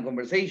having a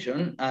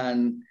conversation.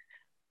 And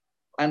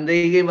And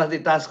they gave us the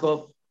task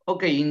of,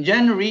 okay, in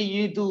January,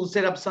 you need to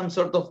set up some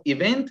sort of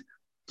event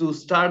to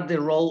start the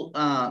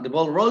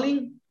ball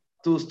rolling,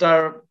 to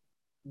start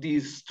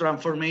this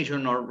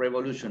transformation or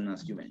revolution,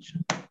 as you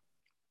mentioned.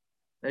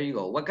 There you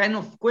go. What kind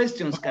of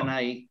questions can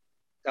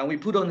we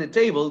put on the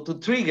table to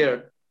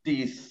trigger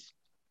this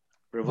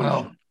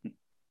revolution? Wow.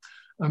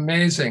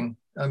 Amazing,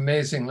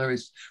 amazing,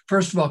 Luis.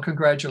 First of all,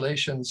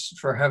 congratulations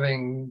for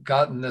having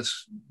gotten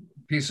this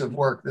piece of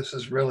work. This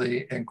is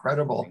really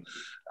incredible.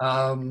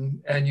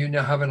 And you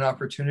now have an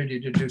opportunity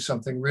to do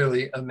something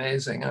really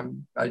amazing.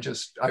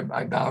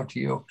 I bow to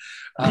you.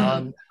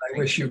 I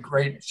wish you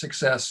great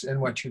success in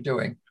what you're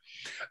doing.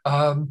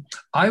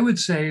 I would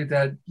say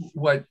that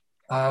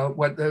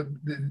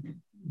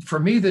for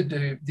me,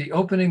 the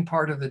opening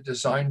part of the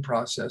design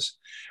process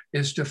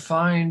is to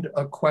find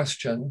a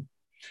question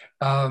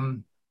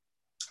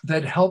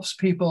that helps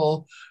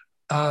people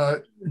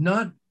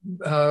not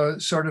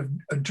sort of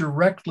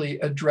directly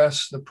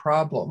address the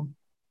problem,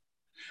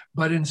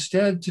 but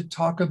instead to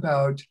talk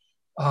about,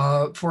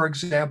 for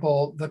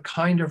example, the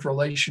kind of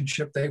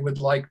relationship they would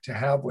like to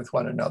have with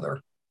one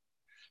another.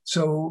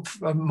 So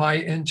my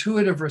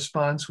intuitive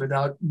response,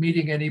 without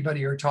meeting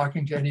anybody or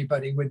talking to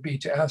anybody, would be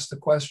to ask the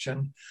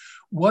question,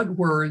 what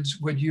words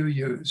would you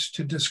use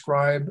to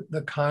describe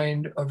the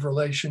kind of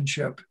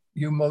relationship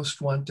you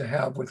most want to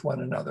have with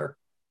one another?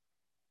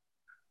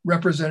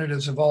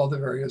 Representatives of all the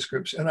various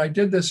groups. And I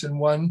did this in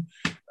one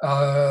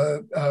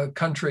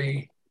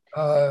country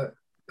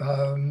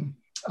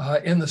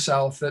in the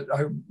South that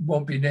I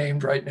won't be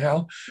named right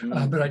now,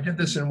 but I did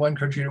this in one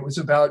country. It was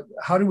about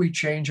how do we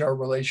change our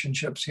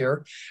relationships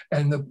here?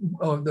 And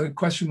the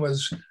question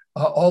was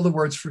all the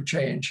words for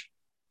change.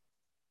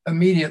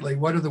 Immediately,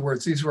 what are the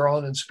words? These were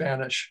all in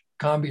Spanish,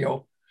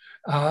 cambio.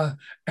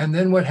 And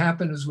then what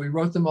happened is we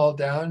wrote them all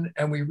down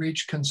and we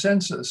reached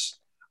consensus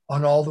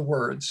on all the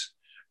words.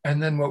 And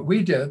then what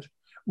we did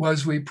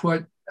was we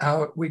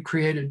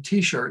created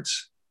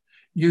T-shirts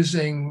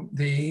using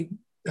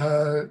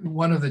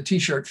one of the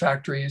T-shirt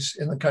factories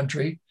in the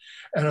country.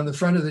 And on the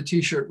front of the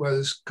T-shirt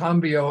was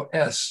Cambio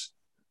S.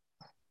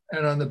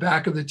 And on the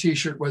back of the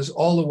T-shirt was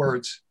all the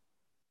words.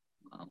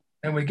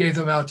 And we gave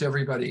them out to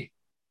everybody.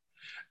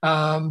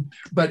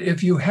 But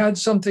if you had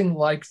something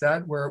like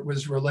that, where it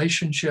was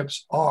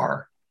relationships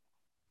are,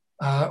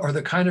 or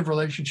the kind of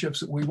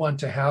relationships that we want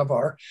to have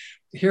are,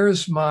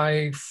 here's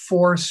my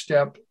 4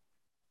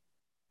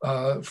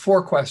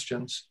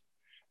 questions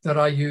that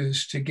I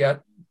use to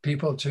get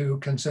people to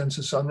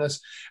consensus on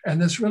this.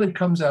 And this really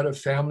comes out of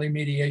family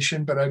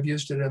mediation, but I've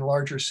used it in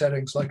larger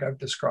settings like I've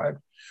described.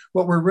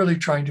 What we're really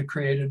trying to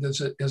create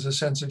is a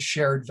sense of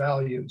shared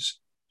values.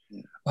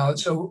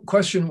 So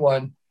question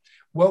 1,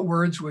 what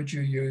words would you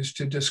use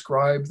to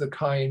describe the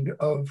kind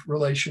of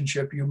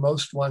relationship you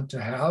most want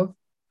to have,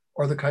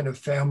 or the kind of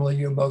family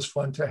you most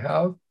want to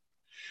have?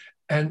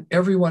 And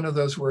every one of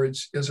those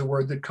words is a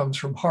word that comes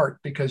from heart,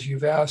 because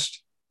you've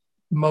asked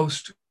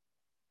most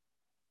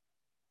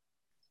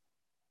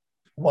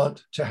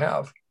want to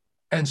have.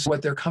 And so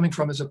what they're coming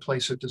from is a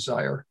place of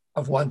desire,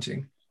 of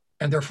wanting,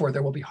 and therefore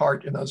there will be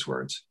heart in those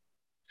words.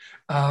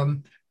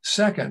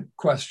 Second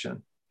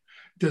question,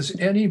 does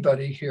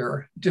anybody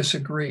here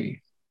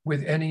disagree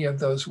with any of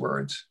those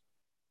words?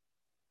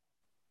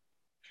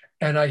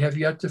 And I have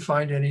yet to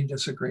find any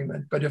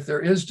disagreement. But if there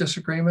is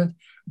disagreement,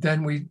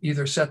 then we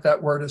either set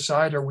that word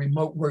aside or we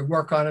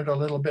work on it a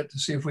little bit to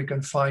see if we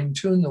can fine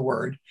tune the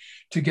word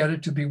to get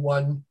it to be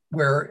one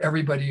where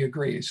everybody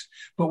agrees.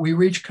 But we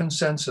reach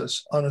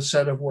consensus on a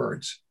set of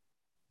words.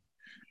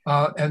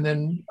 And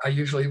then I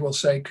usually will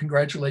say,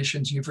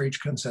 congratulations, you've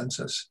reached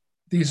consensus.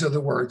 These are the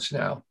words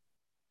now.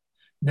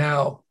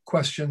 Now,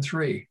 question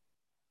 3.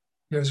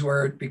 Here's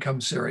where it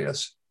becomes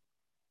serious.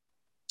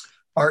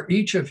 Are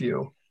each of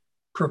you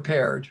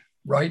prepared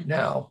right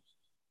now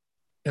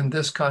in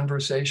this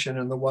conversation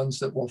and the ones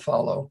that will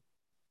follow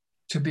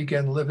to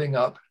begin living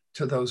up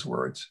to those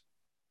words?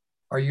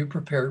 Are you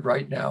prepared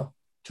right now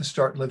to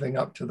start living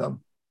up to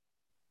them,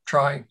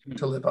 trying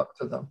to live up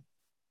to them?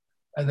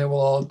 And they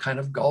will all kind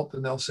of gulp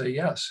and they'll say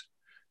yes.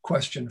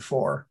 Question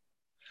 4,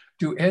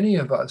 do any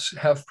of us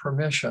have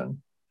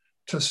permission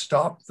to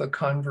stop the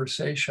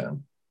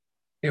conversation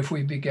if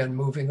we begin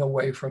moving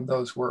away from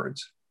those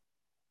words?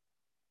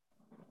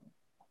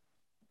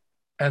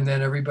 And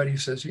then everybody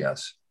says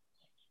yes.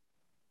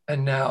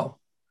 And now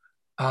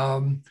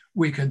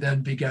we can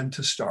then begin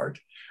to start.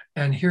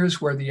 And here's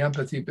where the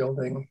empathy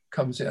building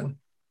comes in.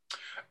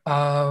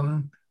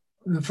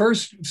 The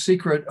first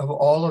secret of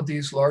all of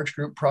these large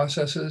group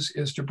processes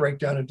is to break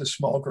down into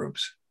small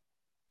groups.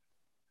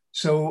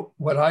 So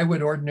what I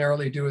would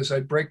ordinarily do is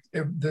I'd break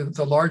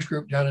the large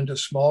group down into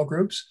small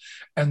groups.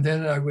 And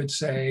then I would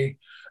say,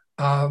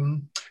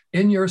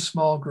 in your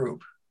small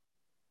group,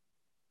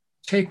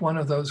 take one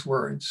of those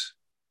words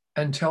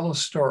and tell a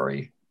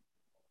story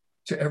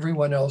to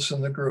everyone else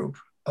in the group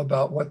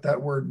about what that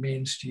word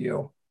means to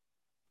you,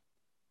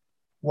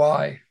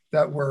 why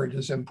that word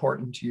is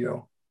important to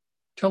you.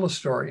 Tell a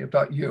story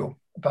about you,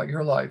 about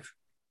your life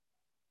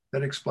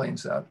that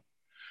explains that.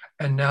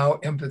 And now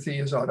empathy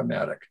is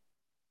automatic.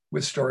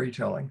 with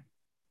storytelling.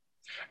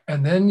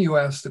 And then you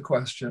ask the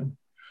question,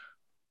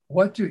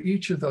 what do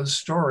each of those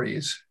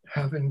stories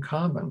have in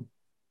common?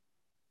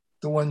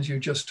 The ones you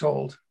just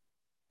told.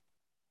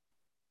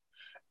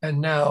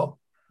 And now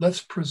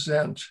let's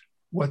present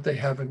what they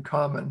have in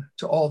common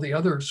to all the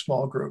other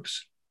small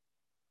groups.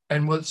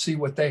 And let's see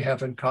what they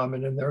have in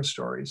common in their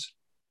stories.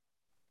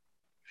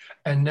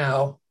 And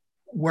now,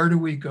 where do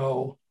we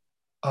go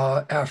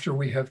after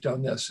we have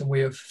done this and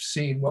we have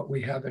seen what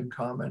we have in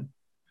common?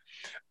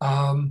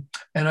 And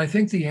I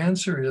think the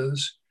answer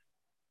is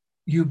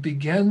you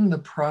begin the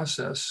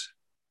process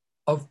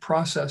of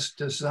process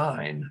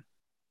design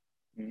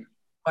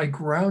by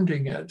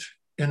grounding it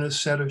in a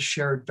set of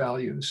shared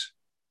values,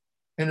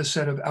 in a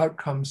set of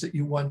outcomes that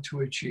you want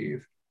to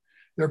achieve.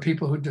 There are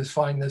people who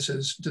define this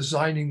as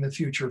designing the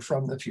future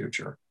from the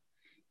future,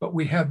 but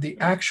we have the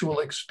actual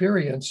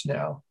experience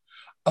now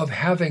of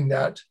having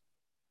that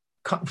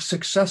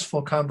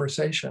successful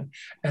conversation.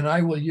 And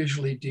I will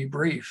usually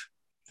debrief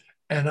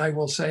and I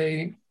will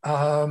say,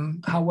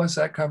 how was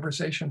that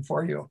conversation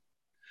for you?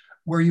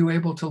 Were you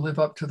able to live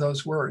up to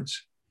those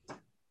words?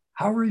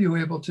 How are you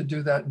able to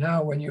do that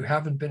now when you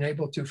haven't been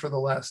able to for the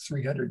last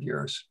 300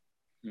 years?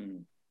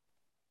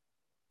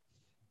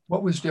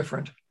 What was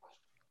different,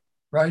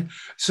 right?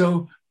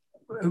 So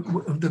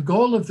the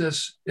goal of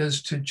this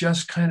is to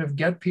just kind of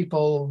get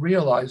people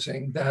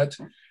realizing that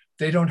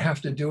they don't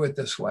have to do it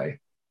this way.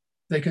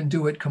 They can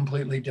do it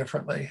completely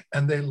differently,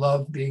 and they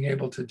love being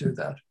able to do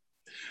that.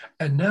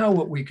 And now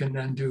what we can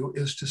then do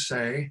is to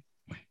say,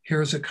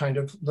 here's a kind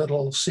of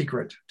little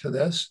secret to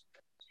this.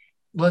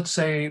 Let's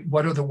say,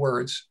 what are the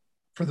words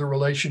for the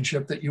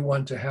relationship that you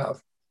want to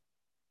have?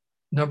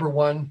 Number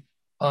one,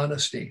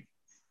 honesty.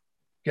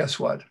 Guess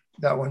what?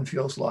 That one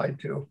feels lied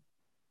to.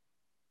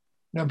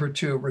 Number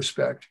two,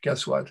 respect.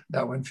 Guess what?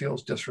 That one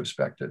feels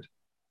disrespected.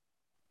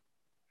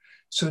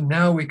 So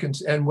now we can,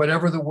 and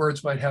whatever the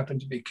words might happen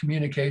to be,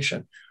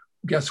 communication.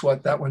 Guess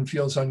what? That one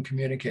feels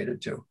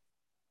uncommunicated to.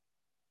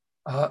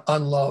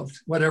 Unloved,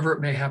 whatever it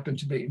may happen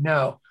to be.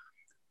 Now,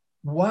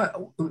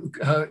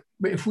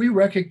 if we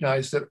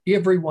recognize that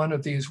every one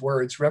of these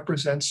words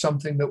represents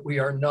something that we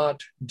are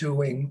not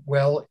doing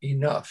well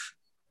enough,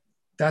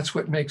 that's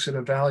what makes it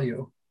a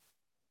value.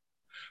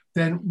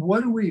 Then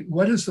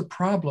what is the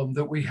problem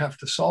that we have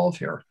to solve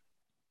here?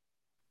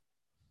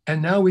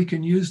 And now we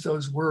can use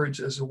those words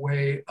as a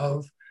way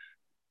of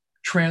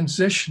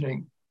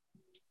transitioning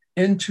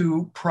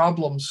into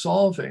problem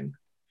solving,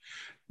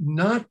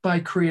 not by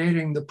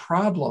creating the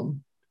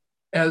problem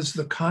as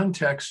the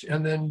context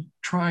and then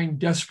trying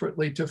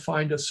desperately to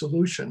find a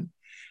solution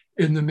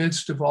in the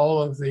midst of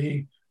all of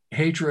the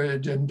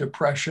hatred and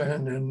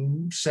depression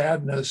and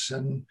sadness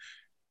and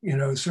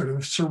sort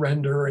of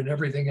surrender and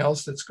everything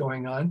else that's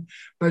going on.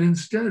 But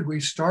instead, we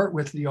start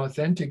with the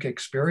authentic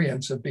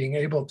experience of being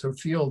able to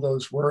feel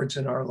those words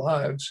in our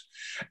lives.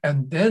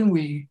 And then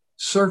we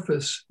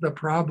surface the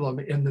problem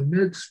in the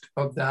midst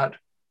of that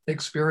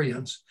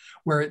experience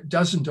where it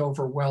doesn't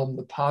overwhelm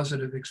the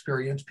positive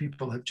experience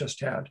people have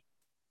just had.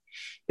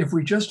 If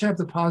we just have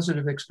the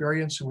positive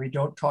experience and we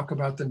don't talk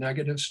about the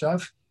negative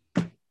stuff,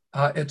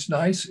 it's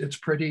nice, it's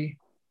pretty,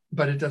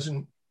 but it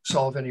doesn't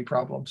solve any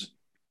problems.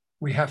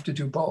 We have to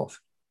do both.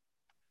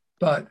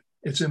 But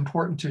it's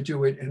important to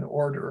do it in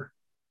order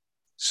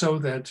so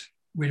that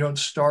we don't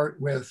start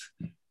with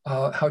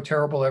how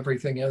terrible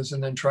everything is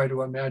and then try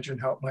to imagine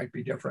how it might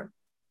be different.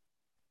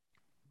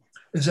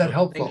 Is that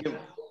helpful? Thank you.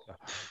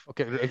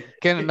 Okay,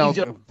 Ken, now. It's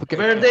your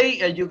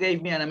birthday, you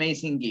gave me an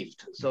amazing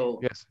gift. So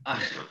yes,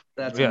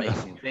 that's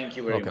amazing. Thank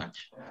you very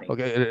much.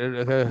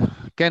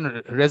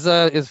 Ken,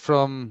 Reza is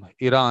from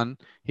Iran.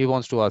 He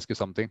wants to ask you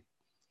something.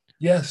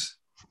 Yes.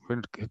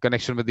 In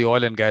connection with the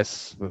oil and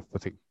gas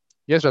thing.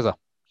 Yes, Reza.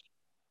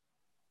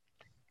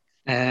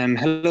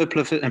 Hello,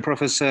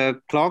 Professor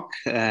Clark.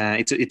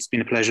 It's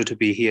been a pleasure to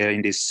be here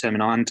in this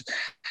seminar. And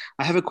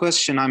I have a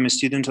question. I'm a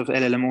student of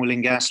LLM Oil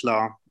and Gas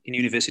Law in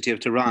University of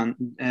Tehran.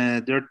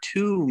 There are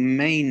two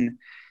main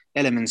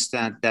elements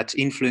that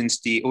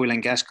influence the oil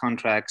and gas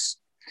contracts,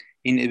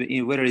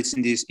 in whether it's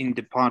in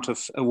the part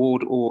of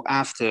award or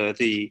after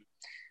the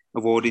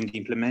award in the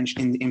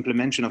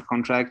implementation of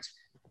contract.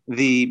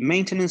 The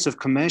maintenance of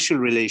commercial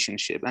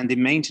relationship and the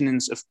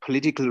maintenance of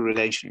political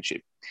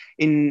relationship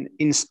in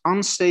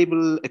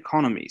unstable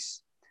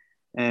economies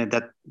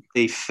that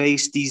they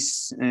face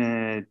these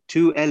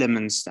two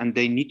elements and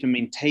they need to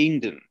maintain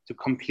them to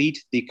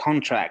complete the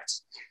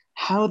contracts.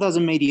 How does a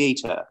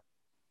mediator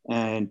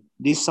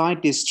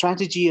decide the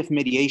strategy of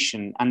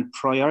mediation and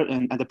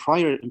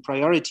the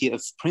priority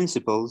of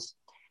principles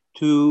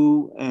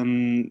to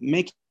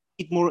make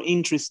it more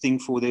interesting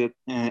for the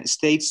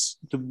states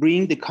to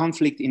bring the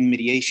conflict in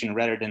mediation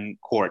rather than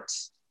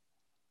courts?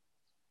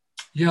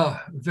 Yeah,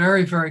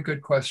 very, very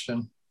good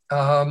question.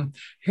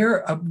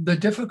 Here, the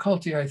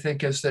difficulty, I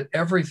think, is that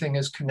everything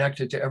is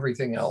connected to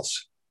everything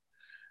else.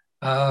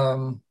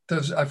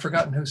 I've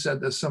forgotten who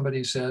said this.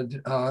 Somebody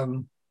said,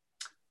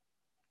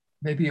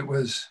 maybe it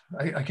was,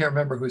 I can't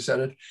remember who said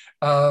it.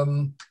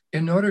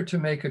 In order to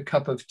make a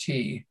cup of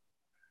tea,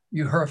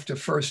 you have to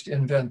first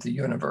invent the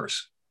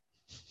universe.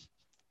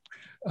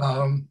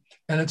 And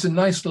it's a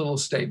nice little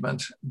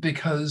statement,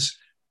 because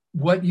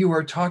what you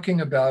are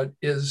talking about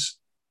is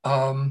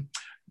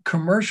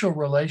commercial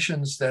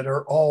relations that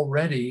are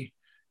already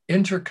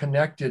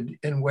interconnected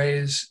in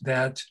ways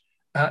that,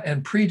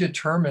 and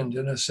predetermined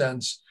in a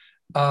sense,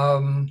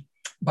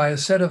 by a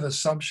set of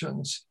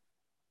assumptions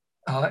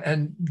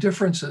and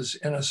differences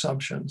in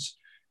assumptions,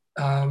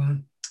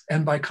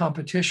 and by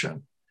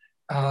competition,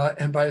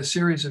 and by a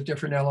series of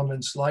different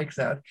elements like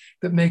that,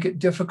 that make it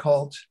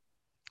difficult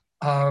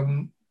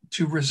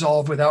to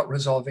resolve without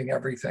resolving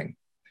everything.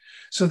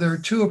 So there are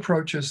two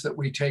approaches that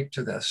we take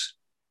to this.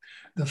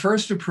 The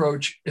first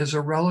approach is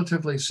a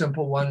relatively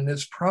simple one, and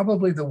it's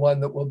probably the one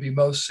that will be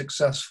most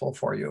successful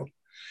for you.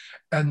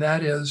 And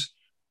that is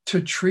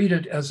to treat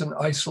it as an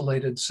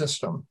isolated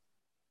system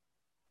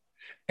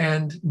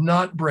and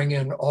not bring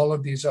in all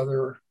of these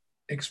other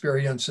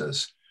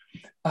experiences.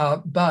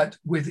 But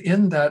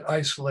within that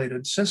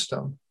isolated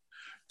system,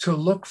 to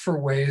look for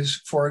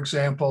ways, for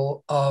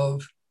example,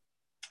 of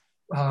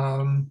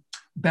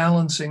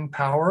balancing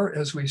power,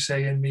 as we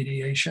say in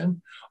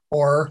mediation,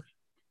 or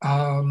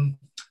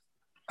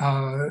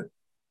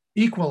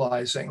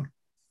equalizing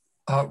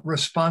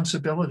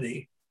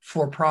responsibility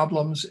for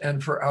problems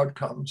and for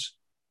outcomes.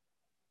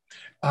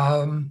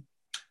 One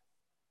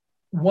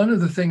of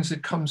the things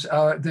that comes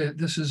out,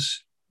 this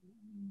is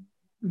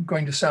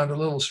going to sound a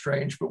little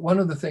strange, but one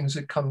of the things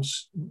that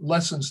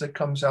lessons that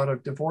comes out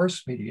of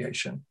divorce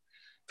mediation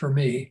for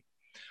me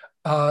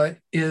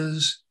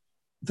is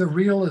the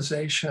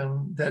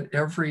realization that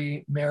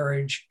every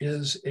marriage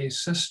is a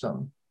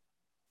system.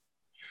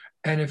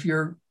 And if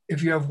you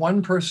have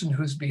one person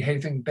who's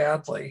behaving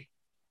badly,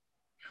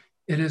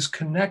 it is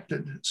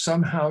connected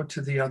somehow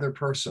to the other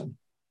person.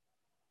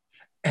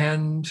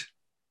 And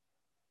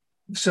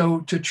so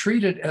to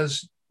treat it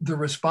as the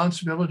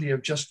responsibility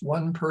of just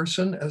one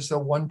person, as though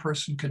one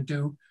person could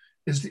do,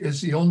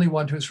 is the only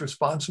one who's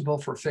responsible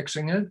for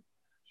fixing it,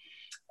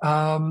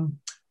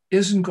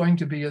 isn't going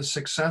to be as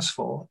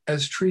successful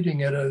as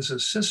treating it as a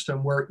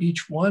system where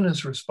each one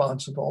is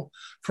responsible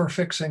for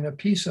fixing a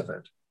piece of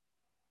it.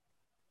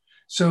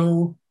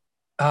 So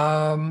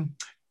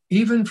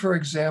even, for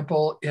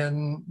example,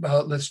 in,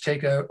 let's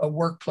take a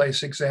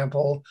workplace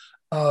example,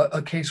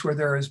 a case where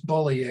there is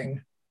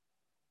bullying.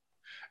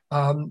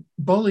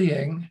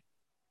 Bullying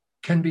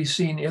can be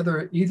seen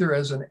either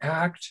as an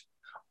act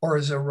or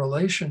as a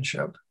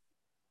relationship.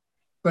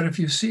 But if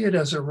you see it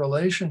as a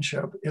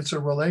relationship, it's a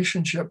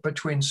relationship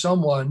between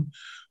someone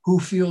who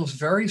feels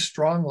very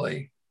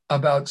strongly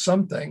about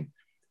something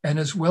and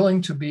is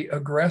willing to be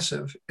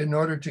aggressive in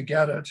order to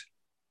get it,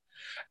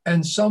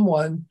 and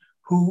someone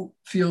who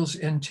feels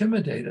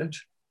intimidated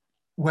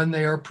when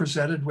they are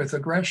presented with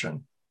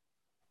aggression.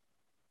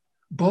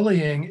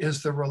 Bullying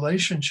is the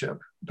relationship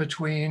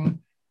between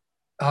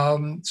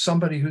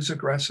somebody who's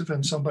aggressive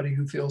and somebody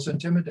who feels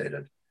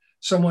intimidated,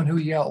 someone who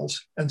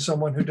yells and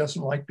someone who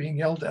doesn't like being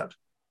yelled at.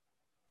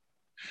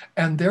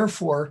 And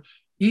therefore,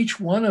 each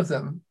one of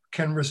them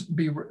can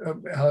be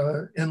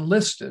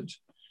enlisted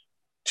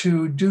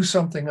to do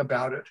something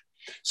about it.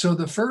 So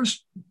the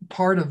first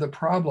part of the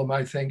problem,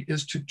 I think,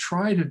 is to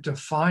try to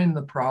define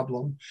the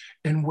problem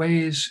in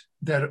ways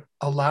that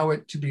allow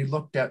it to be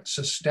looked at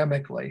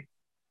systemically,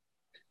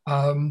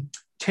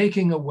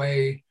 taking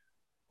away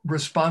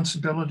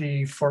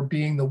responsibility for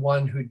being the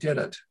one who did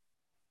it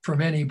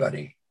from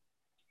anybody.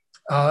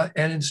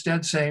 And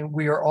instead saying,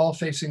 we are all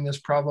facing this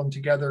problem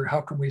together.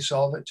 How can we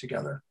solve it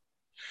together?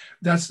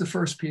 That's the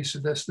first piece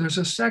of this. There's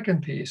a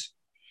second piece,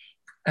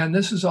 and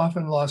this is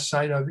often lost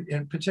sight of,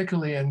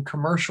 particularly in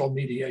commercial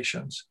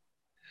mediations.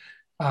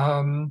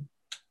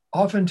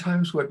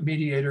 Oftentimes what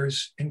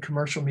mediators in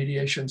commercial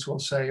mediations will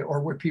say,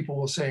 or what people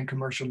will say in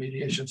commercial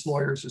mediations,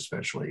 lawyers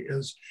especially,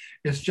 is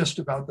it's just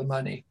about the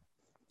money.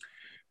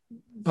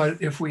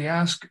 But if we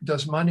ask,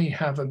 does money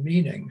have a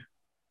meaning?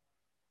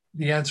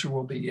 The answer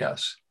will be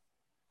yes.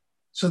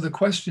 So the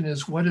question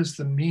is, what is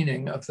the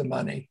meaning of the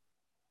money?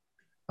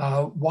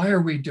 Why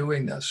are we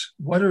doing this?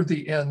 What are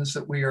the ends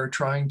that we are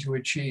trying to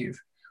achieve?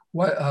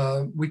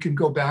 We can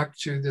go back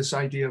to this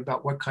idea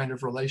about what kind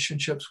of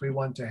relationships we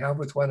want to have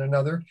with one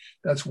another.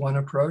 That's one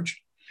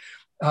approach.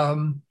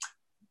 But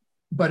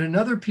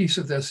another piece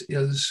of this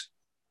is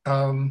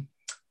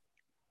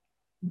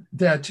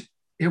that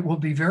it will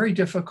be very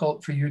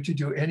difficult for you to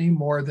do any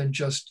more than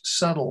just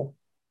settle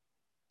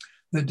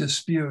the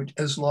dispute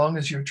as long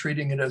as you're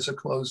treating it as a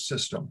closed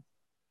system.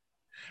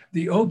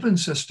 The open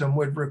system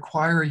would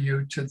require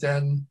you to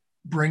then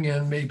bring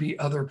in maybe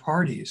other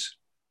parties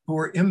who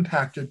are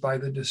impacted by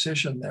the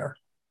decision there.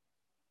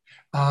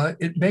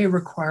 It may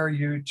require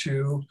you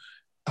to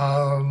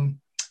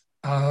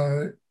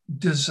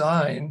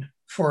design,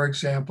 for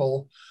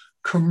example,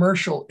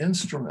 commercial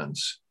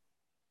instruments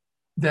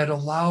that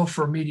allow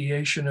for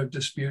mediation of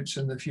disputes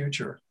in the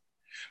future.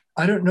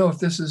 I don't know if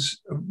this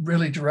is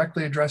really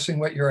directly addressing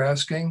what you're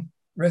asking,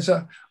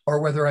 Reza, or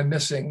whether I'm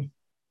missing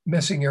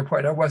your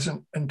point. I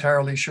wasn't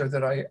entirely sure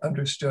that I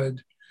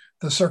understood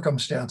the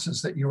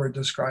circumstances that you were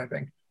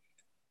describing.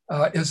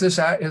 Is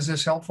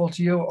this helpful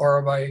to you, or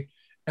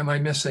am I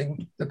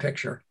missing the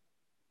picture?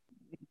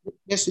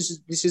 Yes,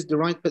 this is the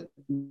right, but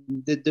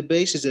the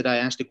basis that I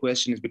asked the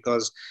question is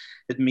because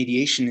that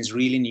mediation is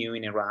really new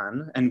in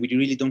Iran, and we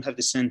really don't have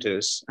the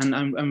centers. And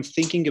I'm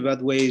thinking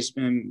about ways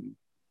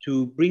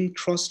to bring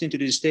trust into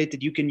the state,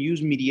 that you can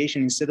use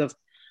mediation instead of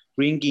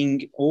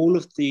bringing all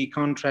of the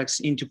contracts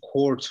into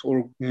court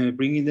or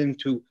bringing them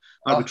to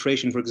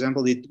arbitration. For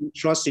example, the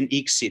trust in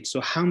ICSID.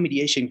 So how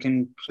mediation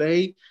can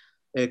play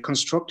a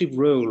constructive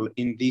role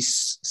in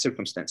these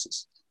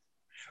circumstances.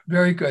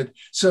 Very good.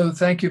 So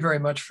thank you very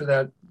much for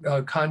that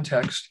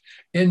context.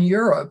 In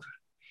Europe,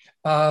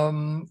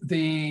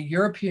 the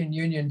European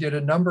Union did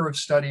a number of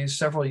studies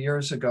several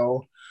years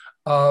ago,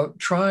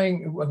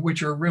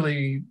 which are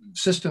really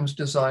systems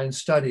design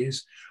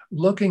studies,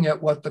 looking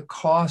at what the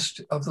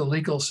cost of the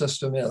legal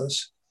system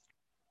is,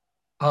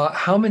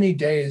 how many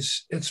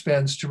days it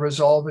spends to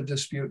resolve a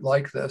dispute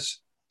like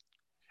this,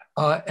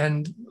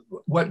 and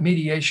what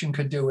mediation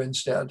could do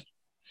instead.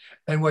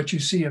 And what you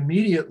see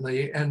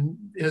immediately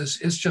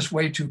is just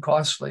way too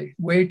costly,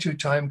 way too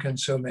time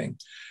consuming.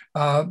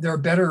 There are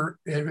better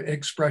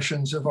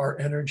expressions of our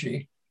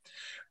energy.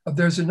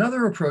 There's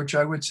another approach,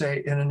 I would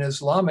say, in an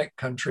Islamic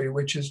country,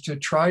 which is to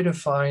try to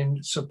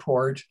find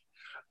support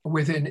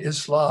within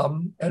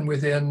Islam and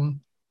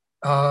within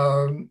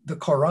the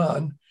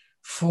Quran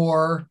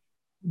for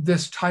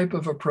this type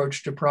of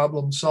approach to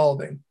problem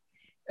solving.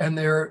 And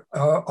there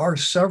are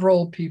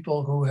several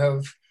people who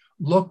have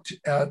looked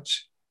at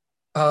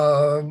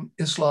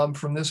Islam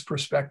from this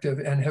perspective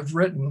and have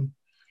written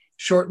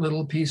short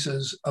little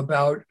pieces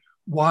about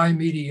why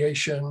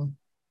mediation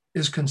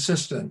is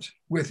consistent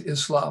with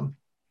Islam.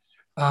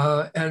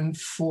 And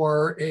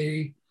for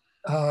a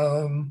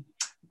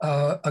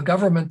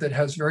government that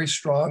has very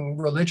strong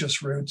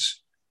religious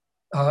roots,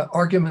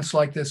 arguments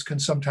like this can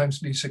sometimes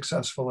be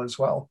successful as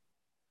well.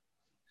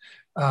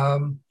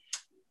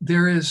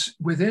 There is,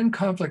 within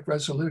conflict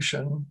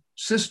resolution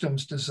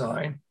systems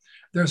design,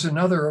 there's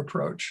another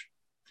approach,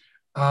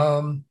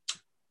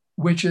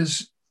 which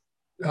is,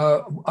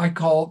 I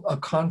call a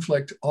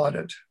conflict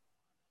audit.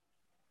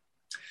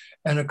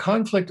 And a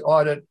conflict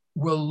audit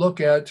will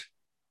look at,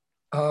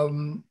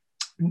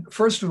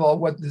 first of all,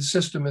 what the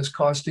system is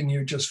costing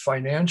you just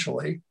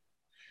financially,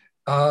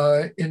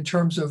 in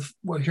terms of,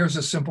 well, here's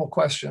a simple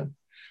question.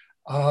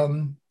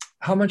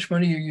 How much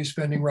money are you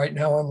spending right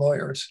now on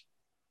lawyers?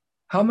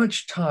 How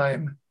much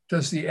time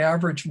does the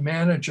average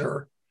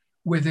manager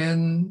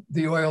within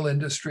the oil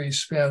industry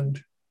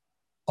spend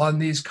on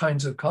these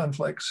kinds of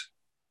conflicts?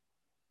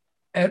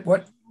 At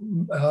what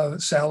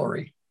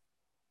salary?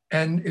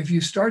 And if you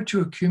start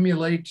to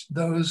accumulate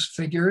those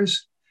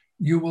figures,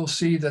 you will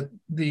see that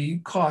the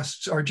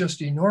costs are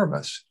just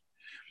enormous.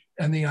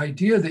 And the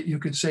idea that you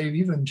could save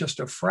even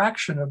just a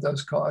fraction of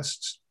those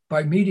costs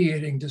by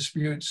mediating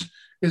disputes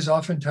is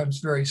oftentimes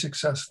very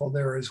successful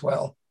there as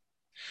well.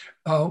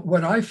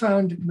 What I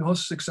found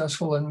most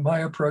successful in my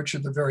approach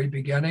at the very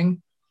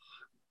beginning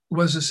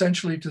was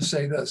essentially to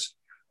say this.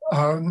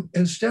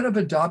 Instead of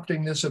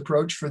adopting this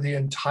approach for the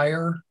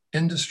entire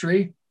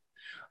industry,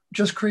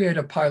 just create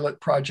a pilot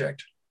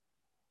project.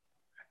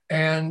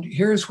 And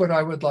here's what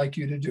I would like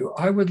you to do.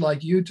 I would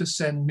like you to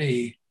send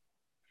me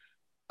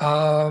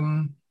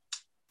 2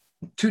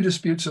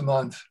 disputes a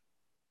month.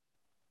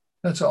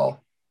 That's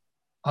all.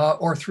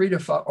 Or 3 to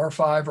 5 or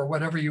 5 or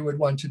whatever you would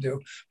want to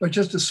do, but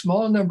just a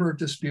small number of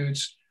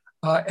disputes.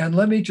 And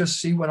let me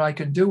just see what I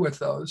can do with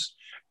those.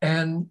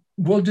 And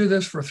we'll do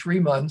this for 3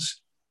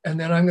 months. And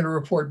then I'm going to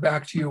report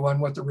back to you on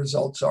what the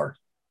results are.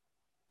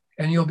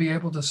 And you'll be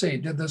able to see,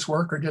 did this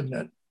work or didn't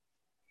it?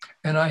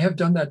 And I have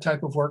done that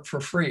type of work for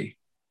free,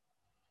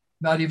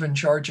 not even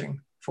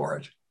charging for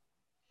it.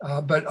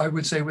 But I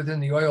would say within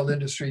the oil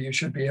industry, you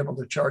should be able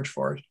to charge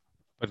for it.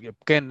 But you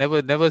can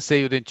never say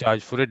you didn't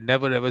charge for it.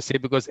 Never ever say,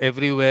 because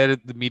everywhere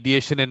the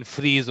mediation and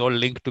free is all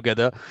linked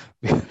together.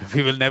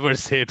 We will never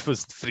say it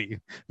was free.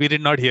 We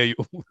did not hear you.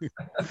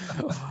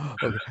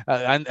 Okay.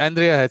 And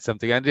Andrea had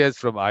something. Andrea is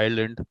from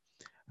Ireland.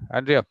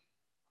 Andrea.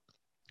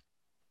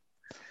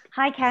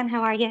 Hi, Ken.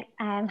 How are you?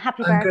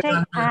 Happy I'm birthday.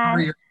 good, how are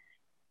you?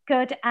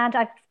 Good. And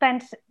I've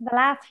spent the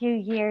last few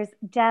years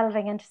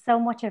delving into so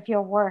much of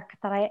your work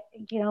that I,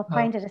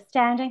 find it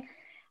astounding.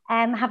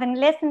 Having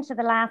listened to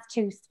the last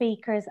 2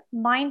 speakers,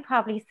 mine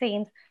probably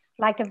seems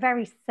like a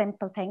very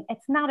simple thing.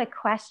 It's not a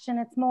question.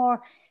 It's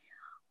more,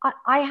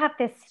 I have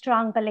this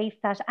strong belief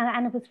that,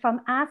 and it was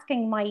from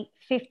asking my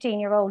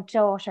 15-year-old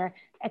daughter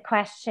a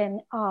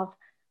question of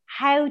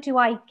how do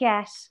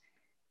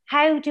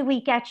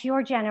we get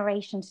your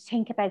generation to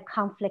think about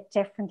conflict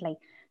differently?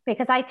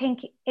 Because I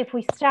think if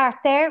we start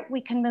there,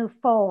 we can move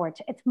forward.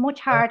 It's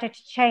much harder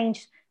to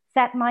change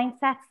set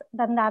mindsets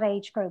than that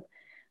age group.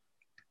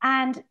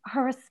 And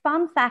her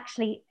response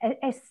actually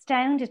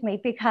astounded me,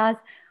 because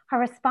her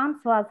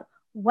response was,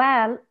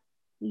 well,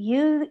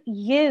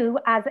 you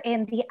as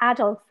in the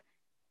adults,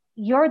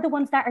 you're the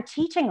ones that are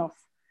teaching us.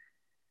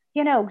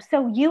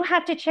 So you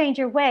have to change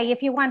your way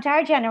if you want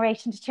our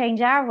generation to change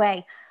our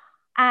way.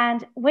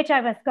 And which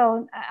I was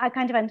going, I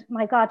kind of went,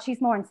 my God,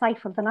 she's more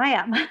insightful than I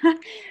am.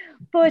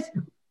 But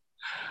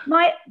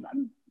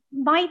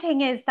my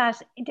thing is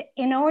that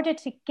in order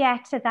to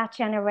get to that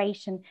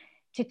generation,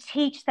 to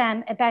teach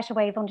them a better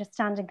way of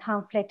understanding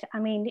conflict, I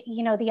mean,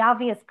 you know, the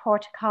obvious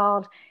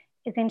protocol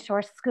is into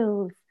our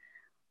schools.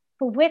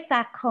 But with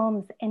that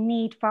comes a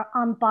need for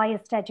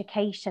unbiased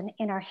education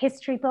in our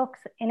history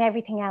books and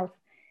everything else.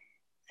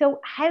 So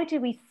how do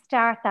we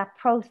start that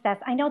process?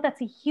 I know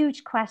that's a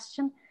huge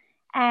question.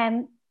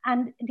 And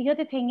the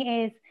other thing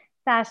is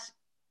that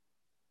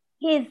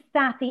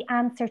the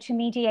answer to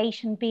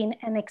mediation being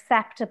an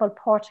acceptable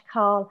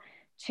protocol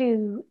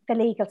to the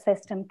legal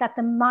system? That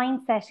the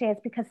mindset is,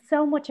 because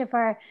so much of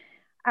the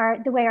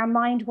way our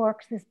mind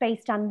works is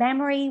based on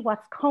memory,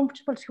 what's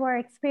comfortable to our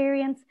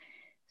experience.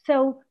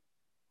 So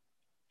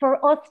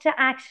for us to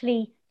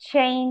actually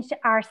change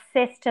our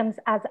systems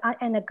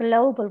in a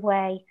global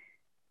way,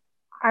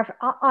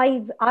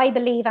 I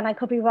believe, and I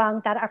could be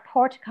wrong, that our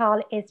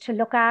protocol is to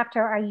look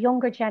after our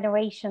younger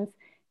generations,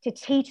 to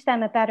teach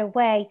them a better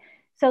way,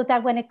 so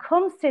that when it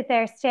comes to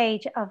their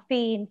stage of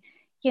being,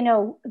 you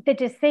know, the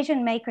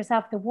decision makers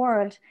of the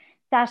world,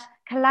 that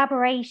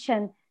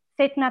collaboration,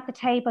 sitting at the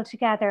table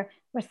together,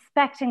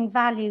 respecting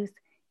values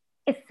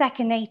is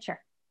second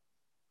nature.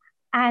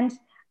 And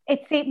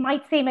it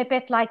might seem a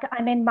bit like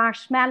I'm in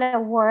marshmallow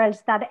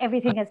world, that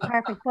everything is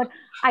perfect, but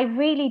I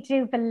really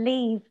do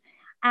believe,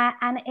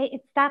 and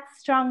it's that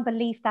strong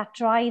belief that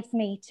drives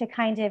me to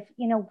kind of,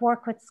 you know,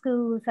 work with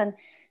schools and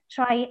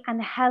try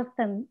and help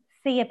them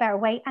see a better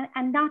way,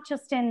 and not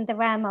just in the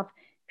realm of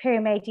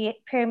peer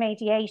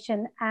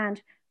mediation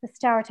and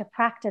restorative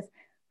practice,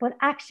 but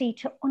actually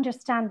to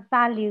understand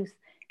values,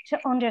 to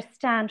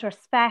understand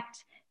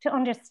respect, to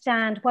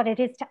understand what it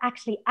is to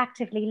actually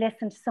actively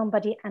listen to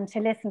somebody and to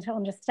listen to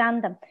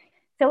understand them.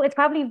 So it's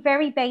probably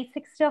very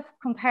basic stuff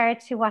compared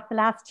to what the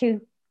last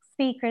two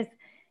speakers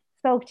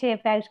spoke to you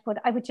about, but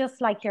I would just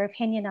like your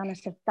opinion on it,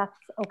 if that's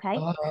okay.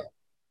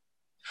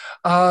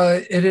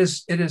 It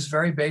is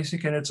very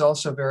basic, and it's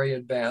also very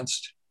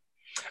advanced.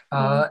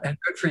 And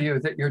good for you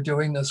that you're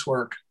doing this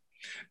work.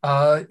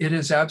 It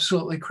is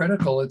absolutely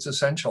critical. It's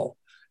essential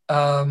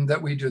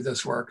that we do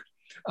this work.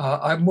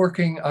 I'm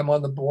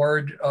on the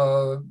board,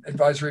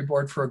 advisory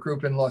board for a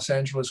group in Los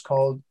Angeles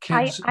called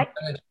Kids.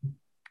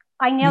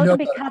 I know them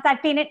because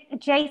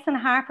Jason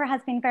Harper has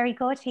been very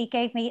good. He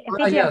gave me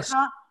a video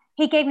call.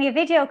 He gave me a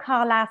video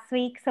call last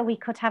week so we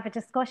could have a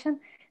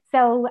discussion.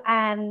 So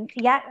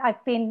yeah,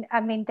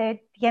 the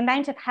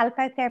amount of help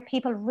out there,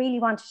 people really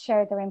want to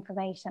share their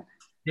information.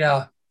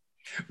 Yeah,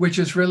 which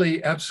is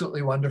really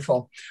absolutely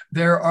wonderful.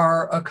 There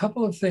are a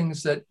couple of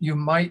things that you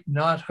might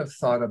not have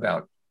thought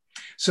about.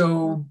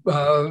 So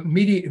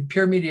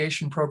peer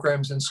mediation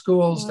programs in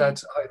schools,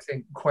 that's, I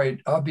think,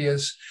 quite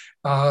obvious.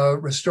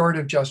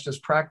 Restorative justice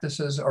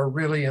practices are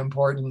really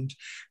important.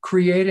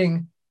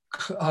 Creating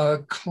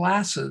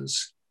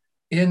classes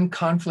in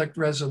conflict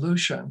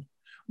resolution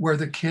where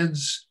the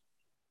kids,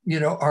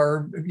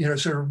 are,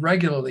 sort of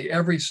regularly,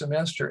 every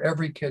semester,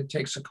 every kid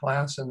takes a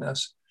class in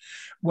this.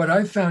 What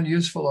I've found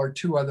useful are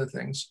two other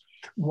things.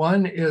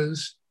 One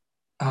is,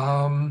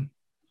 I'll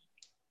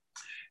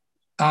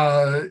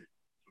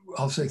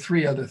say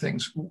three other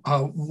things.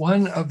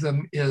 One of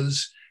them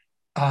is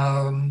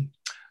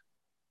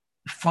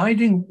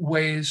finding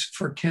ways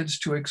for kids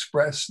to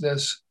express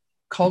this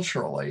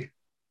culturally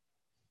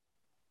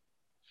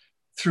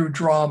through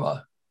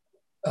drama,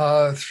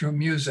 through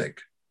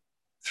music,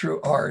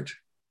 through art,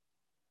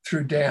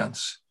 through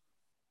dance.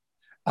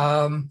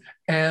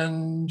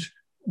 And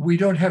we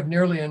don't have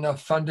nearly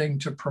enough funding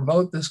to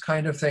promote this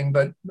kind of thing,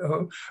 but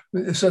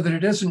so that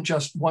it isn't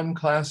just one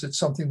class, it's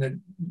something that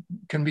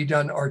can be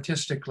done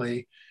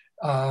artistically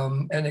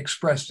and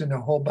expressed in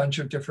a whole bunch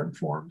of different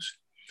forms.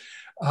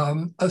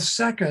 A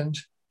second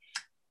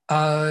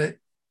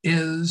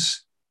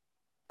is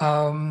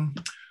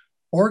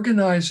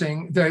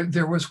organizing.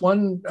 There was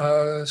one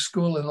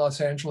school in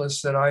Los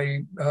Angeles that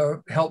I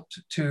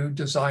helped to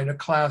design a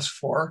class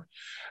for,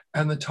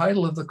 and the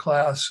title of the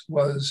class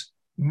was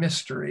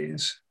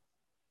Mysteries.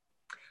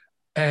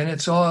 And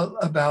it's all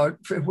about,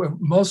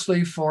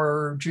 mostly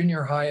for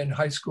junior high and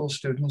high school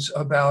students,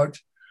 about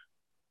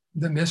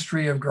the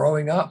mystery of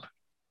growing up.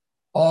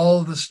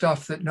 All the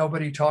stuff that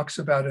nobody talks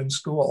about in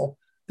school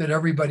that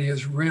everybody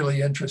is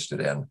really interested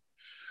in.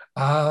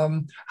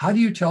 How do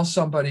you tell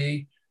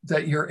somebody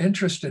that you're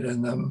interested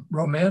in them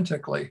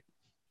romantically?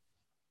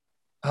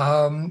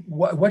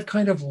 What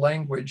kind of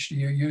language do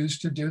you use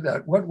to do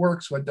that? What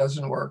works, what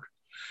doesn't work?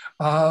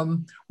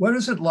 What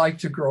is it like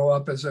to grow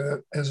up as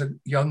a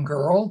young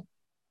girl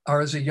or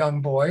as a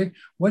young boy?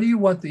 What do you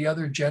want the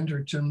other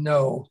gender to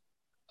know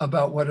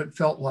about what it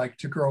felt like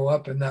to grow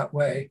up in that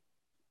way?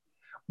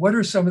 What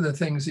are some of the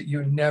things that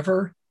you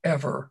never,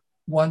 ever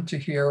want to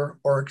hear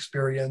or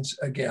experience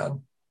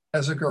again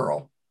as a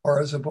girl or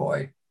as a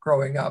boy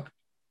growing up?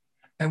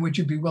 And would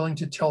you be willing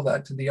to tell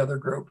that to the other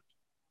group?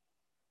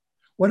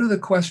 What are the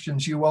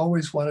questions you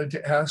always wanted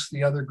to ask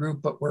the other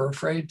group but were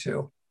afraid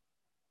to?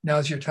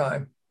 Now's your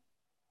time.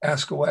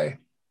 Ask away.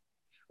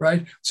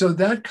 right? So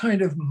that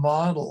kind of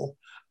model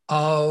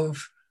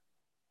of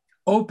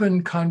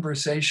open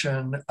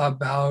conversation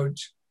about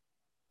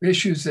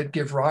issues that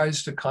give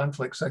rise to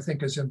conflicts, I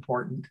think, is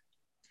important.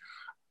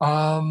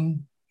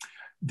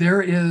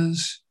 There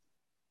is,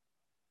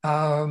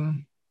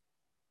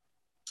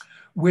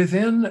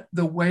 within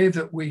the way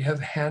that we have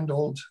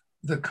handled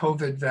the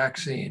COVID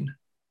vaccine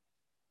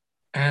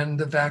and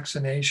the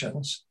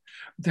vaccinations,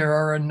 there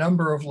are a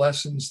number of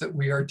lessons that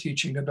we are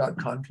teaching about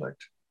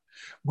conflict.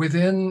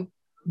 Within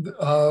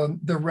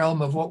the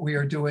realm of what we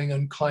are doing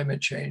on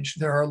climate change,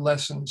 there are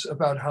lessons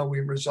about how we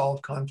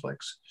resolve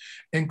conflicts,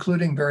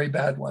 including very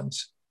bad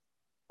ones,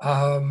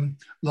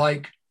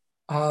 like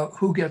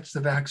who gets the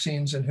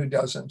vaccines and who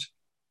doesn't,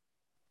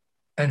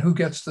 and who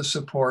gets the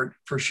support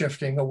for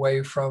shifting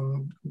away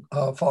from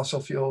fossil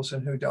fuels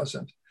and who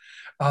doesn't.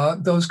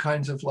 Those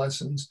kinds of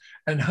lessons.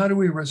 And how do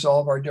we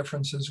resolve our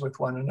differences with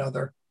one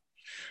another?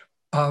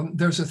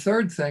 There's a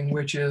third thing,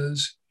 which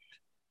is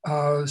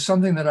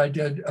something that I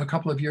did a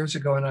couple of years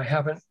ago, and I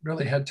haven't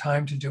really had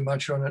time to do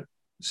much on it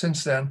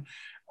since then.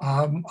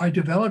 I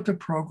developed a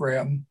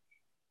program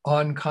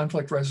on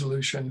conflict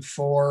resolution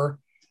for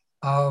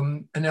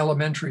an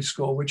elementary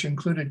school, which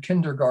included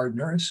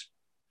kindergartners.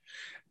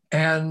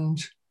 And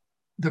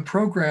the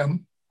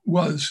program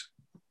was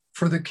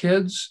for the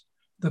kids,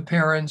 the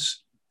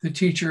parents, the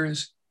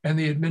teachers, and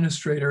the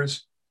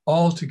administrators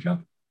all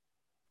together.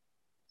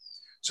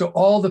 So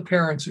all the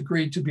parents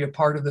agreed to be a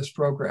part of this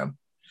program.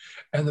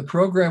 And the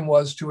program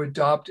was to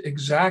adopt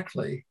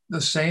exactly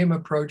the same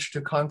approach to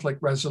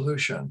conflict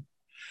resolution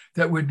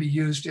that would be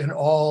used in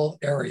all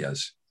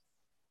areas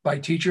by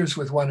teachers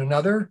with one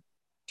another,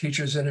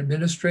 teachers and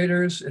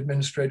administrators,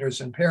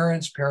 administrators and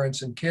parents,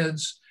 parents and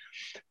kids.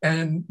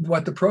 And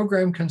what the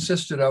program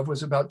consisted of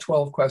was about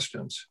 12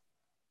 questions.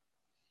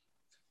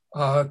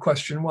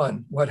 Question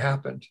 1, what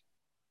happened?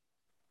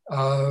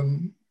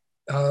 2,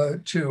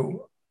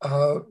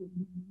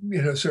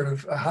 sort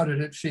of how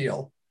did it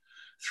feel?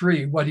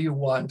 3, what do you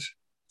want?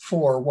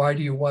 4, why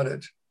do you want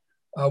it?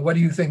 What do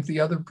you think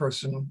the other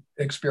person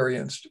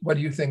experienced? What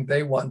do you think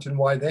they want and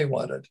why they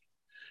want it?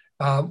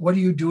 What are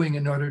you doing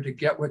in order to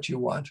get what you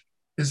want?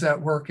 Is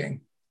that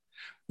working?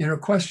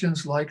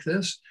 Questions like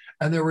this.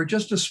 And there were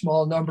just a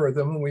small number of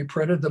them, and we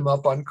printed them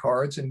up on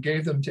cards and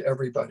gave them to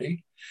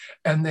everybody.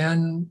 And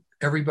then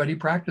everybody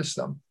practiced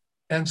them.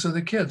 And so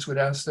the kids would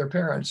ask their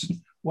parents,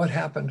 what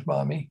happened,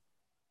 mommy?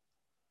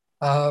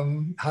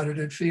 How did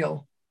it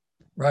feel?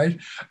 Right?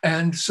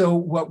 And so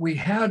what we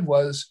had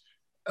was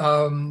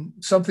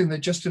something that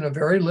just in a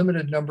very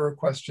limited number of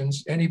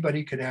questions,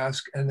 anybody could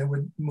ask and they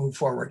would move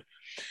forward.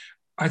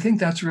 I think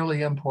that's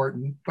really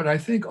important. But I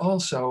think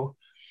also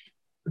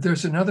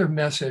there's another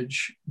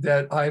message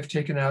that I've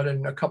taken out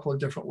in a couple of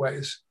different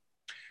ways.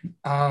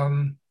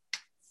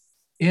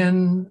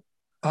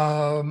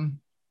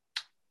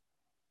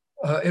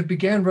 It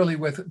began really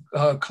with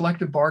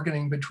collective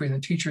bargaining between the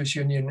teachers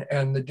union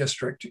and the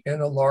district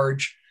in a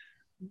large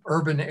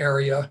urban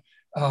area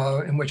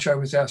in which I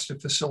was asked to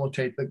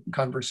facilitate the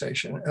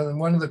conversation. And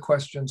one of the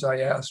questions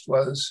I asked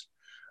was,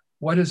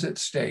 what is at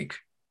stake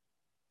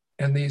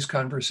in these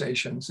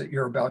conversations that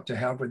you're about to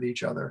have with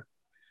each other?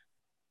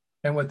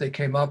 And what they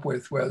came up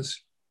with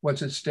was,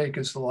 what's at stake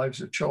is the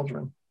lives of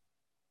children.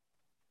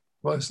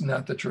 Well, isn't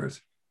that the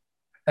truth?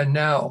 And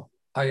now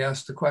I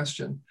ask the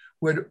question,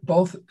 would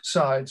both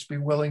sides be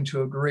willing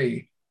to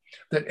agree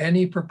that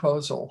any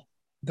proposal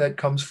that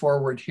comes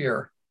forward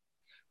here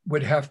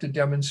would have to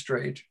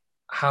demonstrate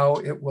how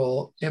it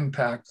will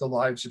impact the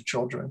lives of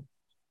children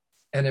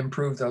and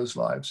improve those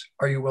lives?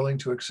 Are you willing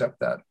to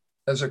accept that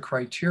as a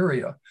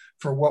criteria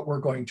for what we're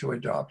going to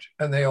adopt?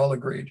 And they all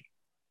agreed.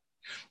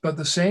 But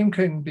the same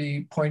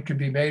point can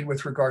be made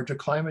with regard to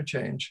climate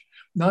change.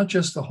 Not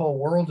just the whole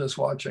world is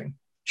watching,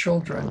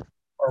 children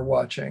are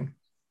watching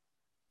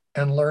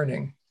and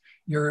learning.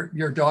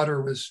 Your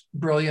daughter was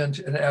brilliant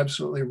and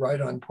absolutely right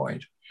on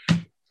point.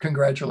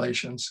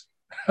 Congratulations.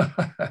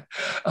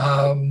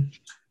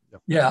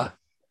 Yeah.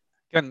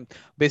 And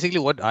basically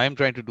what I'm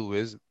trying to do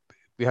is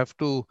we have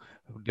to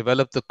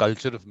develop the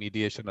culture of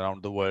mediation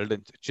around the world,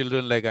 and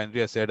children, like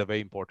Andrea said, are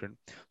very important.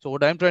 So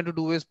what I'm trying to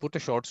do is put a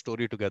short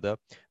story together.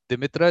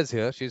 Dimitra is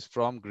here. She's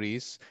from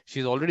Greece.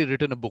 She's already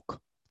written a book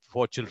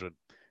for children.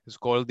 It's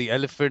called The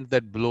Elephant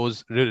That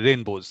Blows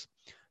Rainbows.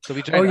 So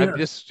we try. Oh, yeah. I'm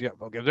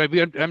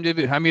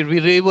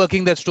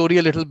reworking that story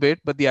a little bit,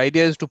 but the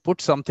idea is to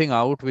put something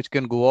out which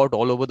can go out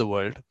all over the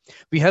world.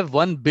 We have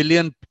 1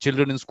 billion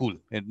children in school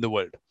in the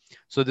world.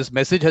 So this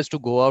message has to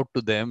go out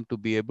to them to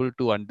be able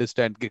to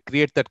understand,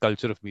 create that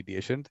culture of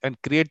mediation and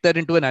create that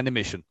into an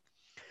animation,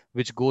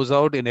 which goes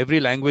out in every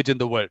language in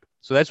the world.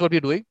 So that's what we're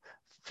doing.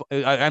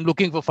 I'm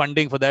looking for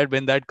funding for that.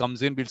 When that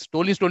comes in, we'll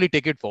slowly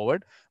take it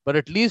forward. But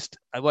at least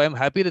I'm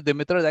happy that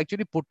Dimitra has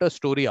actually put a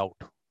story out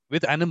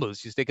with animals.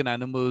 She's taken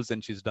animals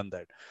and she's done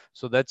that.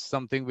 So that's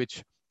something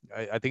which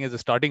I think is a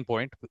starting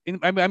point.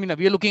 I mean,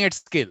 we are looking at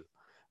scale.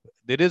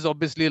 There is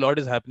obviously a lot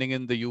is happening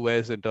in the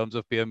US in terms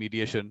of peer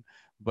mediation,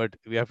 but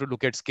we have to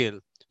look at scale.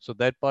 So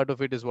that part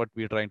of it is what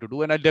we're trying to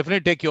do. And I'll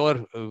definitely take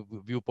your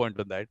viewpoint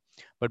on that.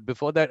 But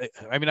before that,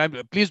 I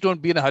mean, please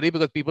don't be in a hurry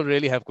because people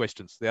really have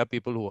questions. There are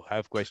people who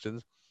have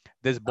questions.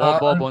 There's Bob.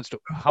 Bob wants to,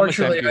 how much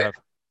time do you have?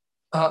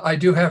 I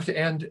do have to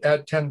end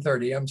at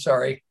 10:30. I'm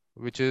sorry.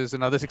 Which is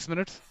another 6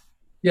 minutes?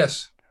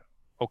 Yes.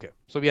 Okay.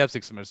 So we have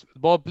 6 minutes.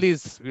 Bob,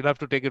 please, we'll have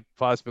to take it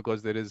fast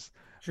because there is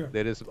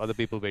other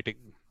people waiting.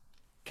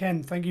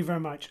 Ken, thank you very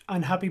much.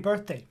 And happy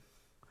birthday.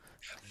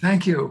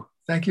 Thank you.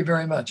 Thank you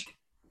very much.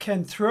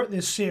 Ken, throughout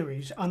this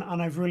series, and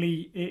I've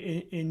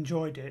really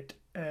enjoyed it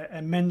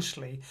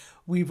immensely,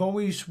 we've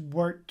always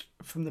worked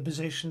from the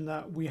position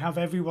that we have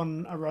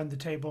everyone around the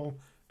table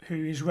who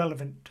is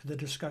relevant to the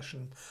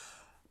discussion.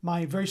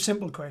 My very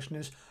simple question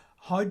is,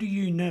 how do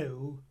you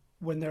know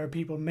when there are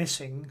people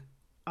missing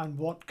and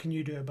what can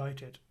you do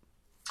about it?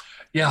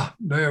 Yeah,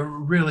 a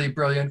really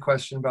brilliant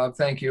question, Bob.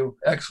 Thank you.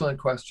 Excellent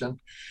question.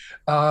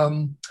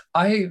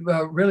 I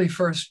really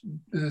first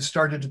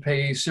started to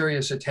pay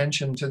serious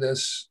attention to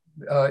this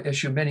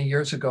issue many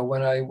years ago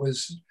when I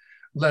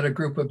led a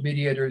group of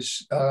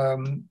mediators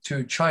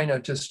to China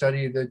to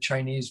study the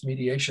Chinese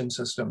mediation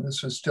system.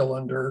 This was still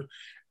under,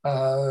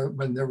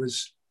 when there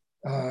was,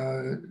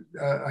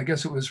 I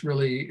guess it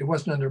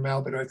wasn't under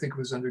Mao, but I think it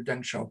was under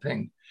Deng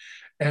Xiaoping.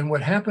 And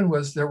what happened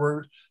was there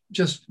were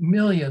just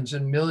millions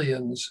and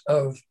millions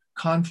of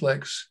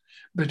conflicts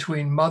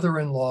between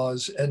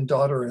mother-in-laws and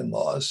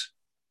daughter-in-laws,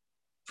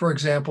 for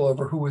example,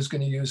 over who was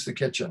going to use the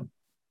kitchen,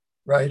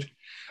 right?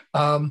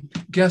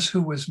 Guess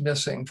who was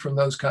missing from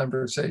those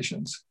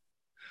conversations?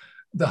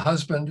 The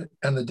husband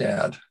and the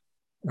dad,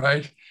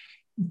 right?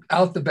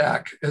 Out the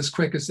back as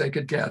quick as they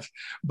could get.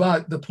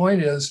 But the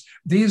point is,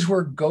 these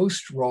were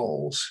ghost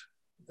roles.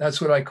 That's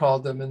what I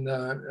called them in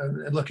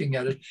looking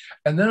at it.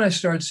 And then I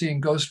started seeing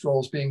ghost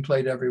roles being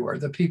played everywhere.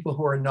 The people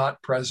who are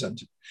not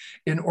present.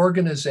 In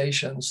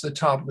organizations, the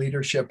top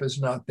leadership is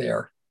not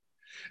there.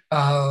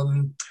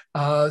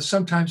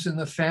 Sometimes in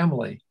the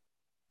family,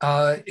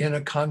 in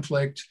a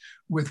conflict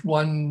with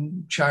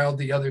one child,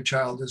 the other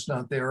child is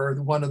not there,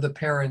 or one of the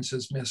parents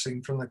is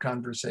missing from the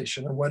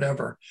conversation or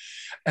whatever.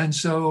 And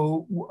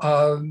so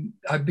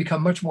I've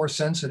become much more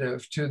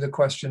sensitive to the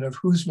question of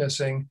who's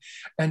missing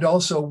and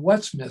also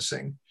what's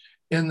missing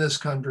in this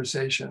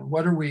conversation.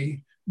 What are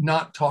we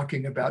not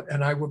talking about?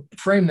 And I would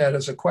frame that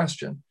as a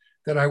question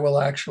that I will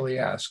actually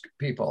ask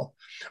people.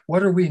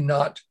 What are we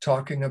not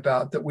talking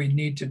about that we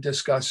need to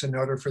discuss in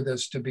order for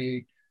this to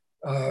be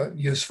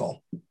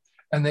useful?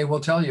 And they will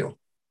tell you.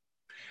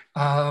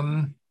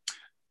 And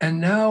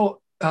now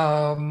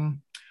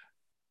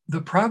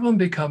the problem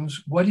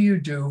becomes, what do you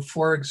do,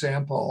 for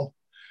example,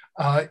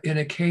 in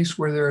a case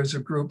where there is a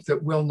group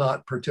that will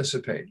not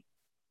participate?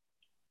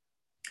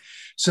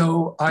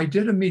 So I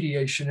did a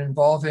mediation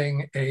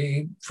involving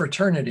a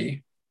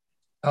fraternity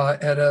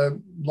at a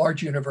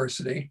large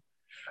university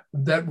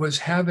that was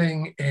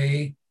having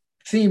a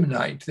theme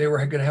night. They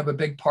were going to have a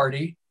big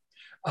party,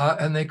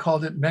 and they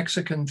called it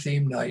Mexican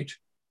Theme Night.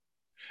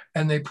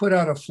 And they put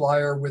out a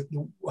flyer with,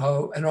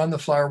 and on the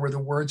flyer were the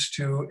words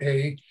to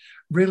a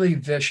really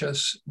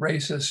vicious,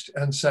 racist,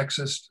 and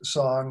sexist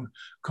song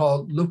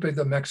called Lupe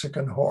the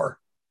Mexican Whore.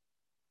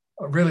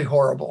 Really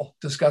horrible,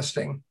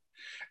 disgusting.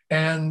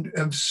 And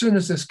as soon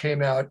as this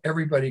came out,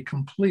 everybody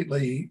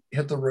completely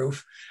hit the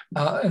roof.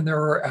 And there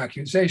were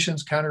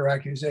accusations, counter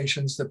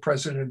accusations. The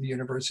president of the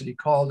university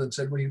called and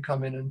said, will you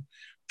come in and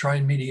try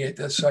and mediate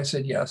this? So I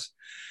said, yes.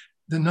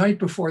 The night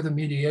before the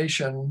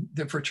mediation,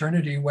 the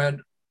fraternity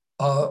went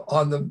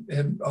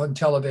on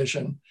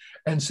television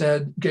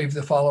and gave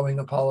the following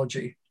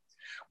apology.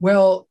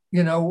 Well,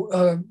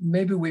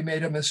 maybe we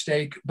made a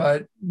mistake,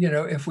 but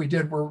if we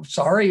did, we're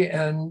sorry,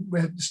 and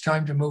it's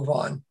time to move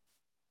on.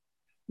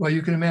 Well,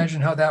 you can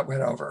imagine how that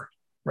went over,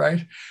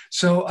 right?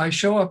 So I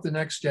show up the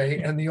next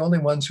day, and the only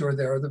ones who are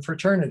there are the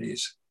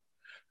fraternities.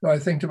 So I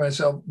think to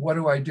myself, what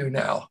do I do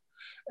now?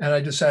 And I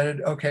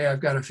decided, okay,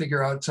 I've got to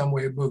figure out some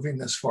way of moving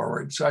this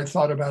forward. So I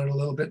thought about it a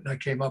little bit, and I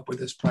came up with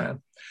this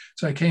plan.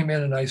 So I came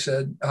in and I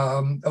said,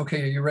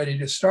 okay, are you ready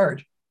to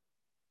start?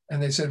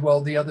 And they said,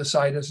 well, the other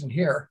side isn't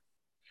here.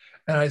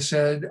 And I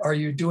said, are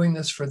you doing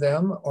this for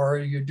them, or are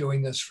you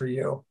doing this for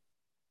you?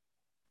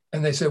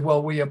 And they said,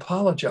 well, we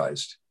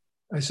apologized.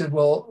 I said,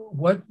 well,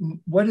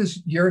 what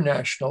is your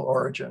national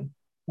origin?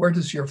 Where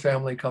does your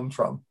family come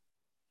from?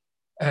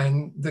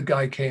 And the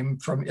guy came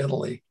from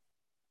Italy.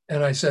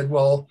 And I said,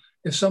 well,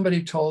 if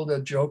somebody told a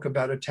joke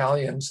about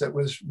Italians that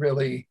was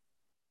really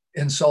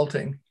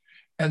insulting,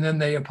 and then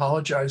they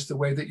apologized the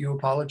way that you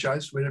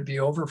apologized, would it be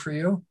over for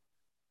you?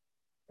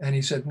 And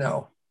he said,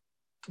 no.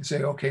 I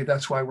say, okay,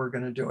 that's why we're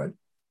going to do it.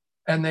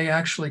 And they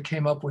actually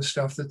came up with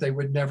stuff that they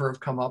would never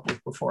have come up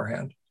with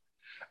beforehand.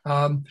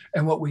 And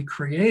what we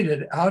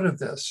created out of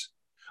this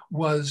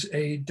was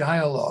a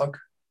dialogue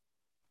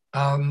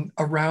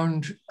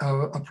around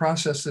a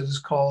process that is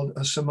called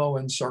a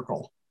Samoan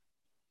circle.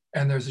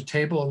 And there's a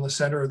table in the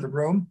center of the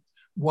room.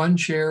 One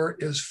chair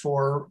is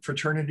for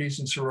fraternities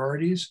and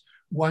sororities.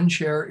 One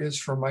chair is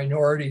for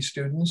minority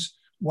students.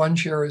 One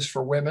chair is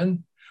for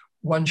women.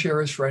 One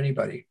chair is for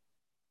anybody.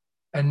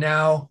 And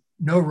now,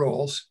 no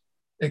rules.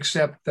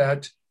 except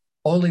that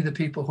only the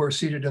people who are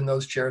seated in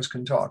those chairs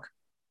can talk.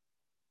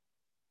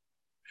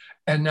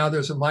 And now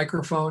there's a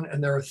microphone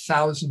and there are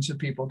thousands of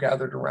people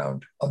gathered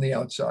around on the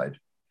outside.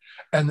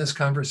 And this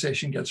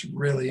conversation gets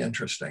really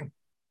interesting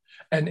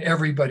and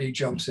everybody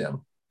jumps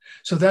in.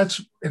 So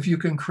that's, if you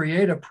can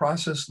create a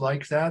process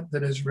like that,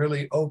 that is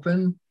really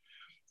open,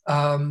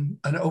 an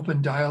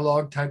open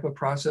dialogue type of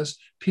process,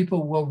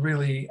 people will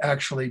really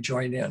actually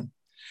join in.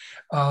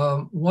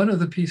 One of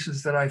the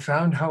pieces that I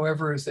found,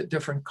 however, is that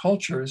different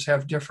cultures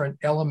have different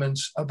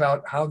elements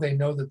about how they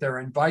know that they're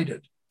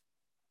invited.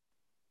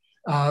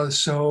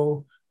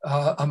 So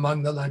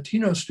among the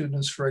Latino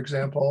students, for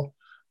example,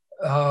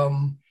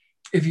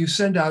 if you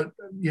send out,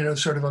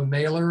 sort of a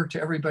mailer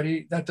to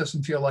everybody, that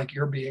doesn't feel like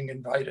you're being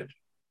invited.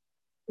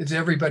 It's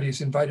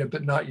everybody's invited,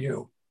 but not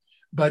you.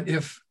 But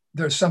if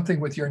there's something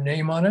with your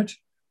name on it,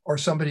 or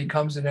somebody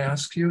comes and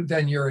asks you,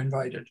 then you're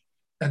invited,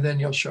 and then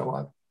you'll show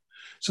up.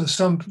 So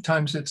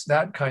sometimes it's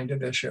that kind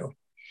of issue.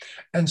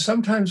 And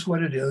sometimes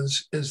what it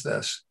is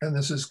this, and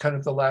this is kind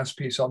of the last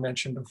piece I'll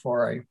mention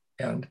before I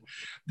end.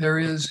 There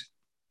is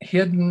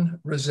hidden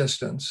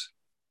resistance.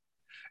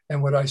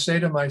 And what I say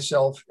to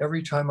myself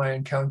every time I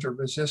encounter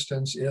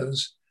resistance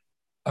is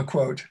a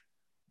quote,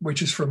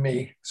 which is from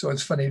me. So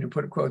it's funny to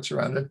put quotes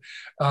around it.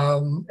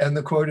 And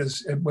the quote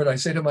is, what I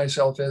say to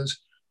myself is,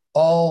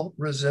 all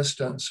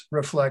resistance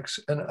reflects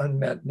an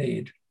unmet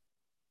need.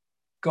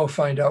 Go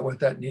find out what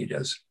that need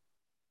is.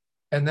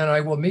 And then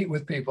I will meet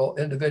with people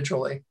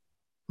individually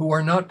who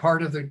are not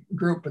part of the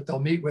group, but they'll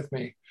meet with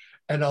me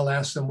and I'll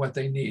ask them what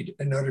they need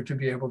in order to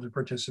be able to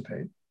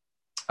participate.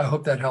 I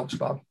hope that helps,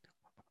 Bob.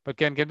 But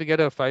can we get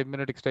a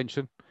 5-minute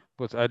extension?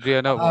 Because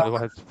Adriana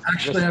has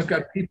actually, I've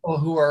got people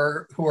who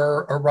are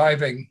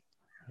arriving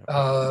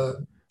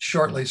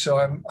shortly, so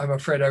I'm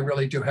afraid I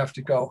really do have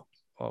to go.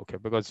 Okay,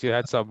 because she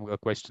had some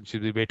questions.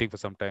 She'll be waiting for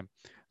some time.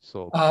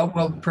 So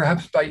well,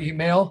 perhaps by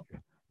email.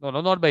 No,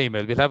 not by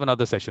email. We'll have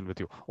another session with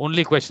you.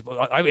 Only question.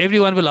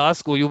 Everyone will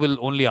ask, or you will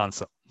only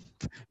answer.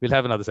 We'll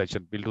have another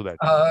session. We'll do that.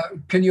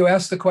 Can you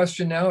ask the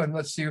question now, and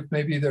let's see if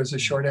maybe there's a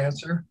short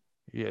answer.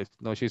 Yes.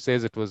 No, she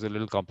says it was a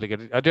little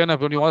complicated. Adriana,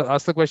 do you want to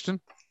ask the question?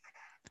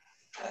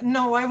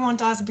 No, I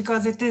won't ask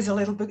because it is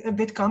a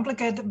bit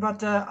complicated,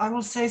 but I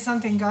will say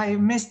something I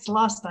missed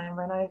last time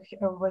when I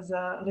was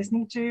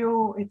listening to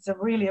you. It's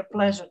really a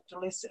pleasure to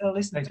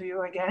listen to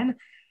you again.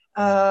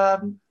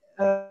 A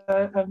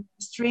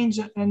strange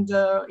and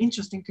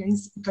interesting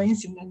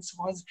coincidence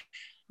was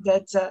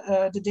that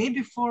the day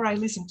before I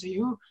listened to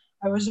you,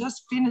 I was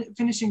just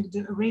finishing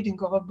the reading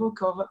of a book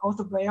of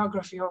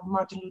autobiography of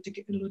Martin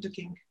Luther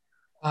King.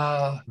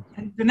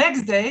 And the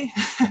next day,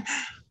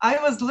 I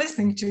was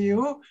listening to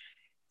you,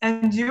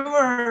 and you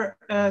were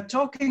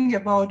talking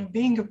about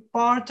being a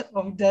part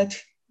of that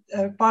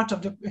part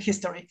of the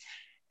history,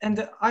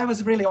 and I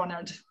was really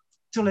honored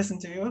to listen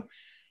to you.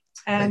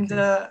 And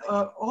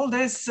all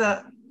this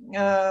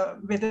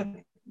with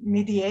the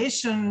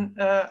mediation,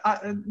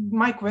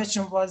 my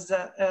question was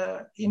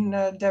in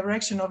the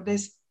direction of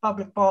this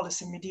public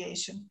policy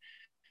mediation.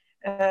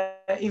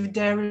 If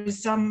there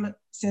is some,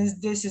 since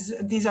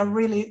these are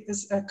really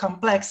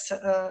complex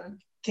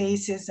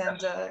cases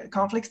and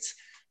conflicts,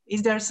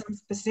 is there some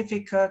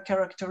specific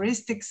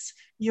characteristics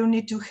you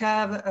need to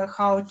have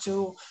how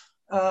to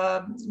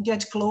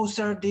get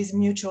closer these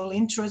mutual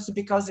interests?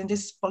 Because in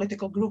these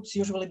political groups,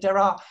 usually there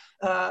are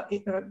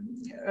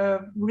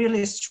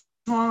really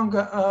strong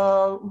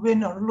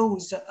win or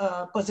lose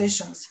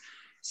positions.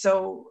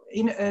 So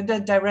in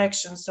that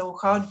direction, so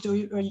how do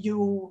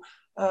you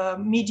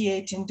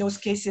mediate in those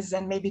cases,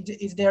 and maybe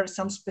is there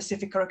some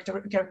specific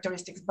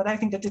characteristics? But I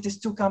think that it is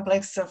too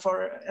complex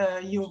for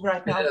you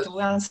right now to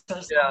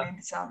answer.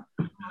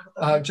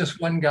 Yeah.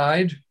 Just one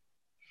guide,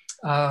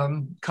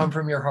 come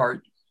from your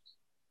heart.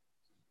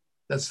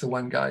 That's the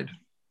one guide.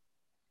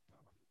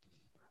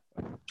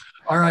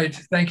 All right,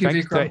 thank you,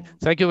 Vikram.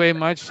 Thank you very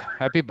much.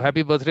 Happy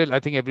birthday. I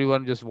think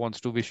everyone just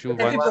wants to wish you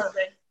one.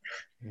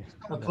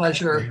 A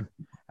pleasure.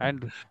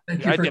 And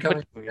thank you for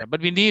coming. But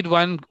we need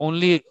one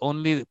only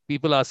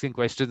people asking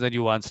questions and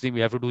you answering. We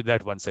have to do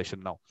that one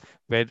session now,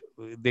 where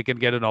they can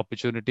get an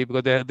opportunity,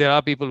 because there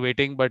are people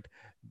waiting, but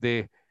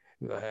they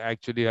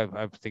actually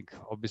I think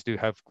obviously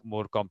have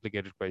more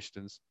complicated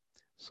questions.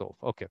 So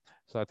okay,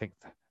 so I think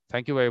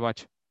thank you very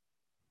much.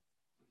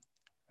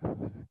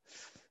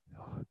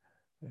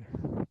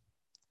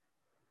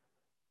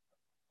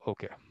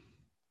 Okay.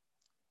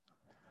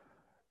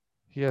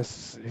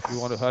 Yes, if you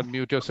want to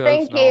unmute yourself.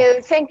 Thank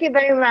you. Thank you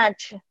very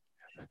much.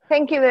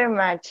 Thank you very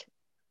much.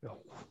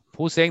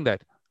 Who's saying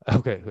that?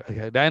 Okay,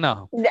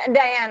 Diana.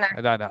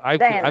 Diana.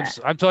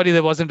 I'm sorry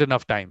there wasn't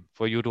enough time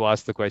for you to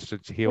ask the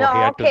questions.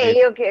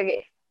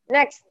 Okay.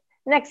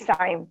 Next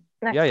time.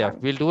 Time.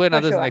 We'll do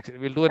another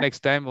we'll do a next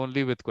time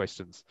only with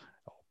questions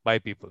by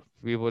people.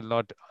 We will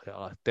not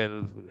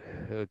tell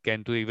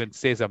Ken to even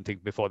say something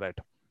before that.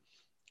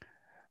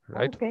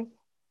 Right? Okay.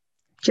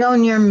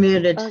 Joan, you're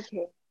muted.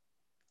 Okay.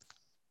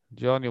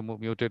 John, you're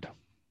muted.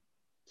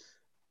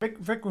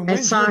 Vikram, I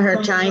saw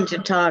her trying to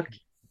talk.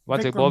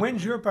 Vikram,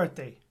 when's your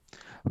birthday?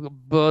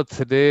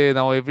 Birthday.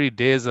 Now every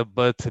day is a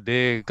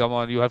birthday. Come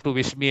on, you have to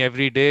wish me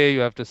every day. You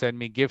have to send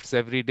me gifts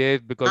every day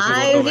because you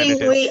don't know I when it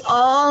think is. we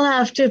all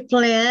have to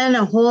plan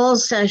a whole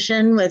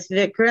session with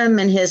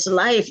Vikram and his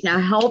life. Now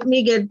help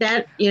me get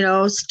that,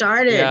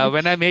 started. Yeah,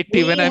 when I'm 80,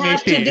 We when I'm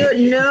have to 80. do it.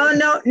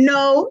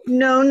 No.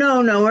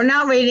 We're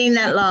not waiting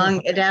that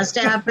long. It has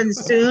to happen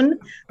soon.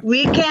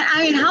 We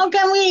can't, how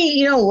can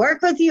we,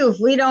 work with you if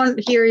we don't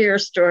hear your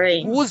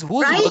story? Who's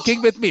right?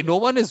 working with me? No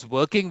one is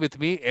working with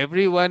me.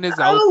 Everyone is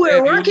out Oh,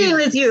 there. we're working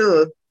with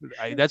you.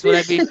 That's what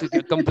I've been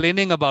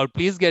complaining about.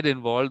 Please get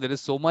involved. There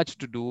is so much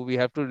to do. We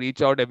have to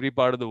reach out every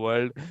part of the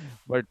world,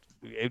 but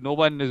no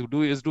one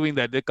is doing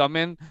that. They come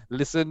in,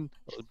 listen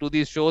to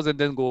these shows, and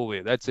then go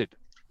away. That's it.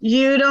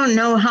 You don't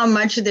know how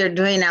much they're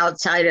doing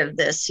outside of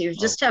this. You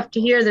just have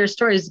to hear their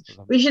stories.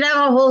 We should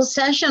have a whole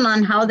session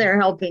on how they're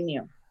helping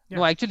you.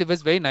 No, actually, it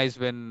was very nice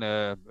when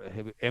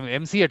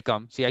MC had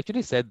come. She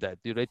actually said that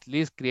you're at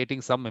least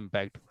creating some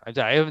impact.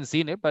 I haven't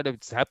seen it, but if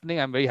it's happening,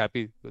 I'm very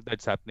happy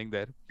that's happening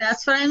there.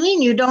 That's what I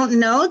mean. You don't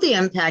know the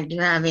impact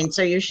you're having,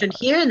 so you should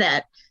hear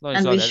that. No,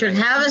 and we should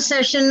have a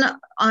session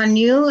on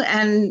you,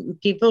 and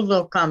people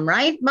will come,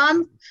 right,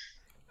 Bob?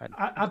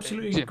 I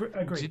absolutely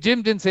agree.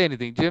 Jim didn't say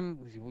anything. Jim,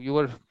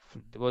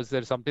 was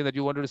there something that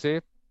you wanted to say?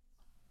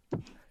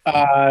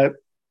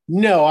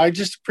 No, I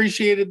just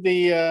appreciated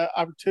the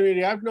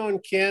opportunity. I've known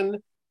Ken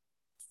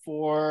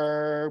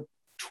for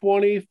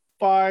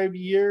 25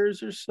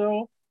 years or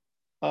so.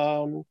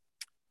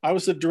 I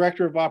was the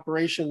director of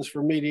operations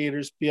for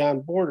Mediators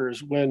Beyond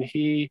Borders when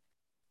he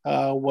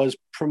was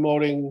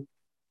promoting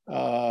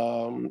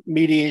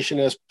mediation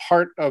as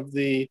part of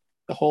the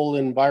whole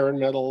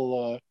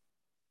environmental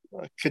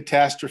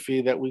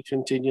catastrophe that we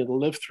continue to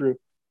live through.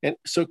 And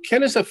so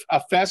Ken is a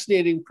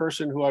fascinating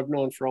person who I've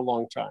known for a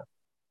long time.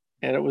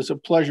 And it was a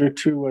pleasure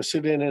to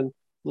sit in and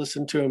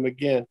listen to him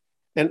again.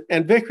 And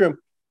Vikram,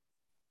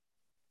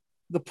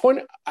 the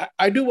point,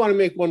 I do want to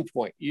make one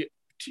point.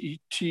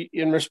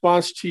 In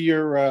response to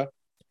your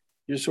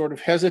sort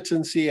of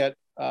hesitancy at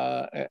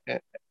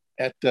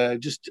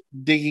just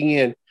digging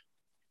in,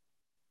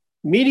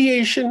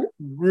 mediation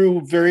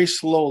grew very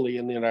slowly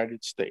in the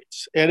United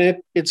States.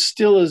 And it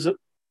still is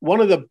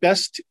one of the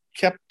best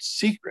kept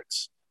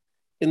secrets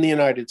in the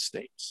United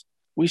States.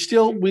 We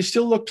still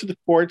look to the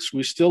courts.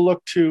 We still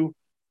look to,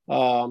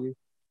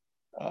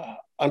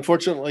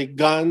 unfortunately,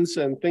 guns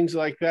and things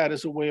like that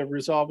as a way of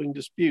resolving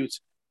disputes.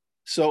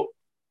 So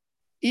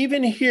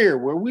even here,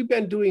 where we've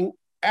been doing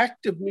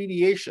active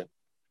mediation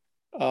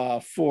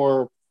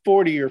for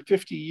 40 or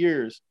 50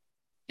 years,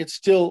 it's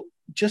still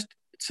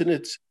it's in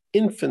its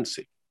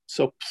infancy.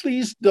 So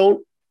please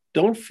don't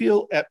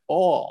feel at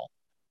all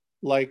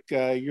like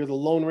you're the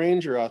Lone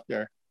Ranger out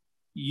there.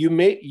 You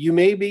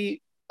may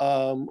be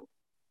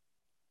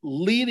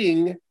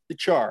leading the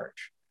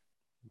charge.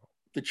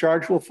 The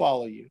charge will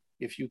follow you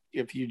if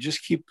you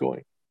just keep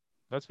going.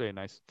 That's very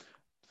nice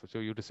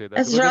for you to say that.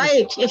 That's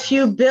right. If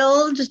you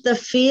build the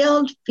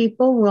field,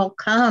 people will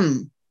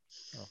come.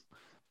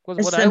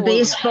 It's the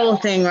baseball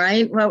thing,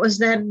 right? What was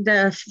that?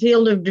 The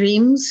Field of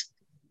Dreams?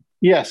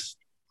 Yes.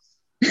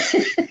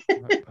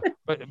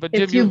 but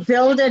Jim, if you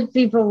build it,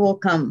 people will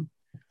come.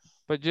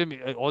 But Jim,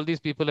 all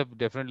these people have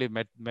definitely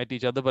met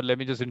each other. But let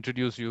me just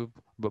introduce you.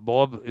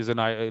 Bob is in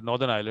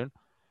Northern Ireland.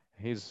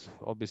 He's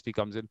obviously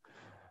comes in.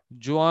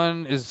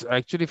 Joan is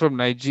actually from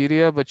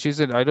Nigeria, but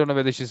I don't know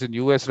whether she's in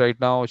US right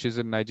now or she's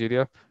in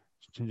Nigeria.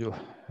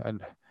 And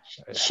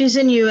she's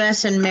in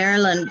US and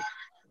Maryland.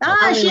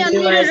 She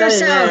unmuted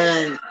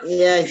herself.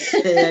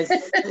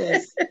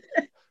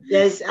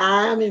 Yes,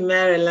 I'm in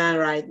Maryland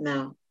right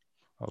now.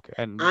 Okay.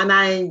 And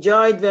I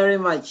enjoyed very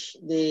much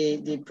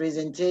the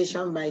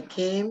presentation by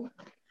Kim.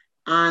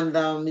 And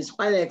it's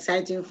quite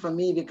exciting for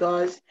me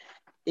because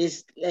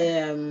it's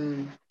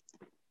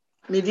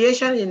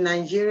mediation in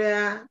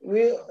Nigeria.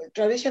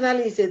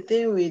 Traditionally, it's a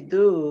thing we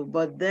do,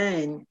 but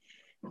then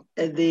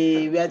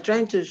we are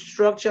trying to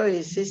structure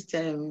a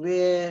system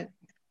where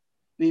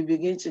we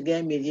begin to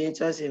get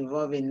mediators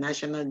involved in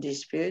national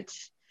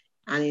disputes.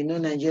 And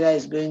Nigeria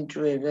is going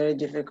through a very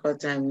difficult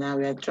time now.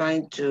 We are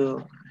trying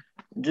to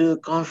do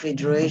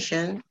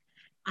confederation,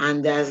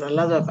 and there's a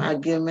lot of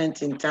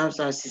argument in terms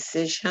of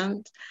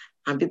secession.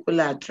 And people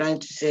are trying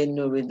to say,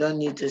 no, we don't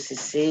need to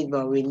secede,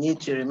 but we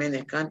need to remain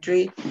a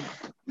country.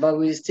 But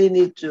we still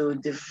need to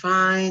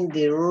define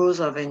the rules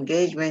of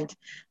engagement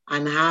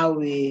and how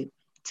we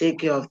take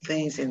care of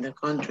things in the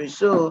country.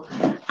 So,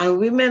 and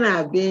women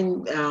have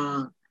been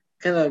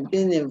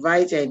been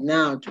invited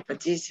now to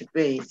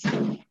participate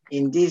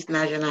in these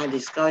national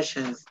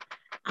discussions.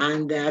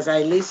 And as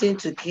I listened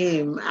to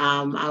Kim,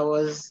 I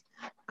was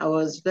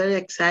very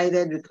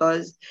excited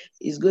because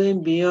it's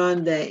going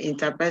beyond the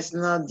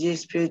interpersonal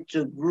dispute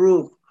to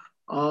group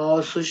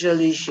or social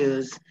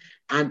issues,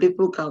 and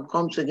people can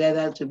come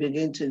together to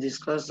begin to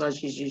discuss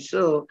such issues.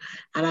 So,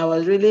 and I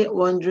was really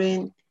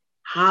wondering,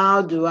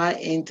 how do I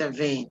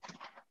intervene?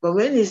 But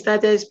when he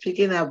started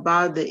speaking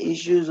about the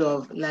issues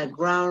of like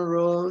ground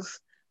rules,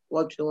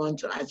 what we want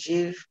to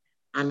achieve,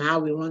 and how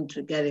we want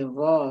to get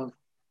involved,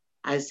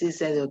 I still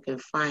said, okay,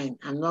 fine.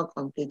 I'm not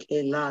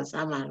completely lost.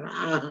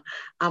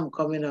 I'm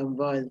coming on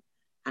board.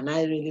 And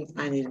I really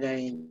find it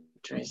very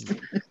interesting.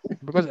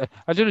 Because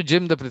actually,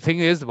 Jim, the thing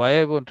is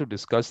why I want to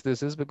discuss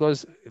this is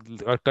because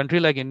a country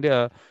like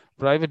India,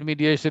 private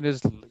mediation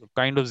is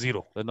kind of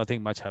zero. There's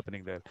nothing much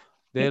happening there.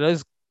 There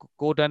is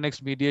court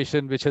annexed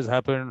mediation which has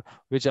happened,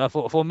 which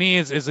for me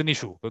is an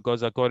issue,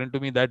 because according to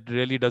me that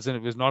really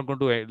doesn't is not going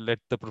to let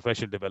the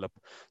profession develop.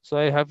 So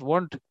I have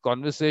want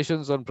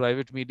conversations on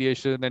private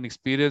mediation and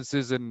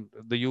experiences in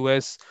the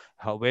US,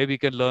 how where we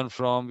can learn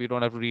from. We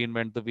don't have to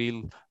reinvent the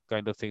wheel,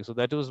 kind of thing. So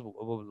that was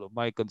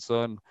my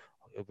concern,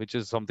 which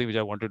is something which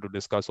I wanted to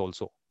discuss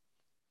also.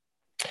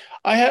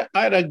 I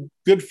had a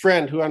good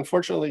friend who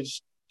unfortunately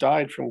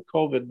died from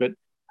COVID, but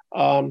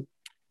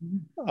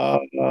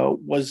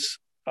was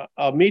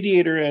a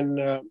mediator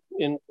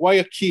in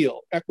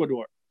Guayaquil,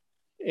 Ecuador,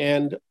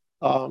 and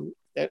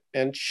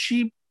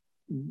she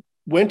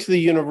went to the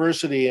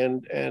university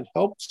and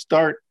helped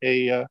start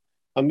a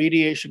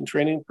mediation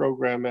training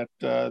program at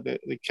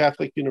the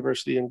Catholic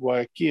University in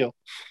Guayaquil,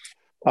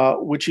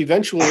 which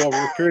eventually, over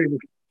a period of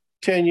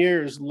 10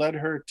 years, led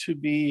her to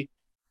be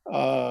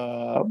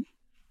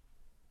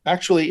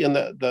actually in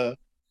the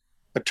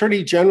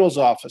Attorney General's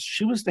office.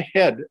 She was the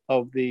head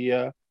of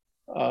the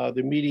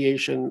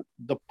mediation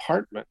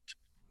department.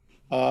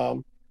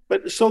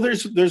 But so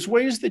there's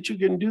ways that you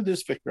can do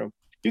this, Vikram.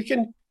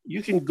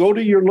 You can go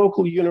to your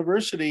local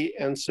university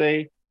and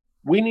say,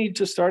 we need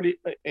to start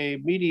a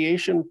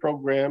mediation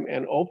program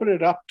and open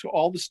it up to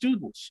all the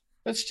students.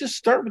 Let's just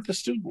start with the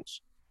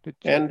students,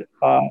 and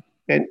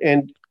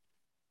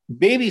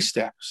baby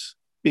steps,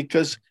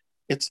 because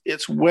it's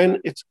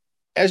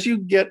as you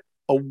get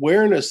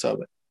awareness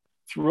of it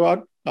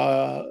throughout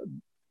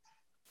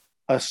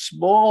a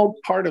small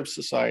part of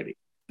society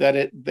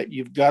that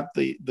you've got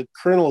the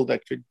kernel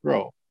that could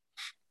grow.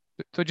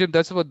 So Jim,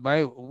 that's what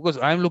because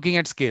I'm looking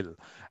at scale,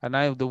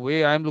 and the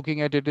way I'm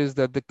looking at it is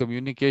that the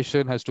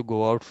communication has to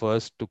go out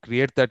first to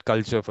create that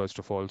culture first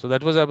of all. So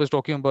that was I was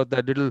talking about,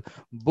 that little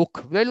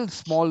book, very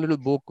small little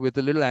book with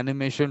a little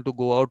animation to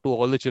go out to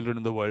all the children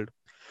in the world,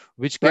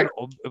 which can,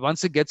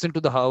 once it gets into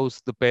the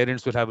house, the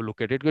parents will have a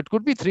look at it. It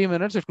could be 3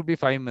 minutes, it could be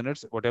 5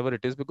 minutes, whatever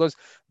it is, because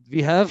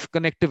we have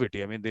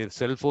connectivity. I mean, there's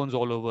cell phones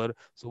all over.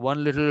 So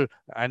one little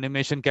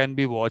animation can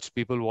be watched.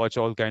 People watch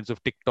all kinds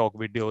of TikTok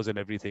videos and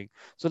everything.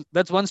 So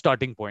that's one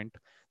starting point.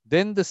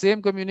 Then the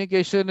same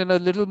communication in a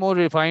little more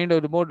refined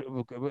or more,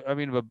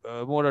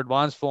 more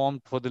advanced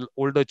form for the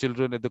older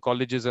children at the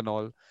colleges and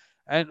all.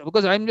 And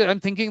because I'm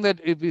thinking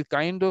that if we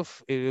kind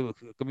of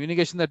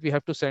communication that we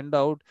have to send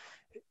out,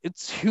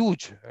 it's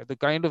huge, the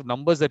kind of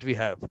numbers that we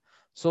have.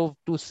 So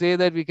to say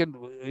that we can,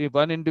 if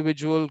one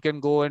individual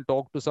can go and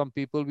talk to some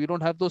people, we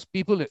don't have those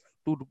people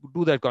to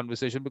do that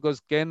conversation,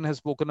 because Ken has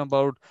spoken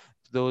about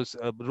those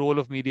role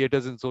of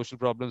mediators in social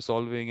problem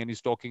solving, and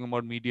he's talking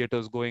about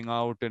mediators going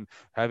out and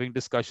having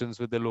discussions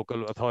with the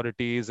local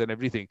authorities and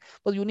everything.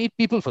 But you need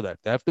people for that.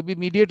 There have to be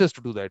mediators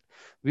to do that.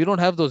 We don't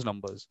have those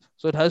numbers,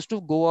 so it has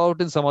to go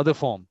out in some other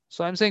form.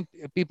 So I'm saying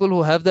people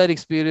who have that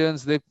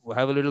experience, they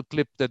have a little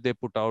clip that they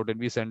put out and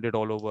we send it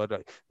all over.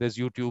 There's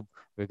YouTube,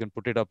 we can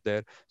put it up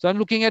there. So I'm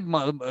looking at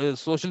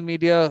social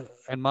media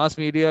and mass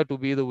media to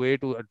be the way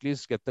to at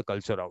least get the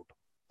culture out.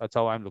 That's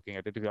how I'm looking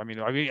at it. I mean,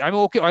 I'm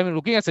okay. I'm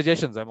looking at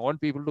suggestions. I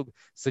want people to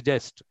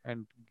suggest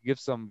and give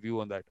some view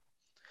on that.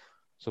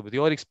 So with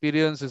your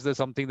experience, is there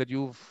something that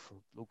you've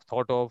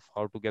thought of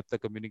how to get the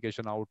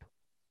communication out?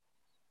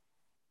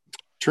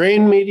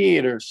 Train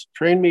mediators.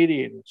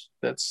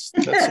 That's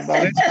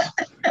about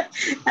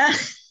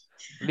it.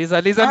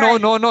 Lisa,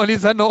 no,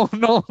 Lisa, no.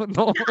 I'm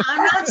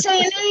not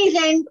saying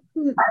anything.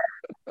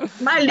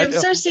 My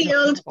lips are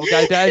sealed.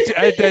 Okay,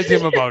 I'll tell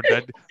Jim about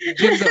that.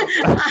 Jim,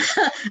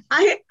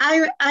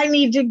 I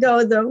need to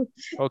go though.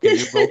 Okay,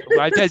 you go.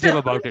 I'll tell Jim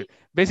about it.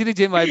 Basically,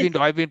 Jim,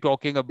 I've been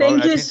talking about.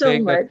 Thank you so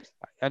much.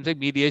 I'm saying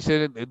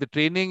mediation. The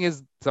training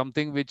is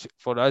something which,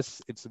 for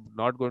us, it's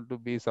not going to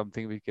be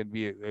something we can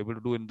be able to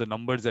do in the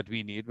numbers that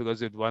we need,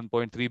 because with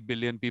 1.3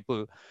 billion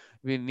people,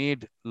 we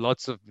need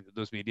lots of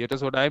those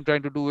mediators. What I'm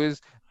trying to do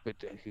is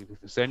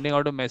sending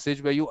out a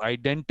message where you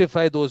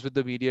identify those with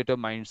the mediator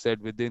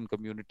mindset within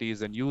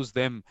communities and use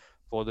them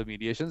for the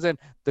mediations. And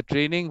the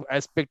training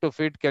aspect of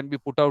it can be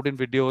put out in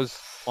videos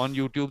on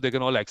YouTube. They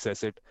can all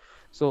access it.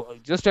 So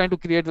just trying to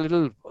create a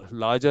little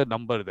larger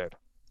number there.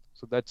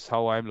 So that's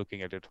how I'm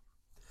looking at it.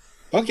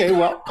 Okay,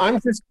 well, I'm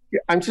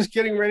just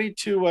getting ready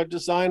to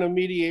design a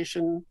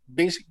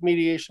basic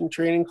mediation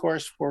training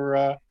course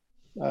for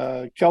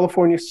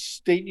California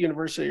State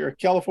University or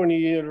California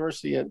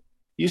University at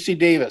UC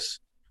Davis.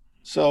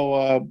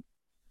 So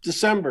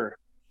December,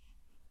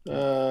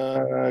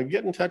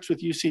 get in touch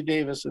with UC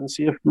Davis and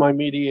see if my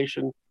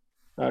mediation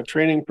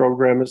training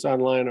program is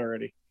online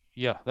already.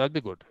 Yeah, that'd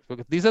be good.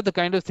 Because these are the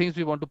kind of things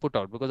we want to put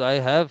out, because I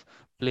have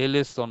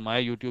playlists on my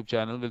YouTube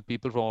channel with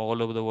people from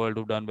all over the world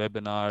who've done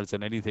webinars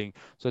and anything.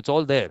 So it's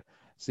all there.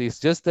 See, it's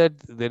just that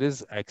there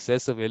is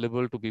access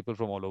available to people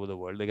from all over the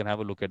world. They can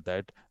have a look at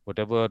that,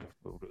 whatever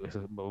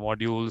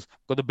modules,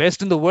 because the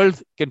best in the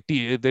world can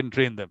then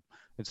train them.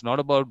 It's not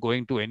about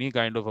going to any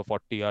kind of a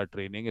 40-hour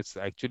training. It's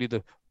actually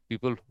the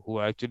people who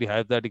actually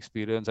have that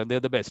experience, and they're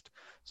the best.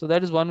 So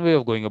that is one way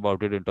of going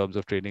about it in terms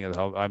of training, and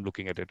how I'm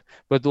looking at it.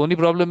 But the only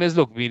problem is,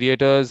 look,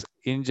 mediators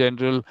in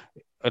general,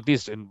 at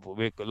least in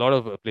a lot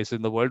of places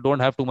in the world, don't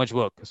have too much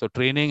work. So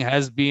training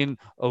has been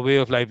a way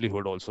of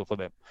livelihood also for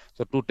them.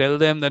 So to tell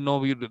them that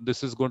no,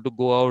 this is going to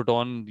go out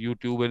on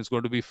YouTube and it's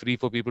going to be free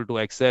for people to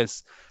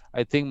access,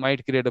 I think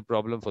might create a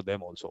problem for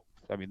them also.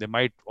 I mean, they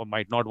might or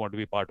might not want to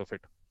be part of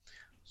it.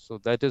 So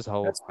that is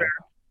how. That's fair.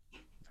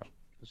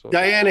 So,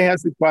 Diana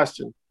has a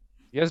question.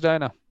 Yes,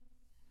 Diana.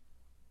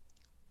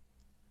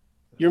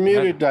 You're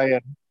muted,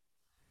 Diana.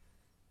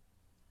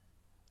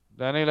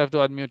 Diana, you'll have to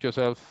unmute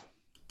yourself.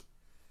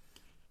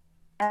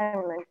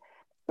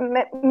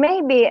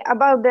 Maybe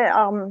about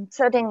the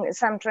setting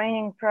some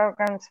training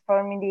programs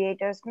for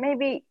mediators.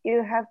 Maybe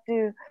you have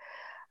to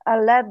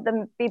let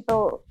the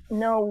people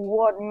know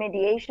what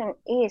mediation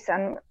is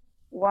and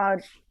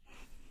what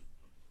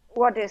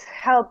is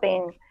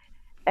helping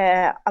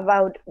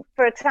about.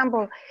 For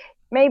example,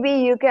 maybe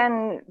you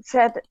can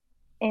set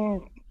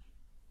in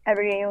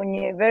every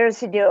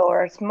university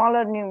or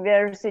smaller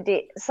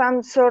university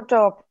some sort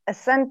of a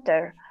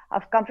center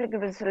of conflict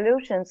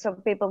resolution, so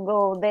people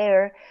go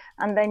there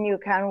and then you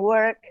can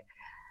work,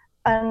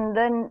 and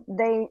then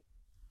they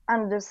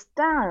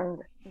understand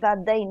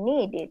that they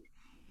need it.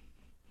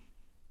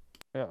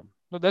 Yeah,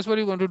 no, that's what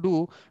you're going to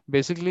do.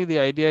 Basically, the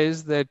idea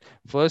is that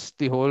first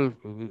the whole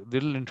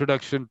little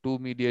introduction to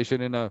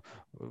mediation in a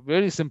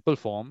very simple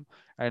form,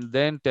 and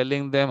then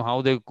telling them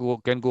how they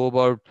can go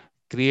about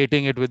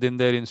creating it within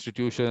their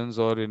institutions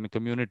or in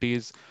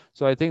communities.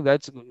 So I think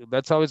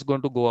that's how it's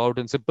going to go out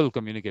in simple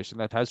communication.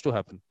 That has to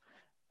happen.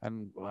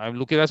 And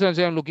that's why I'm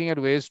saying I'm looking at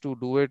ways to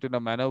do it in a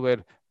manner where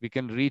we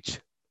can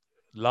reach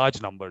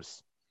large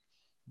numbers.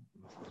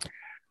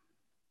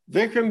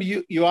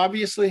 Vikram, you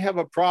obviously have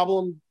a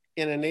problem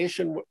in a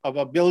nation of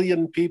 1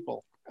 billion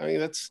people. I mean,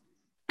 that's,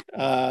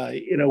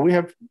 we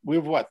have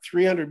what,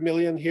 300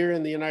 million here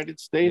in the United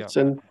States,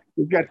 and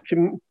we've got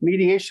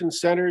mediation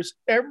centers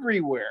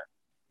everywhere,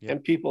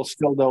 and people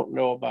still don't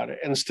know about it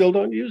and still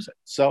don't use it.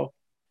 So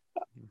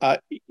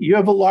you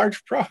have a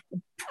large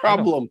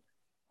problem.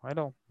 I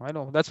know.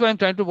 That's why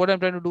what I'm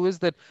trying to do is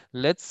that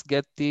let's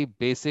get the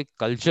basic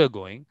culture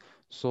going.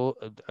 So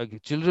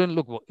children,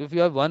 look, if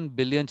you have 1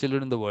 billion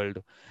children in the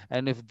world,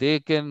 and if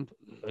they can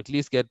at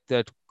least get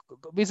that,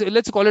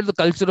 let's call it the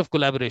culture of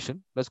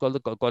collaboration. Let's call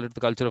it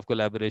the culture of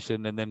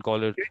collaboration, and then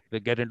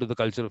get into the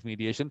culture of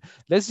mediation.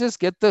 Let's just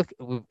get the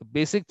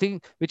basic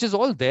thing, which is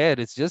all there.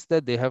 It's just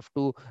that they have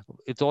to.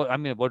 It's all. I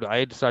mean, what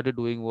I started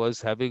doing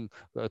was having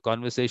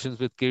conversations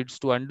with kids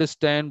to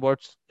understand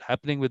what's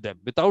happening with them,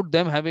 without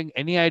them having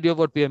any idea of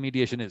what peer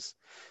mediation is.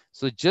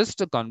 So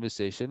just a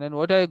conversation, and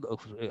what I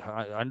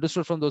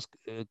understood from those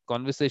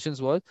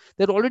conversations was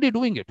they're already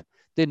doing it.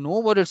 They know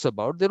what it's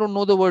about. They don't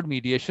know the word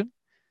mediation.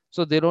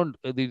 So they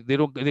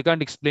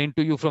can't explain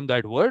to you from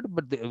that word,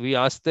 but we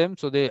asked them.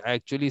 So they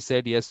actually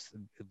said, yes,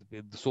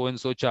 so and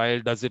so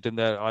child does it in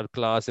our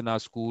class, in our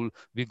school.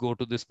 We go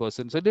to this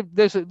person. So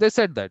they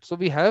said that. So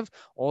we have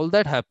all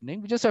that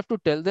happening. We just have to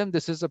tell them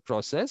this is a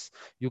process.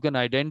 You can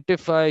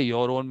identify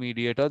your own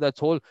mediator. That's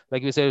whole,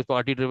 like we said,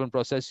 party-driven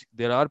process.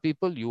 There are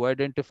people, you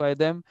identify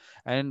them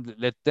and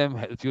let them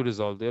help you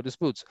resolve their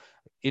disputes.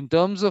 In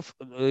terms of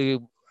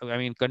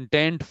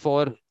content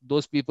for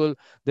those people,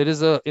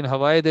 in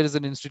Hawaii, there is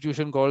an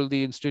institution called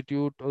the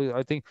Institute,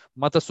 I think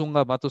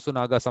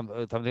Matasunaga,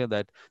 something like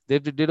that. They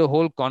did a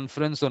whole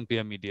conference on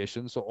peer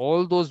mediation. So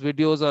all those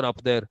videos are up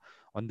there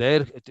on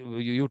their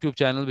YouTube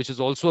channel, which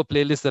is also a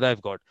playlist that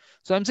I've got.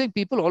 So I'm saying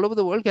people all over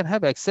the world can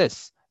have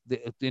access.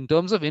 In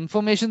terms of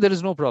information, there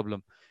is no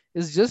problem.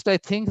 It's just, I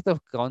think, the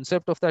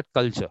concept of that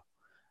culture.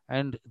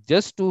 And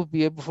just to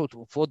be able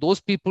for those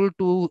people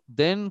to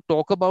then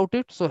talk about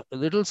it. So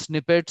little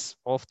snippets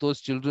of those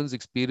children's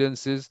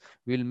experiences,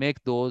 we'll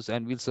make those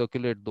and we'll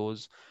circulate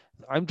those.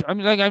 I'm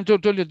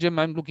told you, Jim,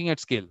 I'm looking at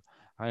scale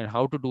and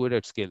how to do it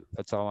at scale.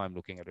 That's how I'm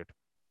looking at it.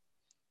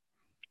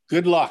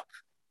 Good luck.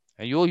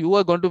 And you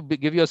are going to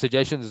give your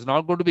suggestions. It's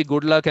not going to be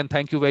good luck and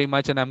thank you very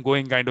much and I'm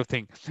going kind of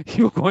thing.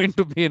 You're going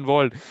to be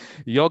involved.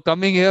 Your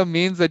coming here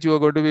means that you are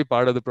going to be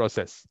part of the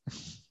process.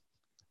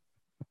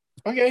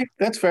 Okay,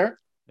 that's fair.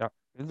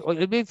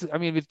 It means, I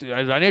mean,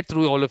 I run it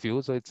through all of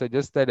you. So it's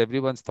just that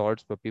everyone's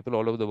thoughts, but people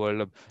all over the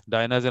world.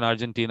 Diana's in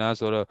Argentina.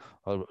 So,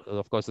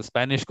 of course, the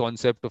Spanish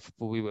concept of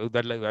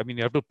that,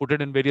 you have to put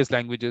it in various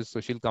languages. So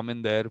she'll come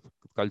in there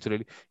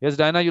culturally. Yes,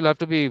 Diana, you'll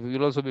also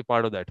be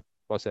part of that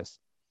process.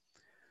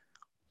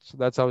 So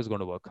that's how it's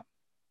going to work.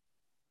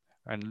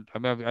 And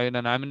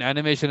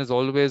animation is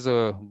always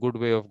a good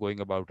way of going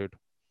about it.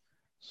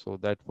 So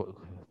that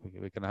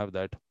we can have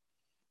that.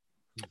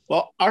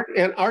 Well,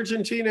 and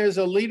Argentina is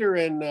a leader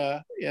in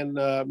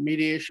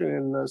mediation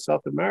in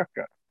South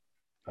America.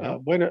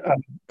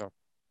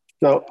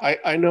 So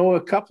I know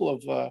a couple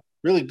of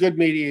really good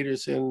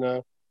mediators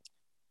in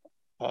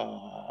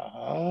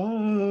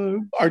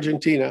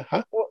Argentina,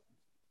 huh?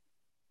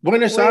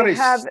 Buenos Aires.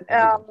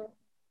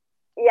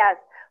 Yes,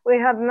 we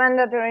have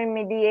mandatory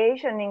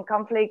mediation in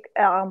conflict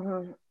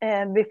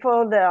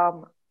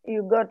before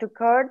you go to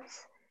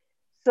courts.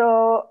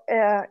 So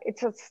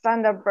it's a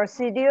standard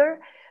procedure,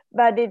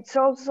 but it's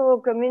also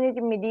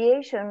community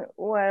mediation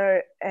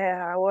where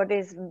what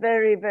is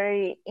very,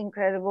 very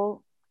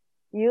incredible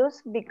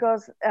use,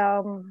 because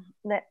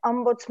the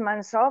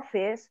Ombudsman's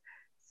office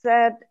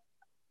said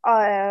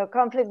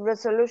conflict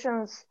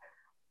resolutions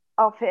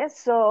office,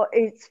 so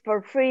it's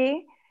for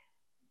free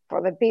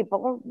for the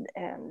people,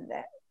 and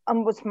the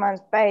Ombudsman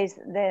pays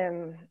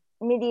the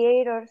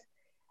mediators.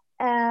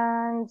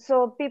 And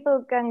so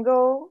people can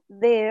go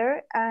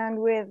there and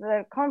with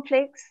their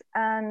conflicts,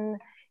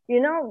 and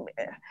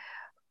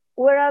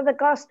where are the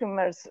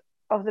customers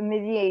of the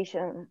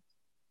mediation?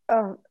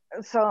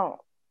 So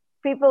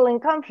people in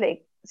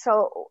conflict,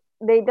 so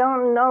they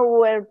don't know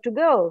where to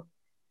go.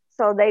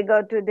 So they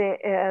go to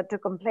the to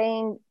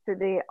complain to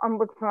the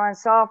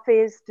Ombudsman's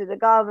office, to the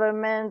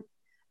government.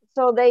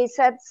 So they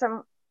set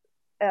some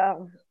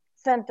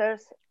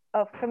centers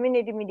of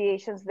community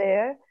mediations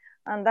there,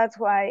 and that's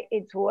why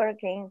it's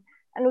working.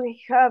 And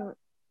we have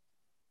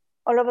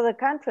all over the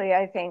country,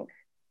 I think.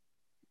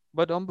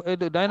 But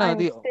Diana,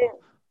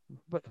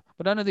 but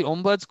Diana, the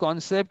ombuds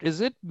concept, is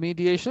it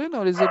mediation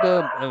or is it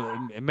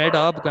a med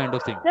hub kind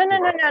of thing? No,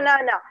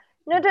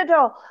 not at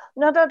all.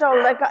 Not at all.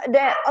 Like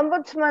the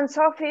Ombudsman's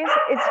office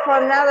is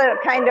for another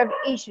kind of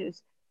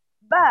issues.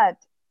 But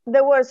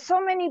there were so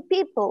many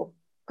people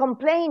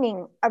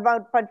complaining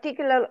about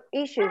particular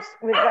issues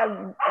with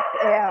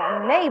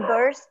their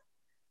neighbors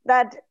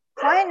that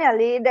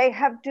finally they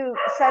have to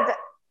set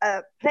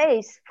a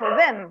place for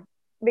them,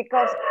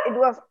 because it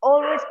was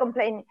always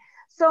complaining.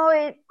 So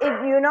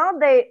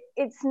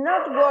it's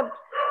not what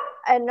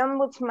an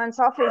ombudsman's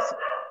office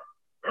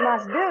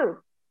must do,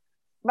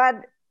 but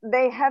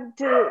they have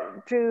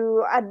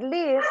to at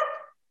least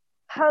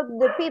help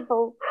the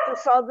people to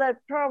solve their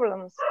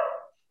problems.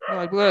 No,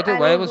 and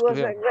it was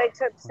a great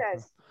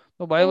success.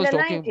 No, but I was in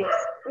the talking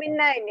 90s,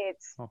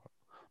 mid-90s.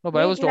 No, but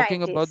I was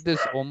talking about this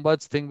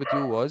ombuds thing with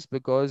you was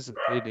because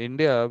in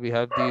India, we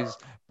have these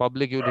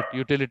public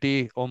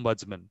utility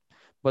ombudsmen.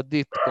 But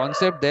the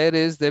concept there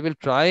is they will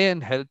try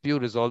and help you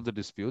resolve the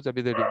disputes. I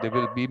mean, they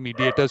will be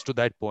mediators to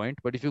that point.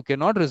 But if you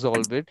cannot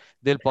resolve it,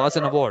 they'll pass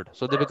an award.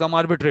 So they become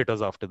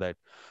arbitrators after that.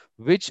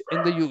 Which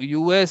in the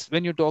US,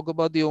 when you talk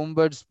about the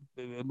ombuds,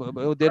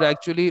 they're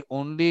actually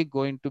only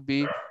going to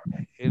be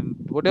in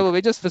whatever,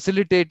 we're just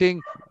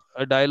facilitating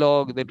a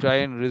dialogue. They try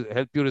and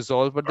help you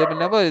resolve, but they will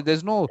never,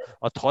 there's no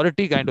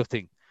authority kind of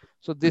thing.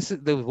 So this is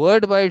the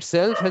word by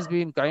itself has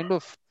been kind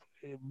of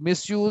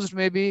misused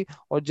maybe,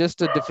 or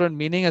just a different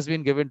meaning has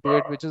been given to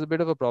it, which is a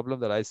bit of a problem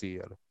that I see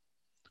here.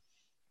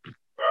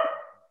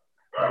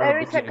 There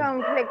is a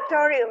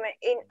conflictorium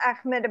in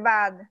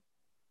Ahmedabad.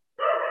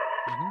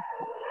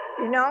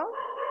 You know?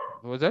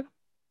 What was that?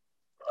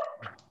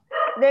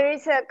 There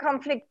is a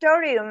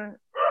conflictorium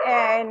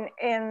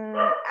in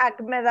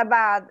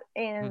Ahmedabad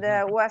in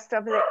the west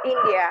of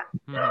India,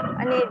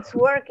 and it's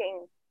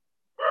working.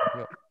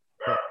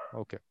 Yeah.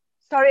 Okay.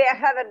 Sorry, I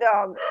have a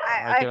dog.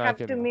 I have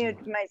to mute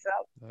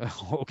myself.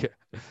 Okay.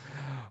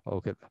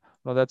 Okay.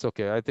 No, that's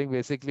okay. I think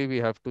basically we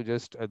have to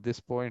just, at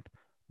this point,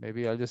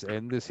 maybe I'll just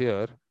end this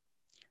here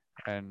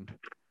and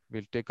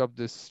we'll take up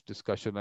this discussion